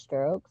tiny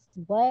strokes.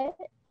 What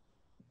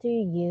do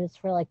you use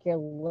for like your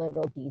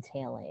little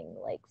detailing,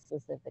 like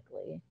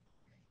specifically?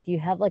 Do you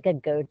have like a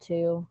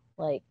go-to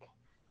like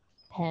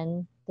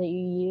pen that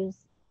you use?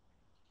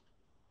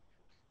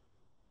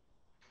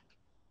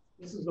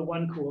 This is the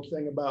one cool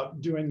thing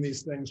about doing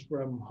these things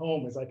from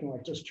home is I can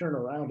like just turn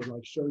around and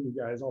like show you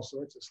guys all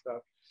sorts of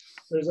stuff.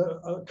 There's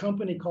a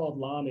company called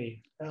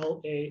Lamy,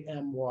 Lamy,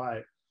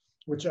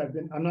 which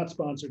I'm not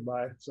sponsored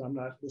by, so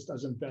this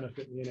doesn't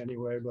benefit me in any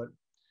way, but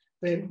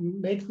they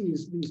make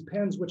these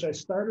pens, which I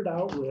started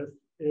out with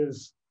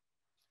it's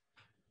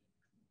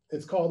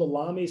called a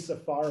Lamy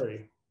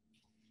Safari.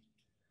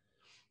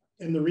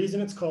 And the reason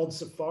it's called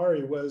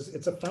Safari was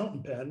it's a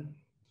fountain pen,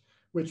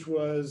 which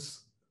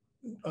was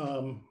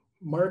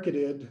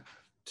marketed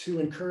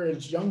to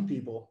encourage young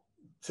people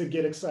to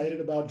get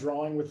excited about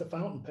drawing with a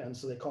fountain pen.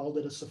 So they called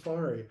it a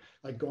safari,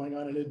 like going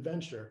on an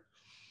adventure.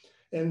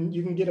 And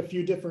you can get a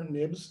few different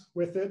nibs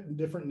with it,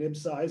 different nib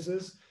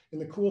sizes. And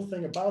the cool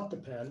thing about the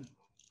pen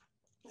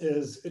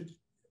is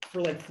for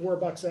like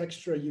 $4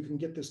 extra, you can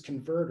get this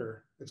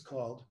converter, it's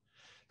called.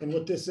 And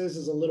what this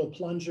is a little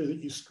plunger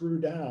that you screw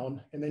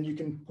down, and then you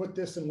can put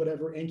this in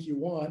whatever ink you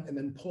want and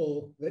then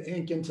pull the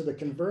ink into the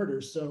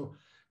converter. So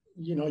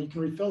you know, you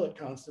can refill it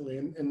constantly.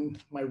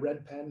 And my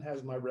red pen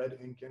has my red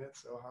ink in it,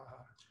 so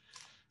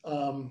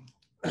haha.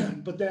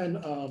 But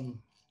then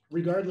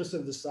regardless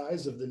of the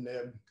size of the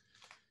nib,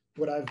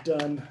 what I've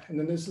done, and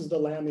then this is the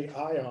Lamy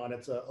Ion,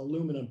 it's an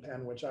aluminum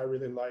pen, which I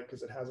really like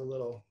because it has a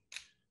little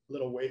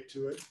weight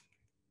to it.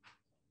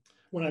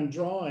 When I'm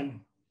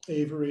drawing,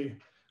 Avery,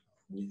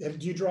 do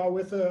you draw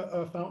with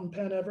a fountain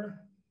pen ever?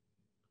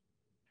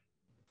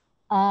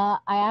 I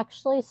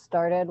actually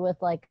started with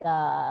like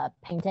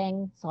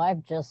painting, so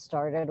I've just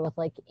started with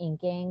like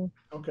inking.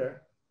 Okay.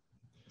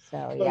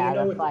 So yeah, you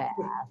know, that's why I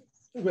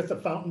asked. With a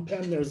fountain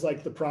pen, there's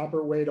like the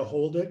proper way to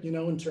hold it, you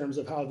know, in terms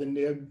of how the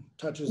nib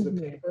touches the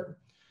paper.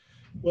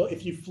 Well,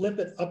 if you flip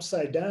it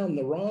upside down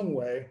the wrong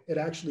way, it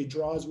actually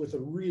draws with a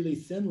really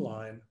thin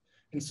line.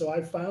 And so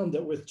I found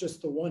that with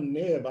just the one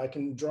nib, I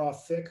can draw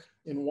thick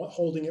in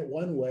holding it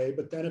one way,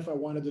 but then if I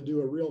wanted to do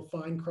a real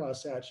fine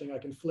cross hatching, I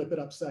can flip it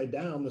upside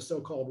down the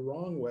so-called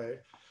wrong way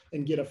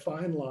and get a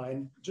fine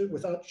line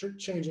without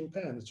changing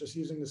pens, just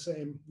using the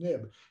same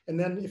nib. And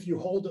then if you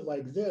hold it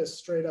like this,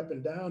 straight up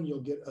and down,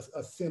 you'll get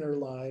a thinner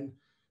line.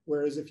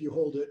 Whereas if you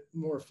hold it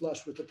more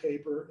flush with the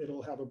paper,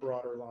 it'll have a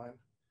broader line.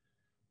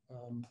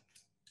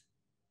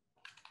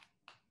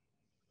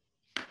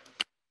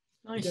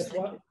 nice.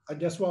 I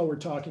guess while we're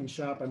talking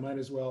shop, I might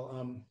as well,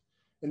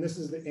 and this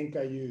is the ink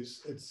I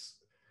use. It's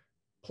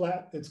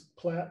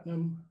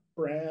Platinum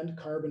brand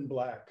Carbon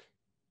Black.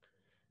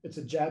 It's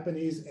a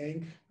Japanese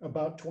ink,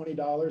 about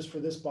 $20 for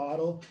this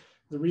bottle.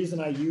 The reason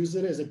I use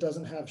it is it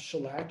doesn't have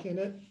shellac in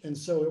it, and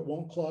so it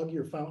won't clog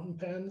your fountain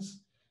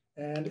pens.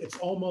 And it's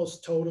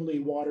almost totally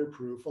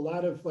waterproof. A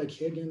lot of like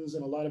Higgins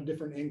and a lot of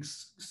different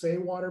inks say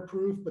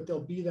waterproof, but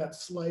there'll be that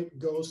slight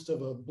ghost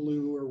of a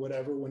blue or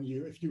whatever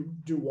if you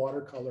do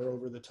watercolor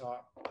over the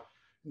top.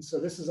 And so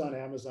this is on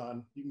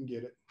Amazon. You can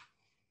get it.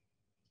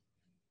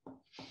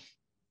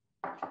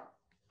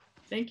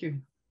 Thank you.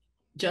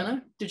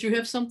 Jenna, did you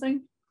have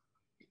something?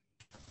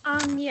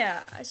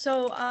 Yeah.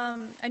 So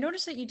I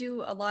noticed that you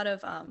do a lot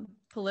of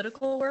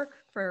political work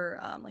for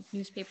like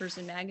newspapers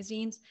and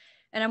magazines,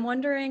 and I'm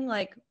wondering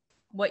like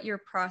what your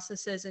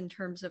process is in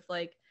terms of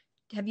like,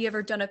 have you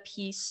ever done a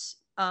piece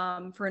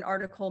for an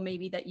article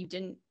maybe that you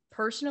didn't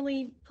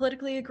personally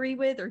politically agree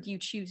with, or do you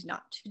choose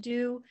not to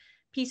do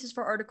pieces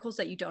for articles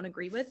that you don't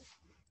agree with?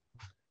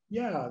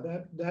 Yeah,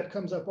 that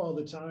comes up all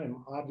the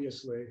time,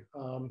 obviously,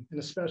 and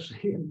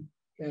especially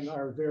in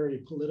our very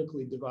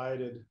politically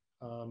divided,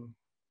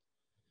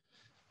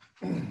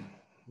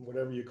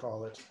 whatever you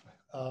call it.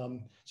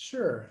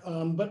 Sure,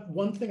 but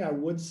one thing I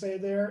would say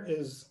there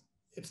is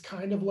it's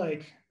kind of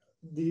like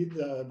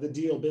the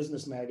Deal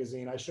Business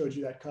magazine. I showed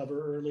you that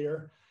cover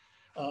earlier.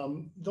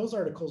 Those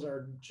articles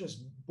are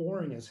just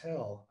boring as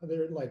hell.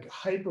 They're like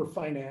hyper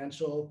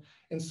financial.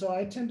 And so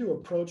I tend to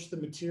approach the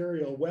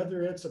material,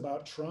 whether it's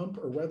about Trump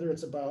or whether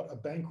it's about a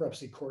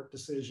bankruptcy court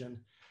decision,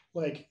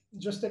 like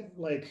just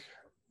like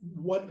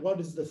what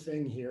is the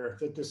thing here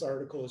that this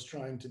article is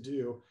trying to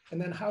do?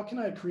 And then how can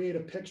I create a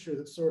picture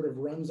that sort of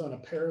runs on a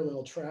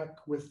parallel track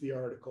with the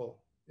article,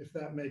 if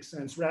that makes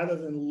sense, rather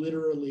than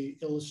literally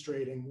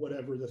illustrating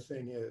whatever the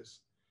thing is.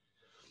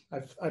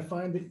 I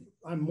find that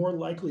I'm more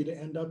likely to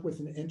end up with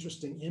an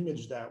interesting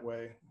image that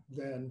way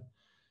than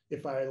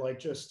if I like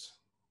just,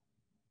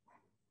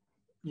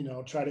 you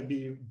know, try to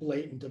be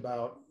blatant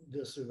about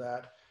this or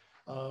that.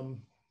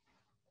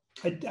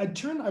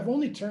 I've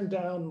only turned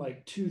down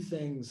like 2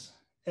 things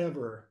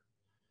ever.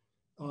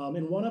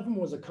 And one of them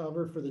was a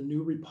cover for the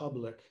New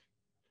Republic.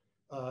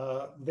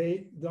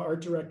 the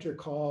art director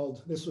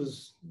called, this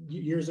was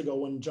years ago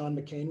when John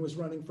McCain was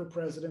running for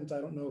president.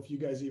 I don't know if you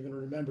guys even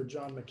remember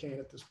John McCain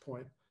at this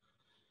point,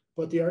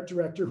 but the art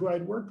director who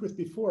I'd worked with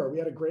before, we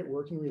had a great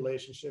working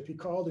relationship. He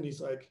called and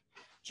he's like,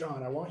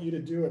 John, I want you to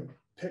do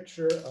a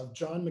picture of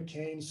John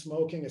McCain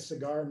smoking a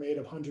cigar made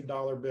of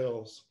 $100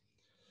 bills.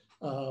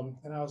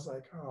 And I was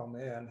like, oh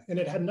man. And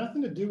it had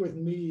nothing to do with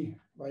me,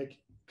 like,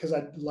 because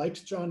I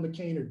liked John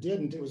McCain or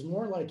didn't. It was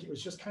more like, it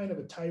was just kind of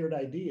a tired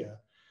idea.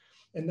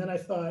 And then I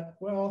thought,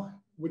 well,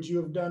 would you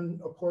have done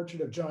a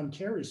portrait of John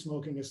Kerry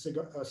smoking a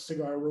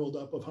cigar rolled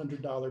up of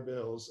 $100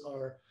 bills?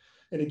 Or,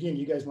 and again,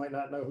 you guys might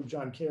not know who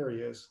John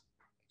Kerry is.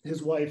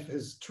 His wife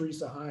is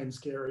Teresa Heinz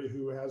Kerry,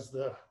 who has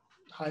the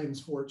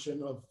Heinz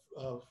fortune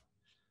of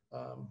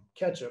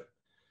ketchup.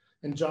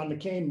 And John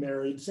McCain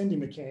married Cindy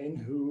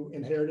McCain, who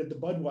inherited the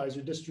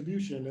Budweiser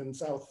distribution in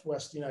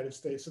Southwest United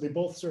States. So they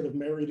both sort of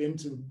married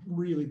into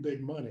really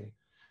big money.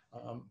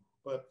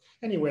 But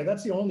anyway,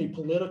 that's the only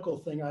political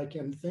thing I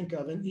can think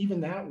of. And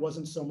even that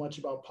wasn't so much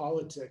about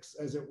politics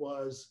as it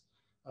was,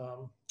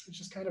 it's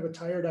just kind of a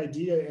tired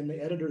idea. And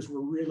the editors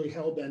were really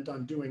hell-bent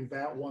on doing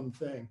that one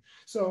thing.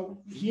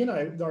 So he and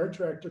I, the art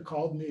director,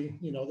 called me,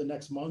 you know, the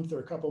next month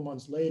or a couple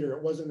months later.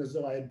 It wasn't as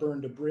though I had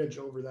burned a bridge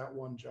over that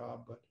one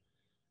job, but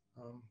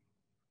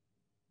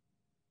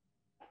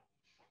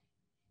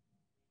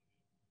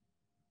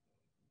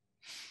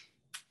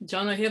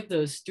John, I have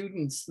the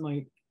students,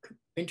 my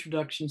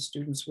introduction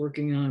students,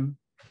 working on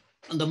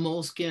the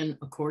Moleskin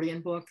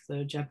accordion book,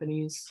 the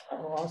Japanese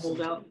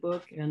holdout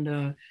book.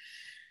 And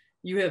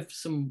you have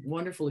some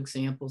wonderful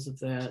examples of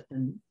that.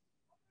 And,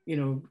 you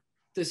know,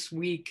 this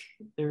week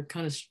they're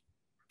kind of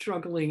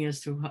struggling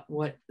as to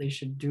what they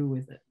should do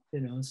with it, you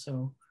know,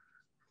 so.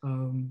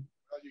 Well,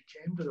 you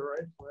came to the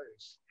right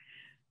place.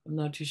 I'm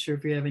not too sure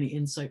if you have any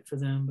insight for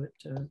them,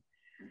 but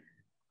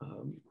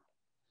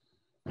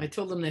I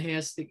told them there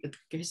has to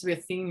be a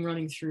theme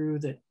running through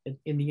that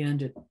in the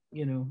end, it,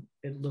 you know,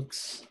 it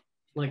looks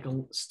like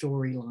a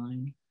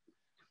storyline.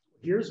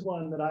 Here's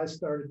one that I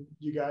started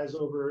you guys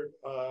over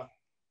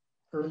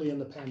early in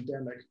the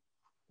pandemic.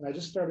 And I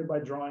just started by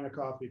drawing a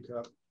coffee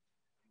cup.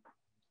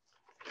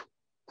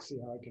 Let's see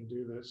how I can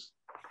do this.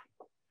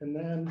 And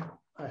then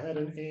I had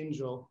an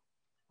angel.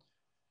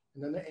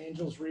 And then the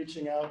angel's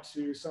reaching out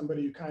to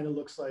somebody who kind of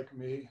looks like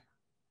me.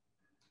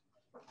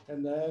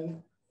 And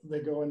then they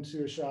go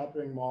into a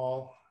shopping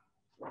mall.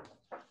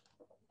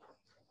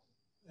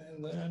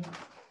 And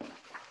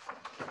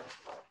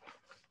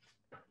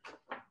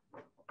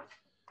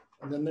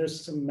then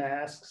there's some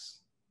masks.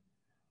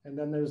 And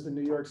then there's the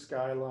New York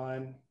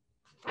skyline.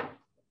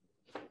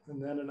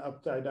 And then an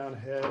upside down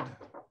head.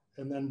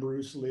 And then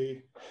Bruce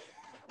Lee.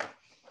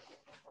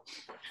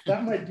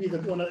 That might be the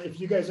one, if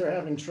you guys are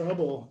having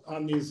trouble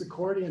on these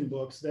accordion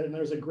books, then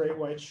there's a great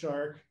white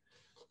shark.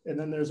 And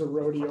then there's a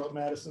rodeo at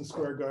Madison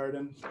Square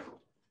Garden.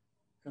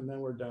 And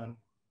then we're done.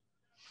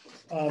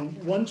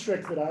 One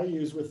trick that I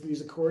use with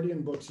these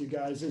accordion books, you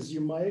guys, is you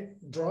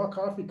might draw a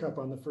coffee cup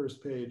on the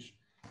first page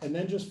and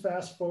then just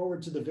fast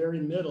forward to the very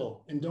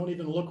middle and don't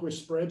even look which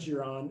spreads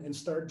you're on and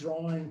start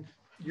drawing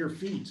your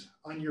feet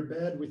on your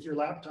bed with your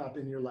laptop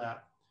in your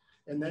lap.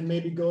 And then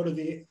maybe go to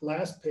the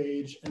last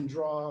page and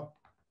draw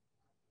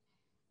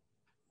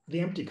the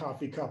empty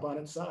coffee cup on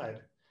its side.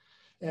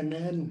 And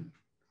then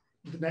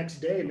the next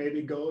day,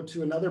 maybe go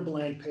to another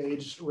blank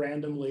page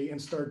randomly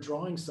and start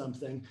drawing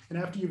something. And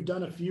after you've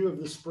done a few of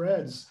the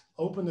spreads,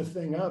 open the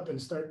thing up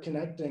and start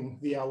connecting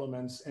the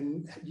elements.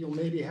 And you'll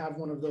maybe have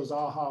one of those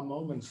aha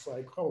moments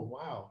like, oh,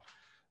 wow,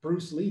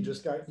 Bruce Lee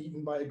just got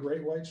eaten by a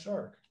great white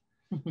shark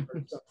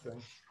or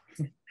something.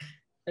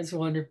 That's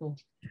wonderful.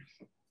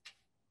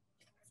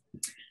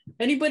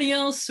 Anybody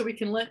else, so we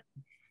can let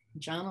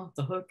John off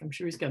the hook? I'm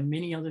sure he's got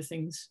many other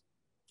things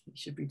he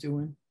should be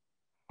doing.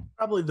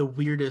 Probably the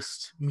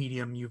weirdest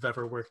medium you've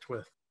ever worked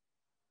with.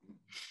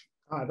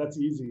 That's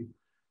easy.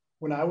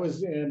 When I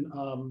was in,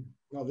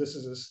 well, this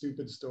is a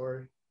stupid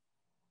story.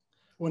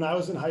 When I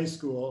was in high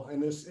school,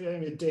 and this, I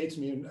mean, it dates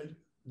me.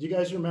 Do you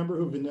guys remember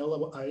who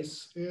Vanilla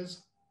Ice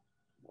is?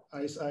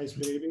 Ice Ice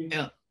Baby?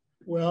 Yeah.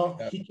 Well,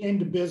 he came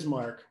to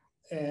Bismarck,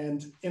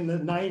 and in the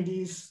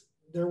 90s,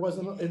 there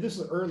wasn't, this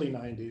is early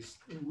 90s,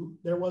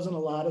 there wasn't a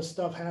lot of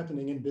stuff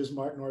happening in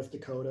Bismarck, North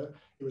Dakota.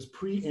 It was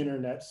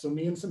pre-internet, so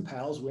me and some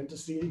pals went to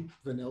see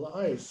Vanilla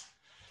Ice.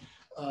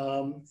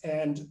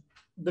 And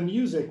the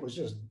music was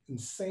just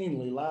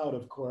insanely loud,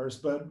 of course,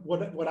 but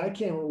what I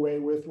came away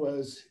with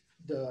was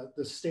the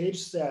stage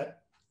set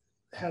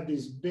had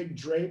these big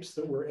drapes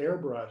that were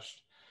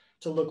airbrushed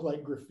to look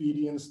like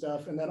graffiti and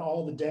stuff, and then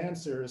all the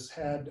dancers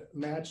had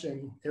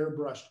matching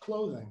airbrushed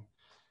clothing.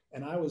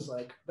 And I was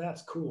like,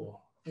 that's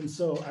cool. And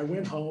so I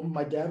went home.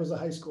 My dad was a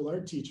high school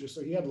art teacher,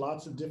 so he had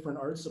lots of different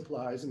art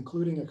supplies,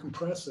 including a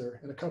compressor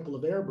and a couple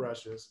of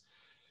airbrushes.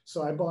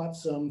 So I bought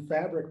some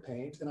fabric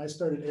paint and I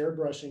started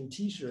airbrushing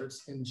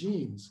t-shirts and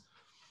jeans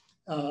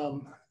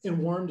and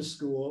wore them to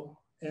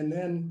school. And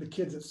then the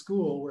kids at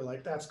school were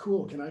like, that's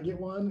cool, can I get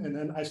one? And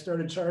then I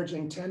started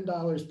charging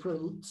 $10 per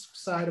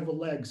side of a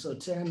leg. So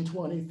 10,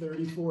 20,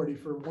 30, 40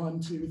 for 1,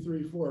 2,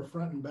 3, 4,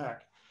 front and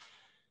back.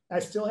 I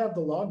still have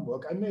the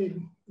logbook. I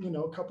made, you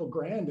know, a couple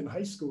grand in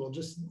high school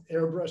just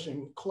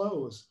airbrushing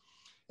clothes.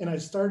 And I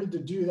started to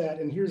do that.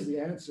 And here's the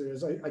answer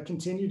is I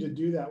continued to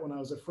do that when I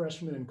was a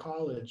freshman in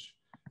college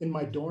in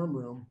my dorm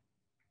room.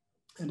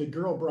 And a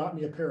girl brought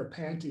me a pair of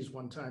panties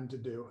one time to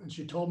do. And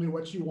she told me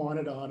what she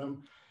wanted on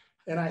them.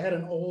 And I had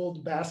an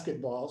old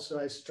basketball. So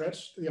I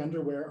stretched the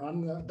underwear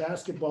on the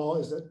basketball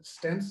as a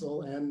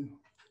stencil and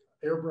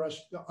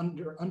airbrushed the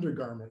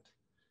undergarment.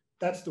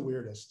 That's the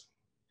weirdest.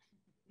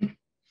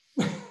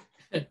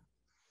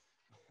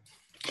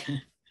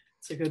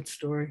 It's a good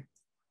story.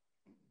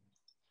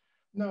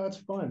 No, it's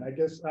fun. I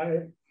guess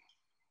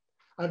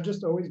I've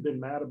just always been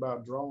mad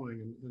about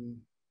drawing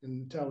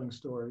and telling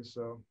stories.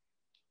 So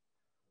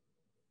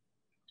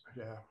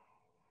yeah.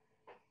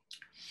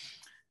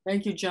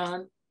 Thank you,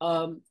 John.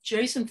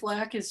 Jason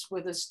Flack is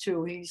with us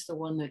too. He's the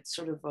one that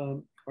sort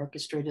of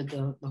orchestrated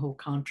the whole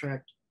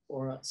contract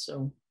for us.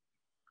 So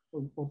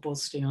we'll both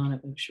stay on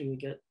it, make sure you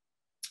get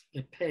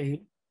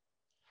paid.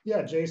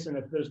 Yeah, Jason,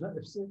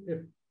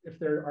 if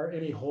there are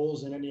any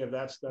holes in any of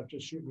that stuff,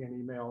 just shoot me an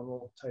email and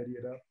we'll tidy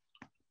it up.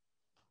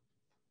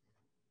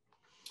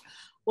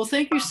 Well,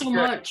 thank you so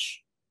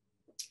much.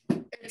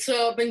 It's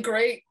been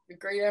great, a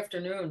great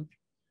afternoon,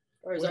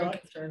 as far as I'm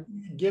concerned.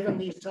 Given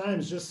these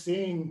times, just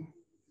seeing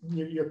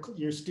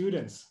your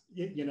students,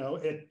 you know,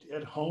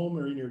 at home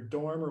or in your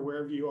dorm or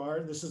wherever you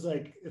are, this is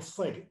like, it's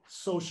like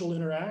social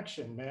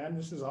interaction, man.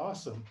 This is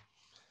awesome.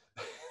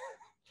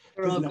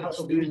 They're all good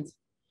students.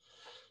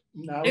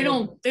 They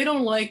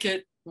don't like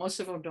it. Most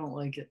of them don't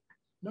like it.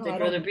 No,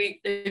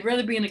 they'd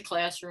rather be in a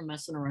classroom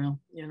messing around,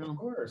 you know. Of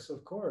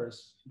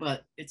course.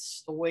 But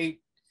it's a way.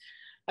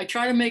 I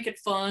try to make it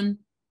fun,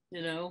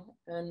 you know,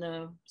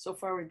 and so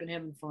far we've been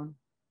having fun.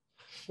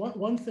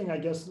 One thing, I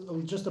guess,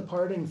 just a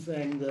parting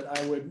thing that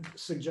I would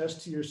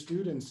suggest to your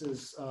students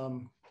is,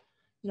 you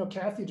know,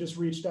 Kathy just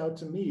reached out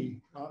to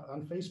me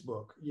on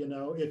Facebook. You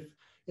know,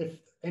 if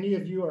any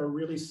of you are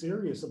really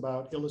serious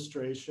about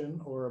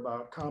illustration or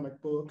about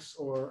comic books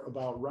or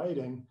about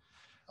writing,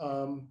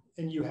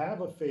 and you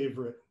have a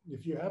favorite,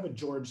 if you have a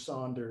George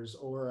Saunders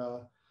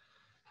or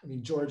I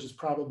mean, George is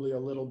probably a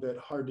little bit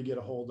hard to get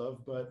a hold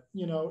of, but,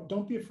 you know,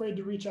 don't be afraid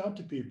to reach out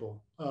to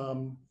people.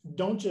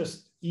 Don't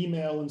just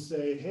email and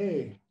say,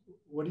 hey,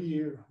 what do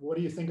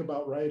you think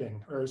about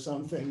writing or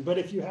something? But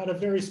if you had a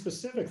very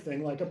specific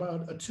thing, like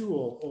about a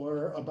tool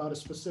or about a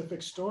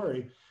specific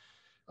story,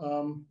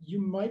 you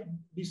might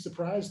be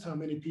surprised how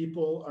many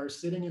people are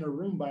sitting in a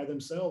room by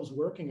themselves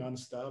working on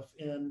stuff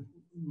and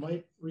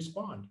might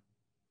respond.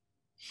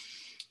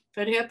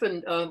 That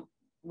happened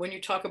when you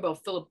talk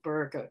about Philip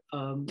Burke.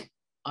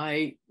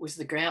 I was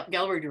the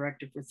gallery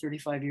director for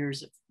 35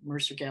 years at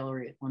Mercer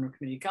Gallery at Monroe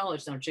Community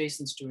College. Now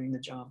Jason's doing the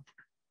job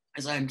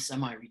as I'm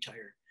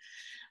semi-retired.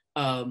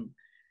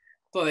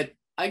 But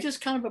I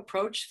just kind of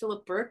approached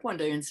Philip Burke one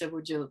day and said,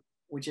 would you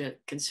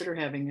consider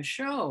having a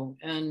show?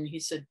 And he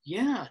said,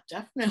 yeah,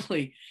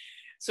 definitely.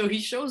 So he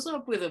shows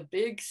up with a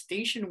big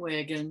station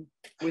wagon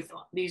with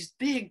these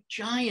big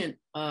giant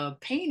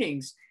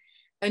paintings.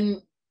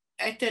 And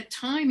at that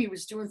time, he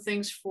was doing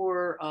things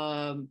for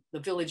the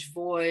Village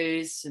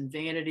Voice and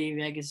Vanity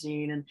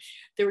magazine. And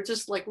they were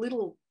just like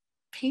little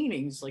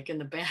paintings, like in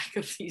the back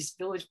of these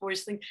Village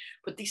Voice things,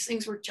 but these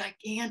things were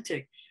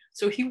gigantic.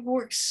 So he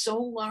worked so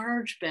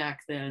large back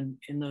then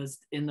in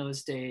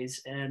those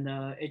days. And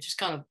it just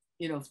kind of,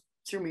 you know,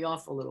 threw me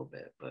off a little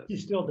bit, but he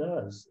still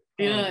does.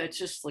 Yeah, it's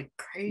just like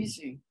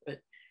crazy.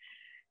 But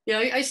yeah,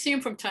 I see him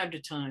from time to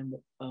time,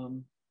 but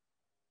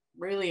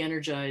really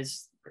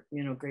energized,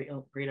 you know,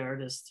 great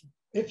artist.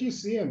 If you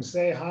see him,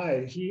 say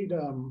hi. He'd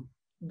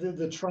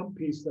the Trump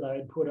piece that I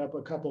had put up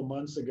a couple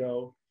months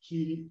ago,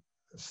 he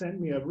sent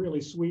me a really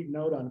sweet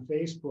note on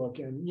Facebook,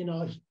 and you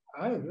know,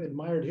 I've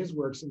admired his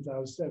work since I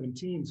was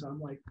 17. So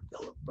I'm like,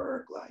 Philip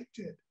Burke liked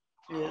it.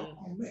 Yeah.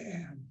 Oh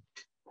man.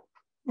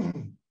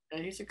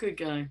 Yeah, he's a good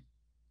guy.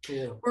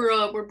 Cool.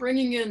 We're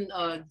bringing in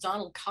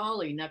Donald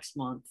Colley next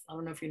month. I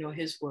don't know if you know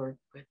his work,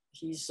 but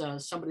he's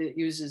somebody that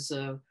uses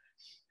the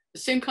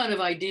same kind of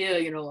idea,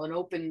 you know, an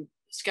open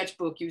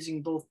sketchbook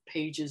using both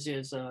pages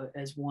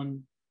as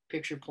one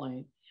picture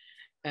plane.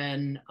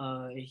 And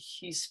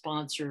he's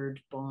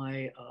sponsored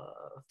by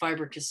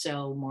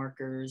Faber-Castell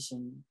markers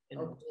and you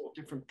know,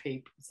 different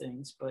paper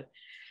things. But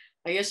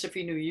I guess if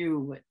he knew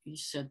you, he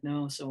said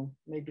no. So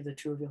maybe the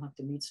two of you will have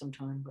to meet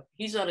sometime. But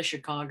he's out of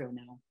Chicago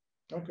now.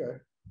 Okay.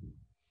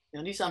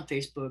 And he's on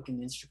Facebook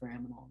and Instagram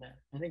and all that.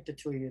 I think the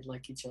two of you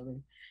like each other.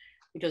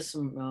 He does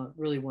some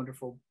really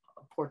wonderful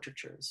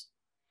portraitures.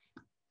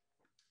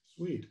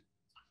 Sweet.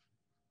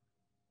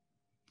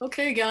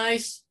 Okay,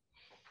 guys.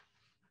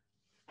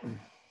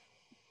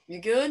 You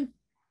good?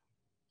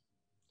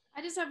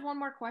 I just have one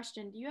more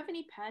question. Do you have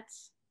any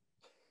pets?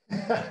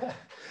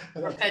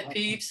 Or pet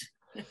peeves?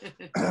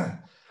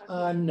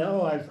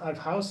 No, I've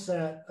house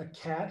sat a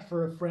cat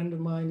for a friend of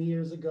mine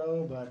years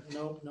ago, but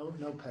no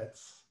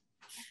pets.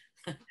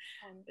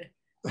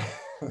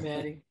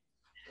 Maddie.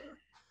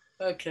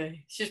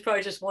 Okay, she's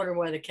probably just wondering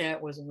why the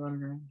cat wasn't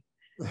running around.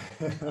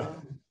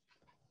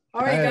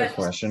 All right, I have guys. a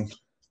question.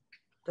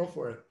 Go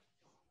for it.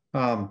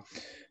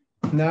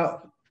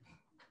 Now,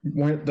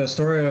 when the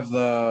story of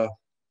the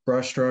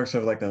brush strokes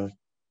of like the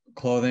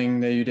clothing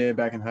that you did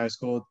back in high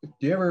school,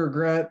 do you ever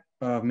regret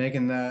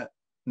making that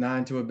not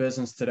into a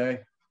business today?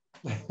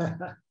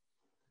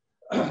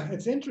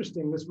 It's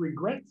interesting, this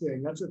regret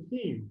thing. That's a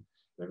theme.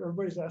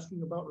 Everybody's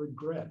asking about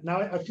regret. Now,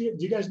 I feel,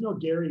 do you guys know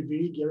Gary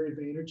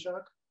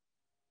Vaynerchuk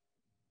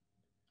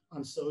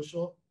on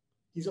social?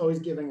 He's always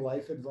giving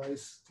life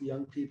advice to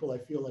young people. I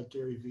feel like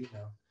Gary V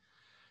now.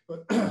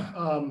 But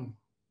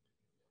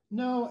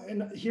no,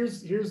 and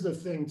here's the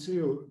thing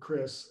too,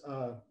 Chris.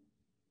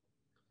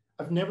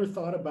 I've never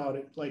thought about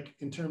it like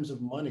in terms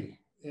of money,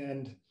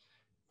 and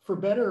for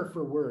better or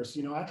for worse,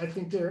 you know, I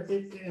think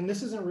and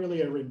this isn't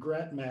really a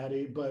regret,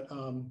 Maddie, but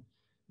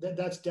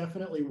that's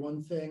definitely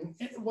one thing.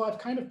 Well, I've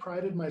kind of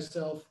prided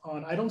myself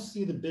on, I don't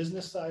see the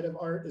business side of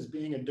art as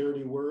being a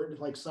dirty word.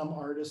 Like some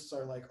artists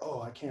are like,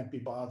 oh, I can't be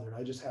bothered,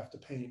 I just have to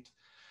paint.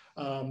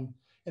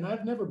 And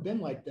I've never been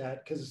like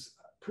that, because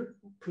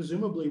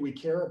presumably we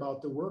care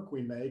about the work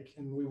we make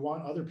and we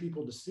want other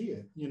people to see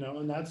it, you know,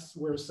 and that's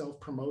where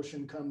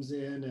self-promotion comes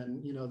in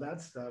and, you know,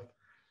 that stuff.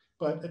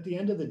 But at the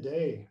end of the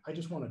day, I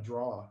just want to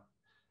draw.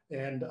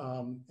 And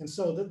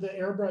so the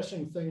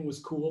airbrushing thing was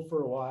cool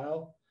for a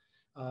while.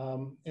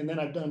 And then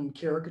I've done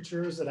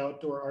caricatures at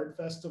outdoor art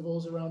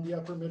festivals around the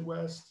upper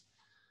Midwest.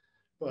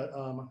 But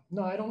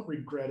no, I don't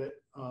regret it.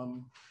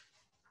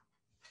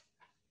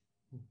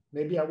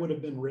 Maybe I would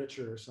have been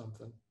richer or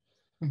something.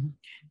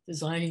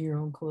 Designing your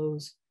own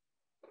clothes.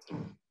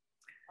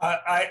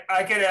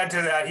 I could add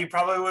to that. He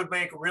probably would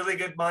make really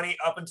good money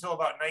up until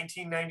about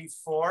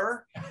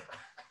 1994.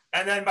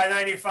 And then by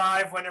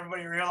 95, when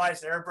everybody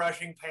realized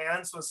airbrushing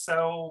pants was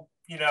so,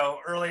 you know,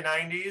 early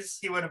 90s,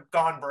 he would have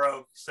gone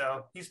broke.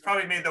 So he's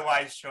probably made the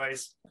wise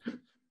choice.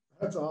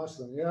 That's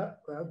awesome. Yeah,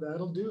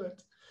 that'll do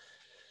it.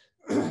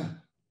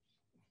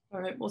 All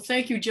right. Well,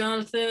 thank you,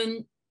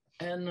 Jonathan.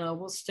 And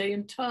we'll stay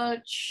in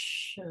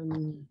touch.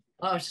 And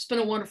it's just been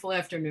a wonderful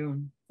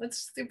afternoon.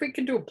 Let's see if we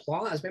can do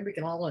applause. Maybe we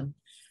can all, you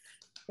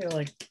know,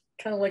 like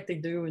kind of like they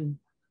do in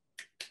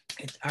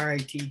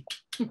RIT.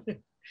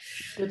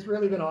 It's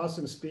really been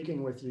awesome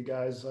speaking with you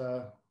guys.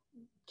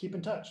 Keep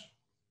in touch.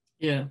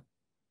 Yeah.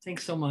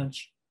 Thanks so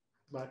much.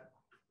 Bye.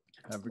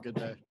 Have a good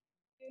day.